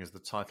considering as the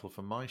title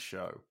for my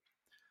show.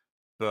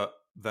 But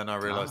then I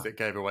realised it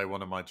gave away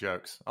one of my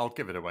jokes. I'll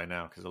give it away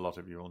now because a lot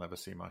of you will never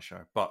see my show.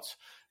 But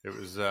it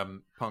was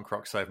Punk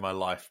Rock Saved My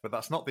Life. But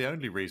that's not the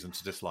only reason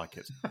to dislike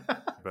it.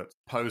 But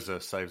Poser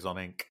saves on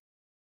ink.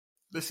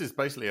 This is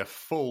basically a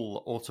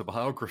full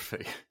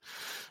autobiography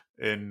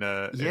in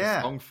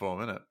song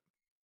form, isn't it?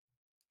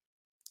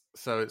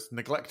 So it's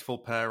neglectful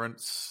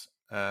parents,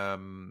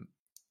 talks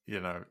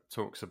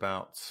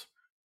about...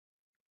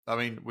 I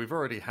mean,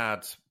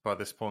 by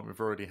this point, we've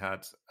already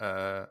had...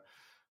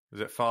 is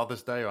it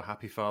Father's Day or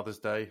Happy Father's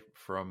Day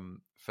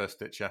from First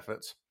Ditch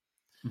Effort,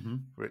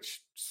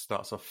 which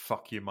starts off,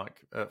 fuck you, Mike,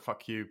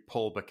 fuck you,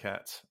 Paul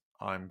Burkett,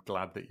 I'm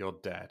glad that you're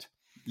dead.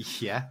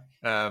 Yeah.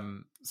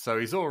 So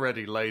he's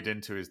already laid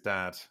into his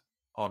dad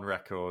on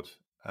record,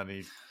 and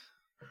he...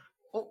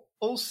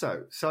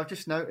 Also, so I've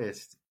just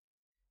noticed,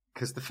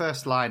 because the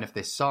first line of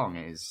this song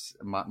is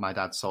my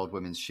dad sold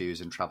women's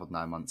shoes and traveled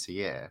 9 months a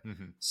year.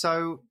 Mm-hmm.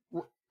 So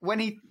when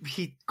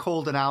he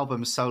called an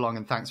album So Long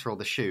and Thanks for All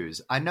the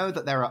Shoes, I know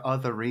that there are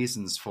other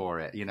reasons for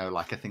it. You know,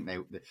 like I think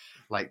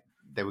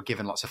they were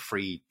given lots of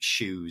free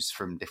shoes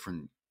from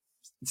different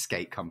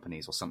skate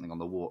companies or something on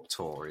the Warped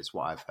Tour is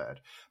what I've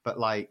heard. But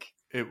like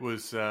it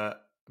was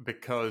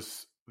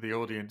because the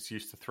audience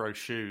used to throw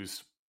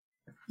shoes.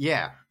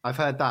 Yeah, I've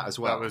heard that as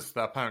well.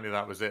 Apparently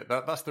that was it.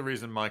 That's the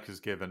reason Mike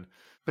has given.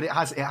 But it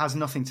has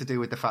nothing to do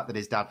with the fact that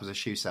his dad was a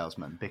shoe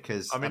salesman,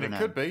 because I mean,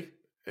 could be.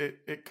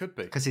 It could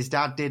be. Because his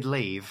dad did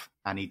leave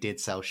and he did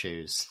sell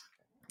shoes.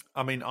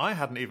 I mean, I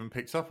hadn't even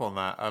picked up on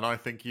that, and I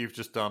think you've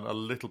just done a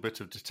little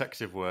bit of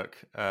detective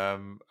work,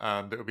 and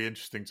it'll be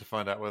interesting to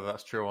find out whether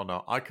that's true or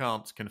not. I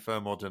can't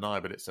confirm or deny,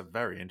 but it's a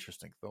very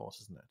interesting thought,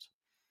 isn't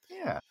it?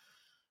 Yeah.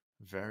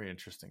 Very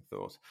interesting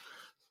thought.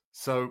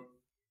 So,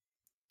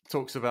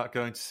 talks about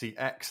going to see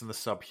X and the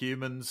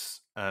Subhumans,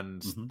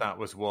 and that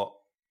was what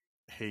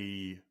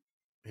he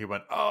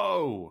went,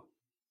 oh,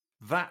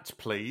 that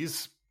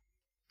please.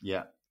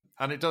 Yeah.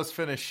 And it does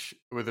finish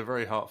with a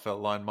very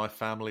heartfelt line, my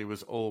family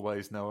was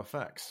always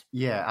NoFX.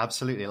 Yeah,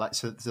 absolutely. Like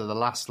so the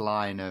last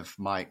line of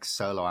Mike's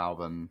solo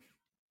album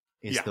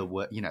is the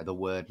word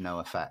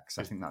NoFX.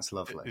 I think that's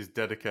lovely. Is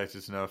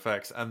dedicated to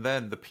NoFX. And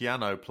then the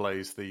piano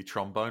plays the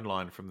trombone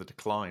line from The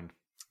Decline.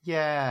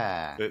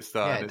 Yeah. It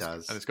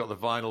does. And it's got the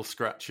vinyl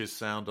scratches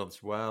sound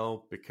as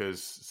well,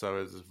 because so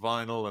is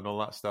vinyl and all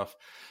that stuff.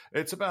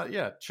 It's about,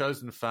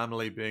 chosen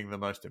family being the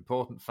most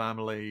important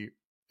family.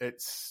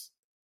 It's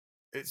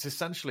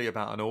essentially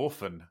about an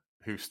orphan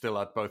who still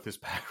had both his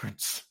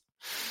parents.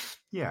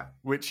 Yeah.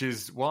 Which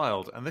is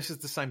wild. And this is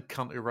the same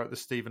cunt who wrote the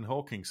Stephen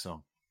Hawking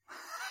song.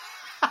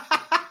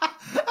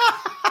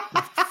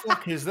 What the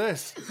fuck is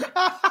this?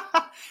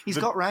 He's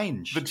got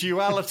range. The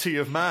duality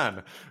of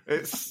man.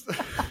 It's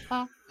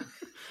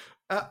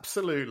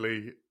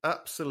absolutely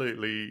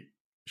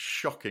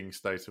shocking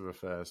state of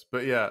affairs.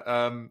 But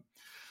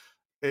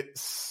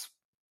it's...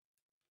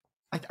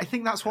 I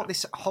think that's what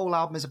this whole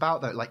album is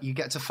about, though. Like, you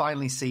get to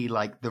finally see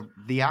like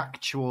the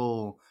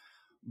actual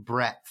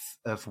breadth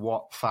of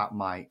what Fat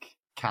Mike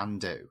can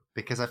do,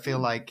 because I feel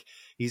like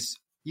he's,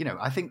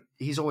 I think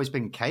he's always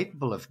been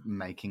capable of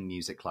making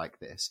music like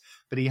this,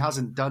 but he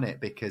hasn't done it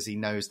because he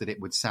knows that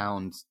it would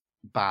sound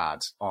bad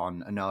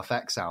on a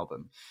NoFX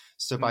album.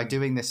 So by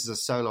doing this as a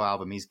solo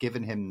album, he's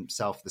given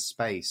himself the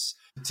space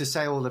to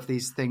say all of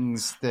these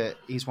things that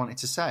he's wanted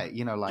to say,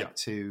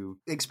 to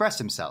express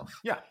himself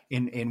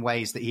in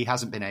ways that he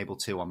hasn't been able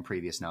to on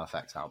previous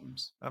NoFX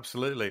albums.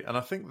 Absolutely. And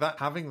I think that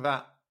having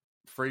that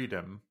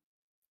freedom,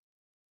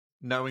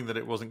 knowing that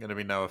it wasn't going to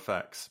be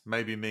NoFX,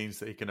 maybe means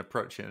that he can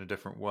approach it in a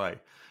different way.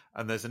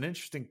 And there's an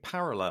interesting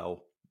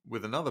parallel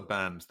with another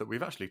band that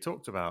we've actually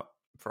talked about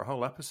for a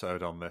whole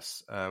episode on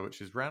this,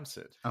 which is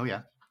Rancid. Oh,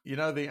 yeah. You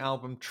know the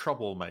album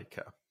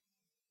Troublemaker?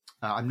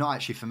 I'm not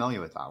actually familiar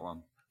with that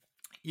one.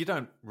 You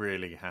don't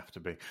really have to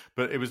be.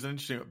 But it was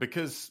interesting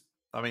because,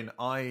 I mean,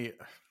 I'm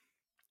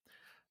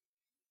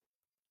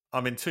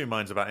in two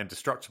minds about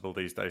Indestructible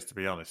these days, to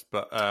be honest.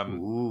 But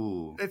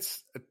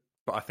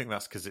but I think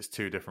that's because it's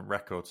two different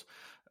records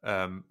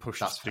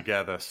pushed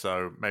together.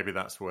 So maybe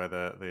that's where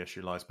the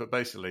issue lies. But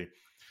basically,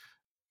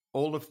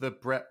 all of the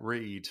Brett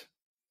Reed,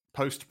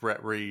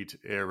 post-Brett Reed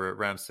era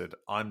Rancid,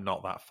 I'm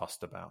not that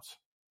fussed about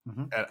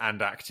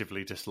and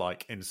actively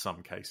dislike in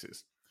some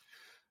cases.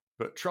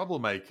 But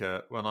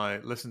Troublemaker, when I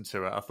listened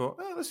to it, I thought,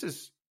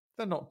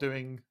 they're not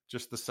doing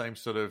just the same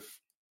sort of,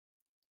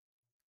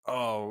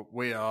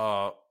 we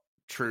are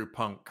true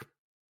punk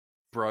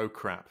bro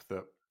crap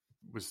that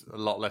was a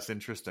lot less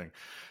interesting.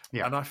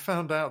 Yeah. And I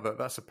found out that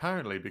that's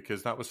apparently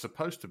because that was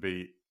supposed to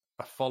be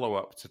a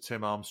follow-up to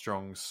Tim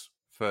Armstrong's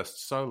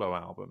first solo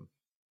album.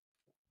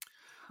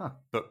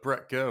 But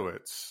Brett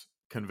Gurewitz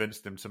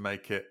convinced him to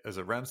make it as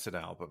a Rancid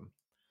album.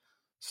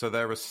 So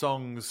there are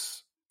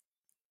songs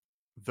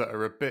that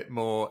are a bit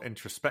more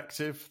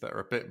introspective, that are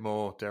a bit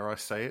more, dare I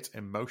say it,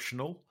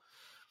 emotional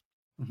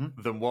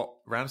than what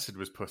Rancid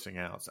was putting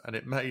out. And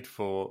it made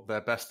for their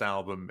best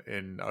album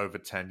in over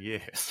 10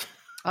 years.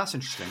 That's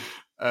interesting.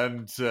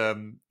 And,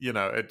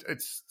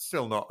 it's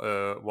still not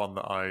one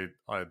that I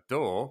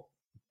adore,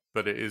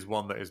 but it is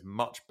one that is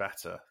much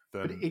better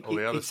than all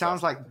the other stuff. It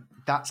sounds like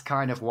that's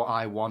kind of what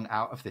I want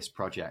out of this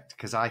project,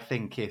 because I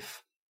think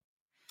if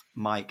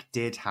Mike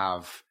did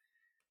have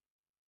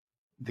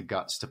the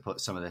guts to put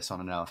some of this on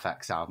a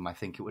NoFX album, I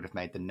think it would have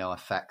made the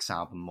NoFX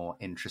album more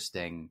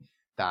interesting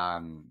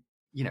than,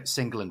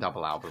 single and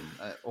double album,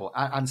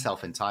 and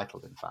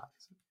self-entitled, in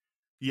fact.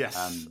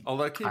 Yes,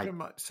 although keep in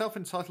mind,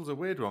 self-entitled's a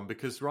weird one,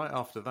 because right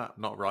after that,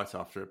 not right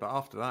after it, but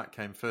after that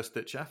came First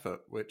Ditch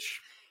Effort, which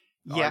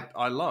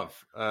I love.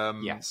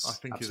 Yes, I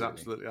think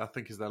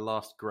is their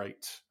last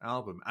great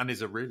album, and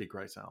is a really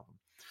great album.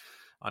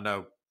 I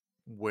know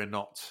we're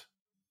not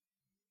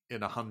in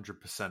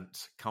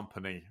 100%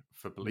 company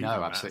for believing that.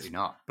 No, absolutely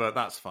not. But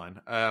that's fine.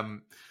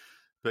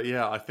 But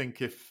yeah, I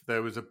think if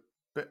there was a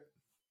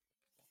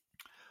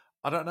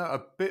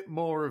bit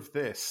more of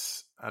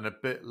this and a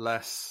bit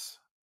less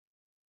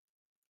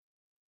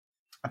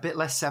A bit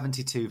less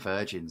 72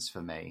 virgins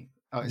for me.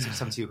 Oh, it's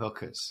 72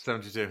 hookers.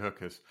 72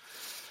 hookers.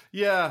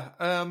 Yeah.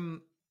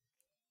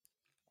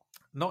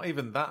 Not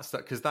even that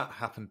stuff, because that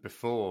happened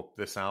before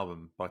this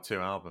album by 2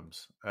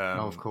 albums.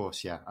 Of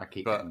course, yeah. I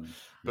keep but getting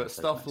but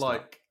stuff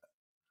like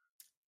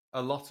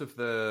a lot of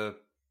the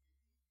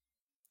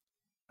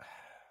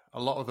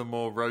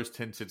more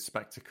rose-tinted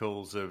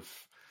spectacles of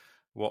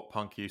what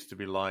punk used to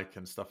be like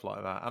and stuff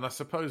like that. And I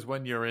suppose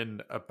when you're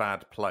in a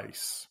bad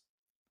place,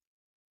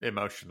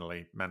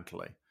 emotionally,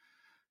 mentally,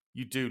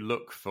 you do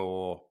look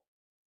for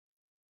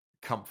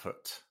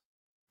comfort.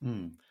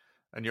 Mm.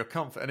 And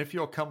if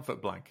your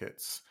comfort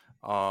blankets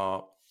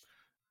are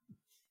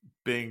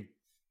being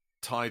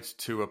tied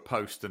to a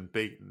post and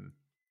beaten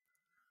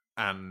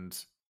and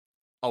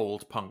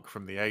old punk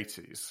from the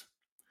 80s,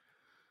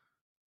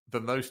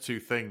 then those two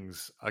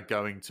things are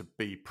going to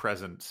be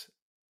present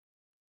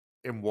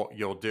in what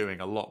you're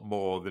doing a lot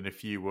more than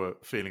if you were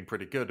feeling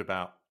pretty good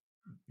about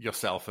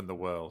yourself and the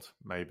world.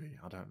 Maybe,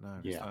 I don't know.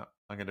 Yeah.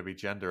 I'm going to be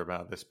gender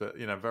about this, but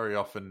very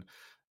often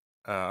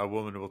a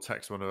woman will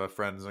text one of her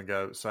friends and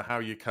go, "So how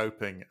are you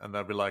coping?" And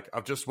they'll be like,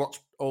 "I've just watched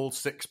all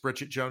 6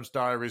 Bridget Jones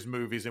Diaries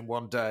movies in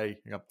one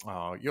day." You go,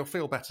 "Oh, you'll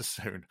feel better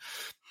soon."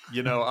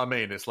 You know what I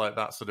mean? It's like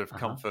that sort of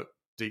comfort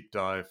deep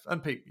dive.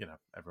 And people,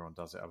 everyone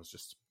does it. I was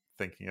just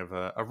thinking of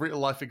a real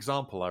life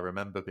example I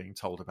remember being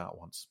told about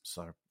once.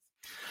 So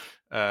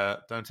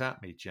don't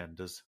at me,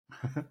 genders.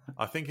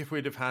 I think if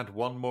we'd have had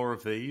one more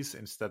of these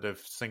instead of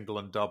single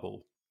and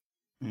double,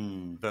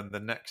 then the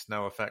next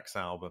NoFX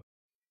album,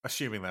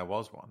 assuming there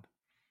was one.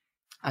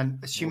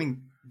 And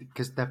assuming,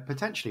 because there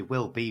potentially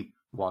will be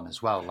one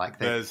as well. Like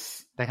they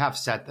have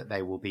said that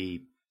they will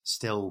be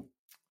still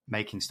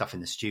making stuff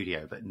in the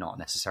studio, but not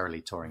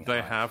necessarily touring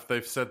it.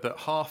 They've said that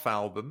half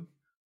album,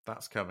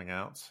 that's coming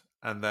out.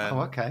 And then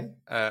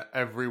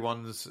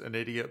Everyone's an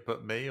Idiot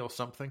But Me or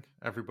something.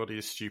 Everybody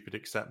is stupid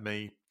except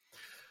me.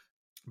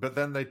 But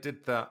then they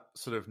did that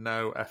sort of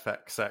No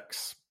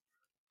FXX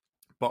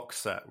box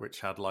set,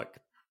 which had like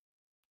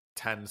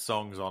 10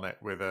 songs on it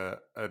with an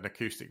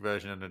acoustic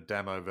version and a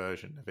demo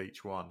version of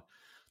each one.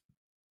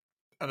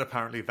 And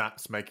apparently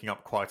that's making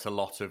up quite a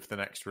lot of the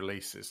next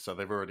releases. So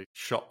they've already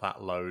shot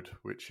that load,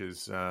 which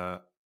is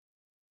a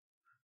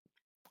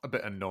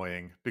bit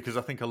annoying, because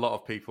I think a lot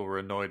of people were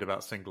annoyed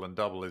about single and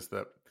double is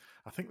that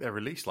I think they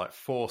released like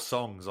 4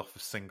 songs off a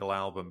single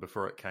album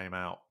before it came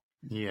out.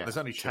 Yeah, there's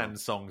only 10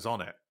 songs on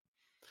it.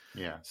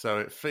 Yeah. So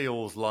it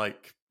feels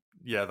like,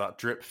 that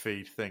drip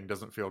feed thing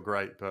doesn't feel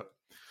great, but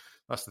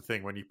that's the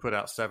thing. When you put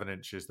out 7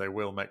 inches, they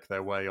will make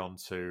their way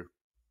onto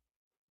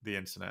the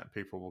internet.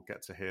 People will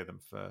get to hear them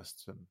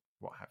first and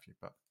what have you.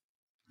 But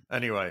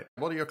anyway,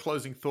 what are your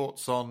closing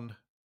thoughts on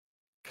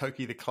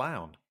Cokie the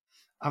Clown?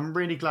 I'm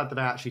really glad that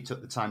I actually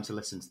took the time to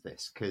listen to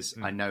this, because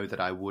I know that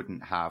I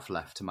wouldn't have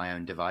left to my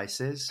own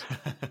devices.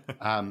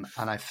 And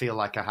I feel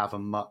like I have a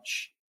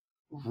much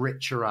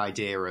richer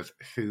idea of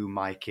who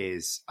Mike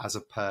is as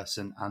a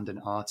person and an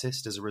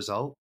artist as a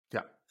result.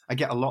 Yeah. I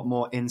get a lot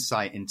more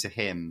insight into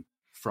him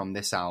from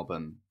this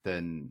album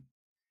than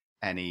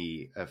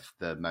any of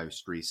the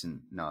most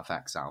recent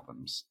NoFX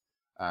albums.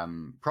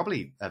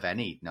 Probably of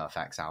any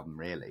NoFX album,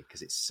 really,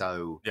 because it's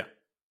so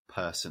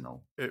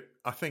personal.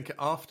 I think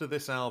after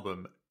this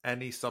album,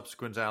 any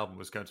subsequent album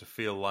was going to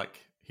feel like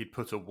he'd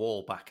put a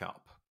wall back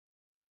up.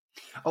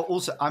 Oh,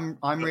 also,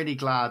 I'm really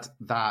glad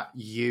that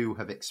you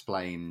have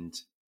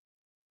explained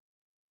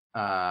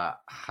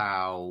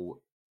how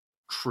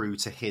true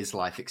to his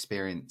life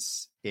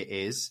experience it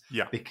is.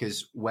 Yeah.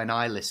 Because when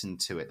I listened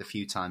to it, the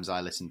few times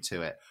I listened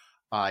to it,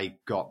 I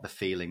got the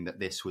feeling that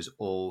this was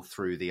all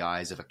through the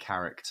eyes of a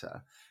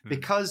character.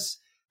 Because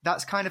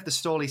that's kind of the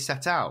story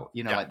set out.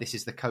 Like this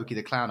is the Cokie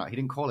the Clown. He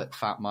didn't call it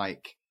Fat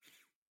Mike's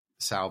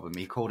album.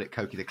 He called it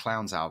Cokie the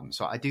Clown's album.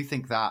 So I do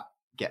think that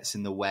gets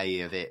in the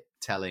way of it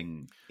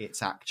telling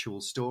its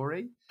actual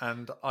story.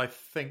 And I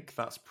think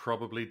that's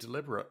probably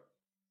deliberate.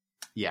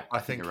 Yeah, I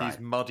think he's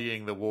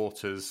muddying the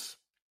waters.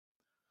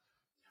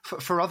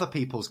 For other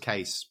people's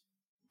case,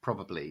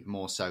 probably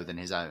more so than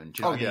his own. Do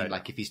you know what I mean?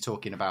 Like if he's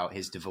talking about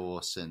his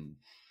divorce and,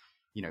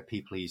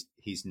 people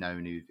he's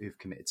known who've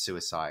committed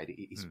suicide,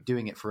 he's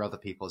doing it for other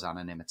people's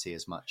anonymity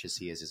as much as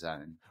he is his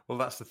own. Well,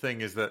 that's the thing,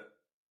 is that,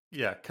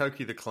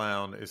 Cokie the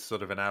Clown is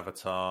sort of an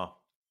avatar.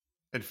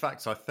 In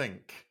fact, I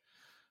think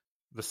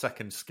the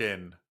second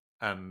skin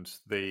and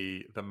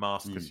the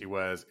mask that he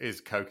wears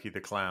is Cokie the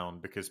Clown,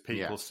 because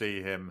people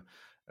see him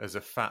as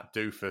a fat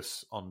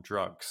doofus on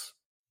drugs.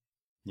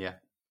 Yeah.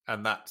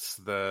 And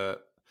and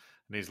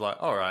he's like,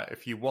 all right,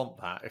 if you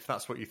want that, if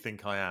that's what you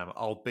think I am,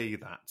 I'll be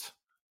that.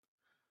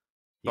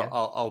 But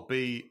I'll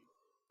be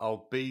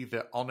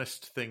the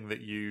honest thing that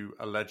you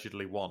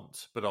allegedly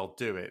want, but I'll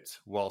do it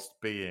whilst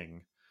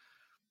being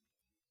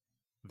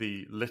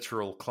the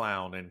literal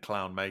clown in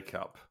clown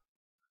makeup.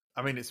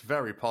 I mean, it's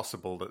very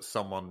possible that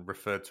someone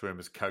referred to him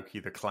as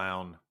Cokie the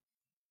Clown,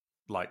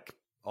 like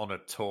on a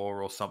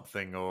tour or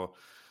something, or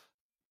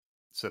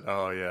said,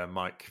 "Oh yeah,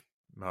 Mike.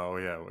 Oh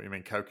yeah, you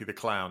mean Cokie the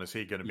Clown? Is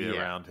he going to be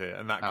around here?"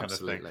 And that kind of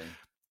thing.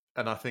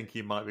 And I think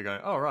he might be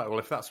going, all right, well,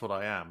 if that's what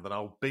I am, then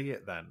I'll be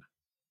it then.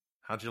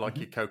 How do you like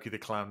your Cokie the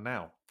Clown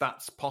now?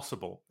 That's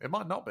possible. It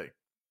might not be.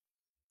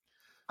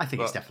 I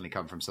think it's definitely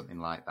come from something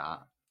like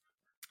that.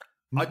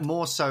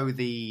 More so like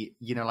the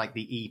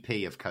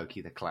EP of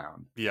Cokie the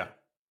Clown. Yeah.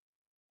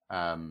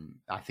 I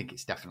think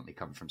it's definitely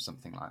come from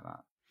something like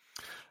that.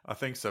 I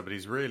think so, but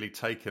he's really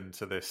taken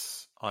to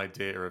this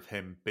idea of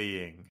him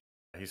being.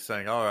 He's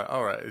saying,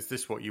 all right, is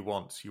this what you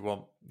want? You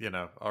want,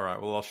 all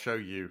right, well, I'll show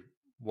you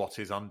what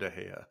is under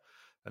here.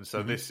 And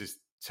so this is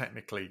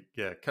technically,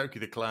 Cokie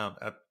the Clown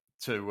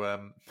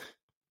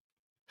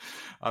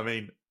I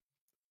mean,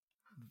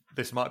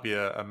 this might be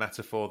a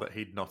metaphor that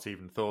he'd not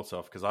even thought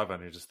of, because I've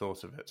only just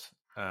thought of it.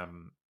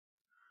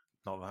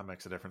 Not that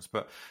makes a difference,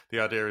 but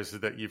the idea is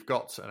that you've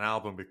got an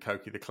album with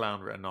Cokie the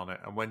Clown written on it,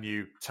 and when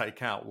you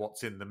take out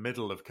what's in the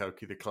middle of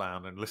Cokie the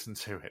Clown and listen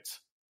to it,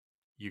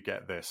 you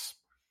get this.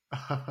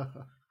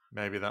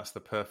 Maybe that's the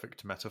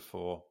perfect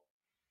metaphor.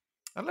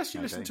 Unless you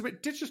listen to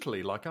it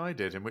digitally, like I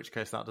did, in which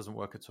case that doesn't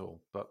work at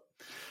all. But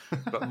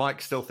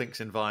Mike still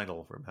thinks in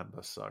vinyl,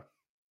 remember, so...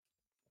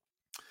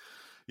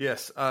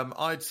 Yes,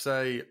 I'd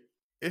say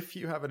if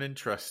you have an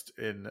interest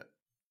in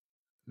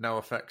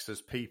NoFX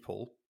as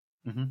people,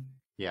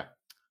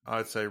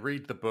 I'd say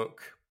read the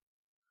book,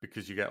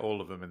 because you get all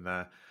of them in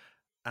there,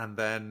 and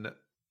then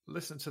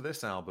listen to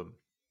this album,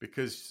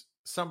 because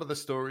some of the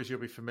stories you'll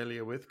be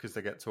familiar with because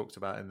they get talked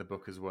about in the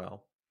book as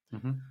well.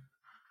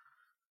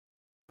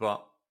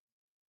 But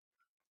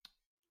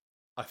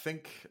I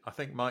think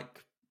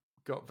Mike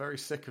got very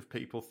sick of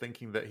people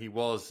thinking that he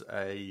was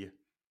a...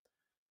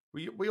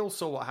 We all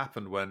saw what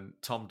happened when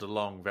Tom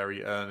DeLonge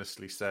very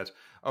earnestly said,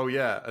 oh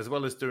yeah, as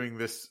well as doing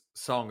this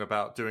song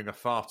about doing a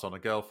fart on a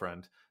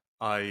girlfriend,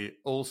 I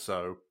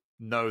also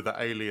know that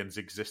aliens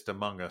exist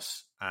among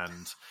us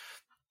and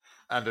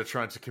are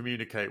trying to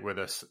communicate with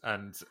us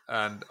and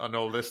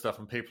all this stuff.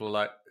 And people are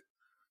like,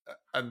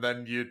 and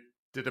then you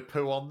did a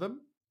poo on them?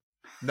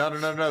 No,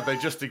 they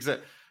just exist.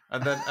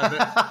 And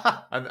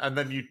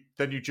then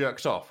you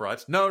jerked off,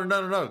 right? No,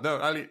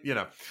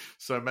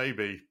 So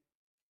maybe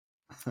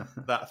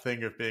that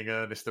thing of being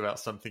earnest about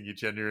something you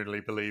genuinely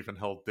believe and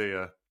hold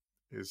dear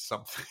is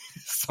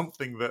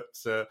something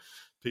that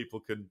people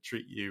can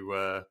treat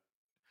you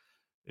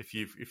if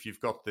you've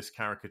got this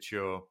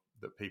caricature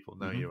that people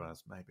know you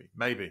as,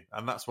 maybe,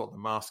 and that's what the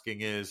masking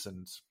is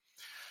and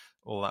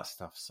all that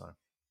stuff. So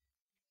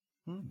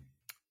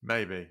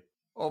maybe.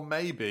 Or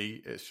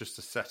maybe it's just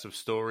a set of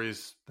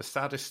stories, the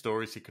saddest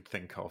stories he could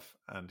think of,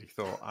 and he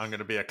thought, I'm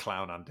going to be a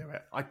clown and do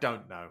it. I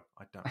don't know.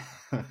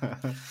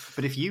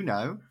 But if you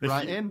know,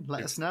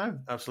 let us know.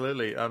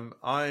 Absolutely.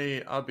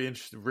 I'd be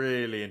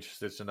really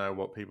interested to know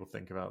what people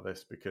think about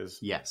this,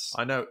 because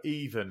I know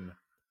even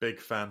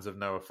big fans of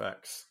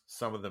NoFX,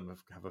 some of them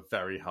have a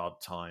very hard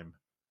time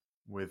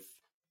with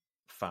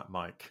Fat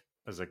Mike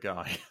as a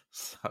guy.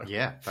 So,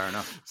 yeah, fair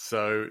enough.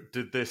 So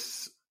did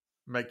this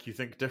make you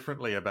think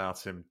differently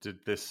about him?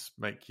 Did this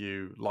make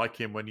you like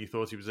him when you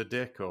thought he was a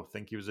dick, or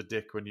think he was a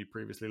dick when you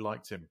previously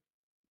liked him?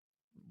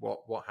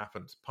 What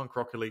happened? Punk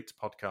Rock Elite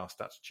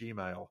Podcast at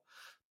gmail.com,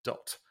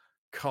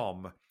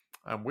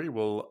 and we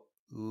will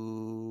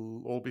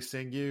all be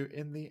seeing you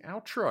in the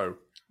outro.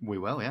 We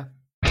will, yeah.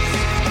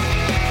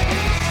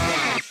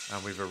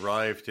 And we've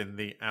arrived in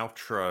the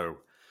outro.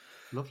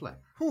 Lovely.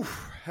 Whew,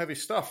 heavy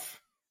stuff.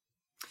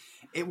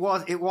 It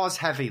was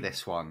heavy,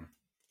 this one.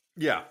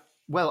 Yeah.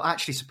 Well,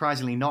 actually,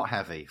 surprisingly not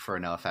heavy for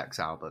an NoFX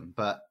album,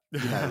 but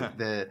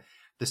the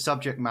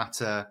subject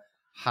matter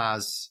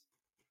has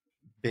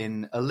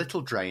been a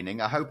little draining.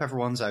 I hope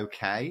everyone's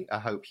okay. I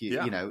hope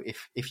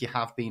if you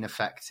have been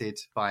affected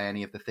by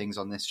any of the things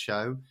on this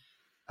show,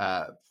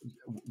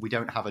 we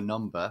don't have a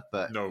number,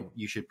 but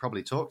you should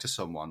probably talk to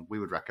someone. We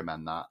would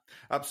recommend that.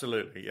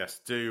 Absolutely,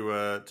 yes.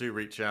 Do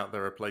reach out.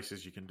 There are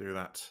places you can do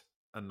that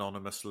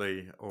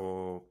anonymously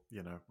or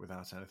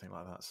without anything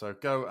like that. So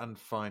go and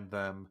find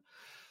them.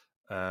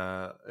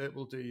 It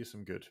will do you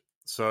some good.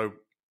 So,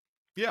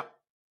 yeah,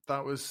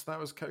 that was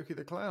Cokie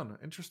the Clown.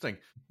 Interesting.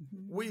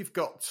 We've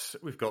got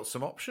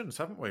some options,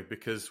 haven't we?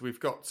 Because we've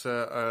got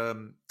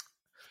the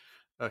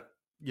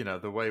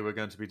way we're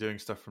going to be doing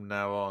stuff from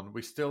now on.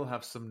 We still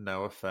have some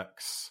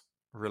NoFX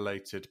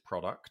related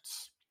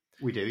products.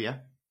 We do, yeah.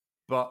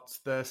 But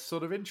they're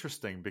sort of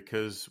interesting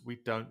because we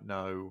don't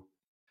know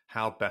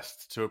how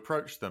best to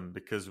approach them,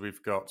 because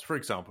we've got, for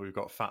example,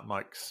 Fat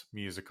Mike's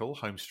musical,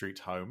 Home Street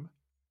Home.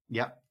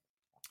 Yep.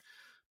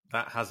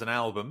 That has an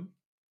album,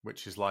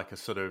 which is like a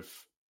sort of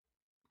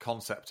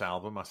concept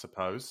album, I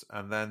suppose.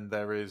 And then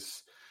there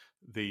is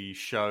the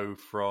show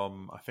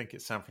from, I think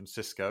it's San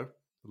Francisco,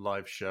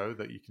 live show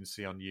that you can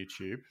see on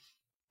YouTube.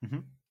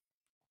 Mm-hmm.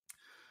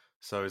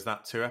 So is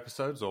that 2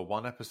 episodes or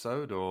 1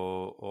 episode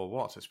or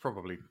what? It's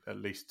probably at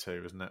least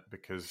 2, isn't it?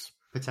 Because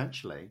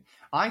potentially.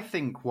 I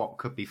think what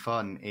could be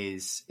fun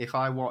is if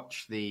I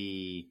watch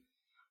the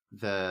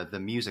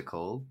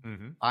musical,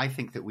 I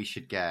think that we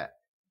should get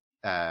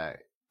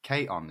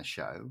Kate on the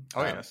show.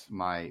 Oh, yes.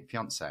 My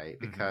fiance,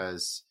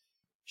 because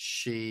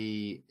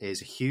she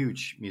is a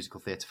huge musical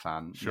theatre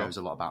fan, knows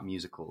a lot about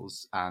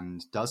musicals,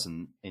 and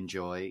doesn't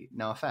enjoy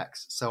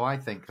NoFX. So I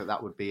think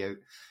that would be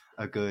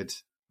a good...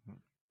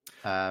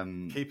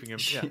 keeping him...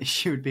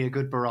 She would be a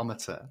good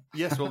barometer.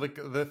 Yes, well,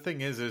 the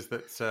thing is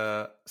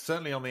that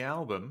certainly on the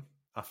album,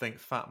 I think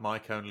Fat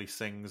Mike only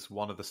sings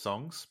one of the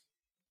songs.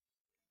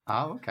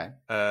 Oh, okay.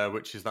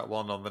 Which is that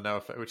one on the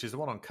NoFX, which is the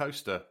one on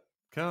Coaster.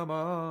 Come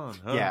on,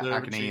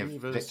 Agony of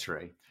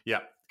Victory. Yeah,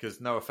 because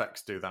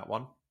NoFX do that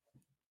one.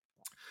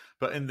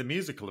 But in the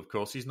musical, of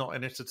course, he's not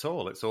in it at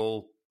all. It's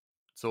all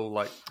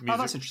like music. Oh,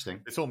 that's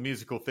interesting. It's all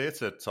musical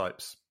theatre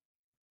types.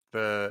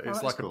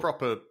 It's like cool.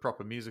 A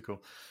proper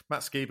musical.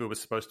 Matt Skiba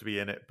was supposed to be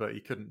in it, but he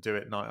couldn't do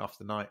it night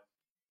after night.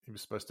 He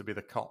was supposed to be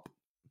the cop.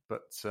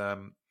 But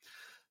that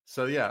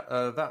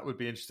would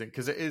be interesting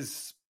because it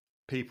is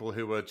people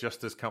who are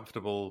just as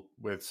comfortable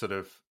with sort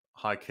of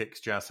high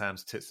kicks, jazz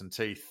hands, tits and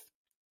teeth,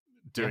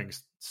 doing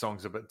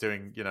songs about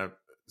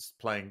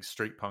playing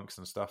street punks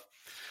and stuff.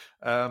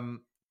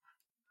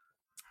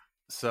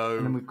 So,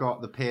 and then we've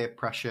got the Peer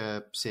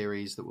Pressure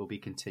series that will be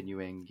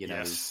continuing.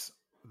 Yes,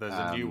 there's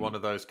a new one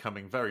of those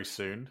coming very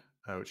soon,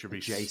 which will be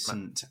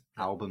adjacent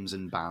albums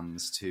and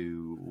bands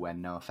to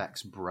when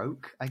NoFX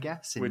broke, I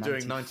guess. We're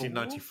doing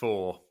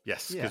 1994,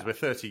 yes, because we're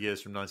 30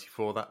 years from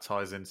 94. That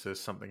ties into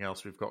something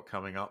else we've got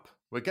coming up.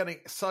 We're getting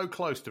so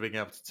close to being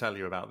able to tell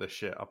you about this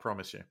shit, I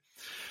promise you.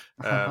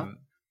 But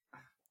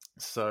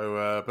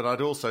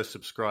I'd also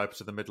subscribe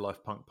to the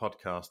Midlife Punk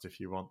podcast if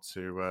you want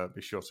to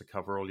be sure to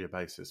cover all your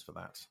bases for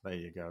that. There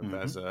you go. Mm-hmm.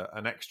 There's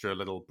an extra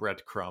little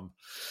breadcrumb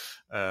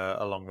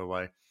along the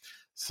way.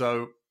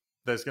 So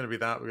there's going to be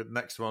that. The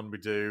next one we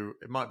do,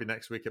 it might be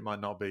next week, it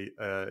might not be,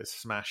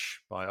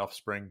 Smash by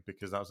Offspring,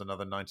 because that was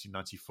another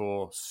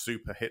 1994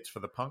 super hit for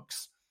the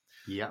punks.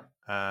 Yeah.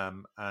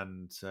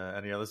 And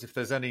any others. If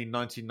there's any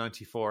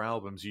 1994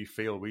 albums you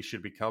feel we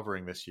should be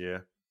covering this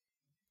year,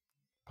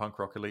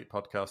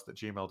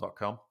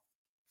 punkrockelitepodcast@gmail.com.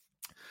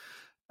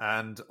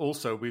 And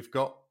also we've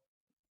got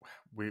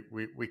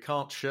we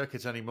can't shirk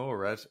it anymore,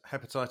 Red.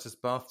 Hepatitis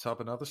Bathtub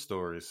and Other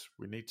Stories.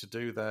 We need to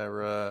do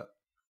their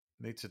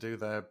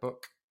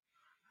book.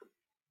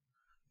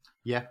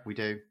 Yeah, we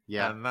do.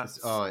 Yeah. And that's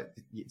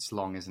it's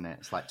long, isn't it?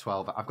 It's like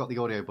 12. I've got the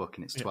audiobook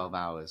and it's 12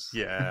 hours.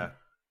 Yeah.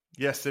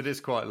 Yes, it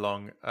is quite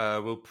long.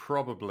 We'll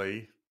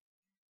probably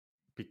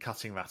be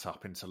cutting that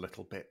up into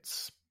little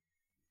bits.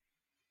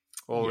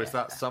 Or is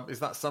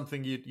that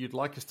something you'd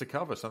like us to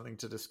cover, something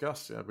to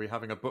discuss? Are we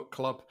having a book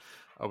club?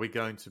 Are we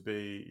going to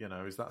be,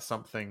 is that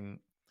something,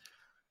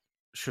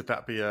 should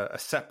that be a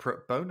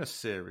separate bonus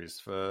series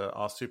for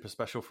our super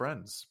special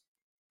friends?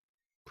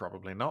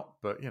 Probably not,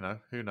 but,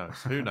 who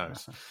knows? Who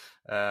knows?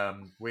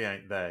 We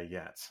ain't there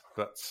yet,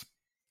 but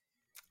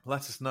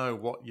let us know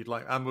what you'd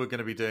like. And we're going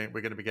to be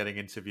getting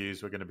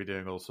interviews. We're going to be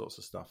doing all sorts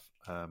of stuff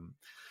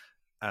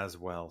as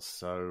well.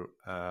 So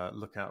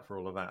look out for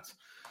all of that.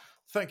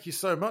 Thank you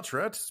so much,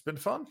 Red. It's been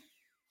fun.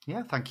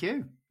 Yeah, thank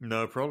you.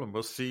 No problem.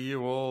 We'll see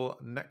you all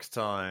next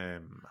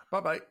time.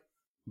 Bye-bye.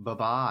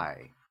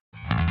 Bye-bye.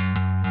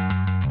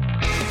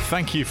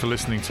 Thank you for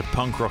listening to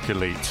Punk Rock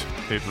Elite.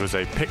 It was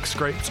a Pick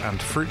Scraped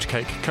and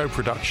Fruitcake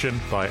co-production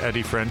by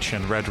Eddie French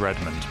and Red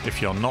Redmond. If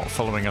you're not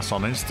following us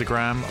on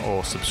Instagram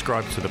or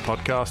subscribed to the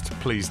podcast,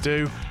 please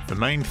do. The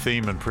main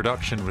theme and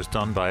production was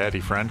done by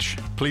Eddie French.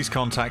 Please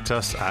contact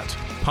us at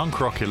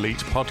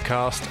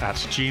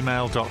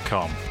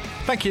punkrockelitepodcast@gmail.com.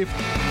 Thank you.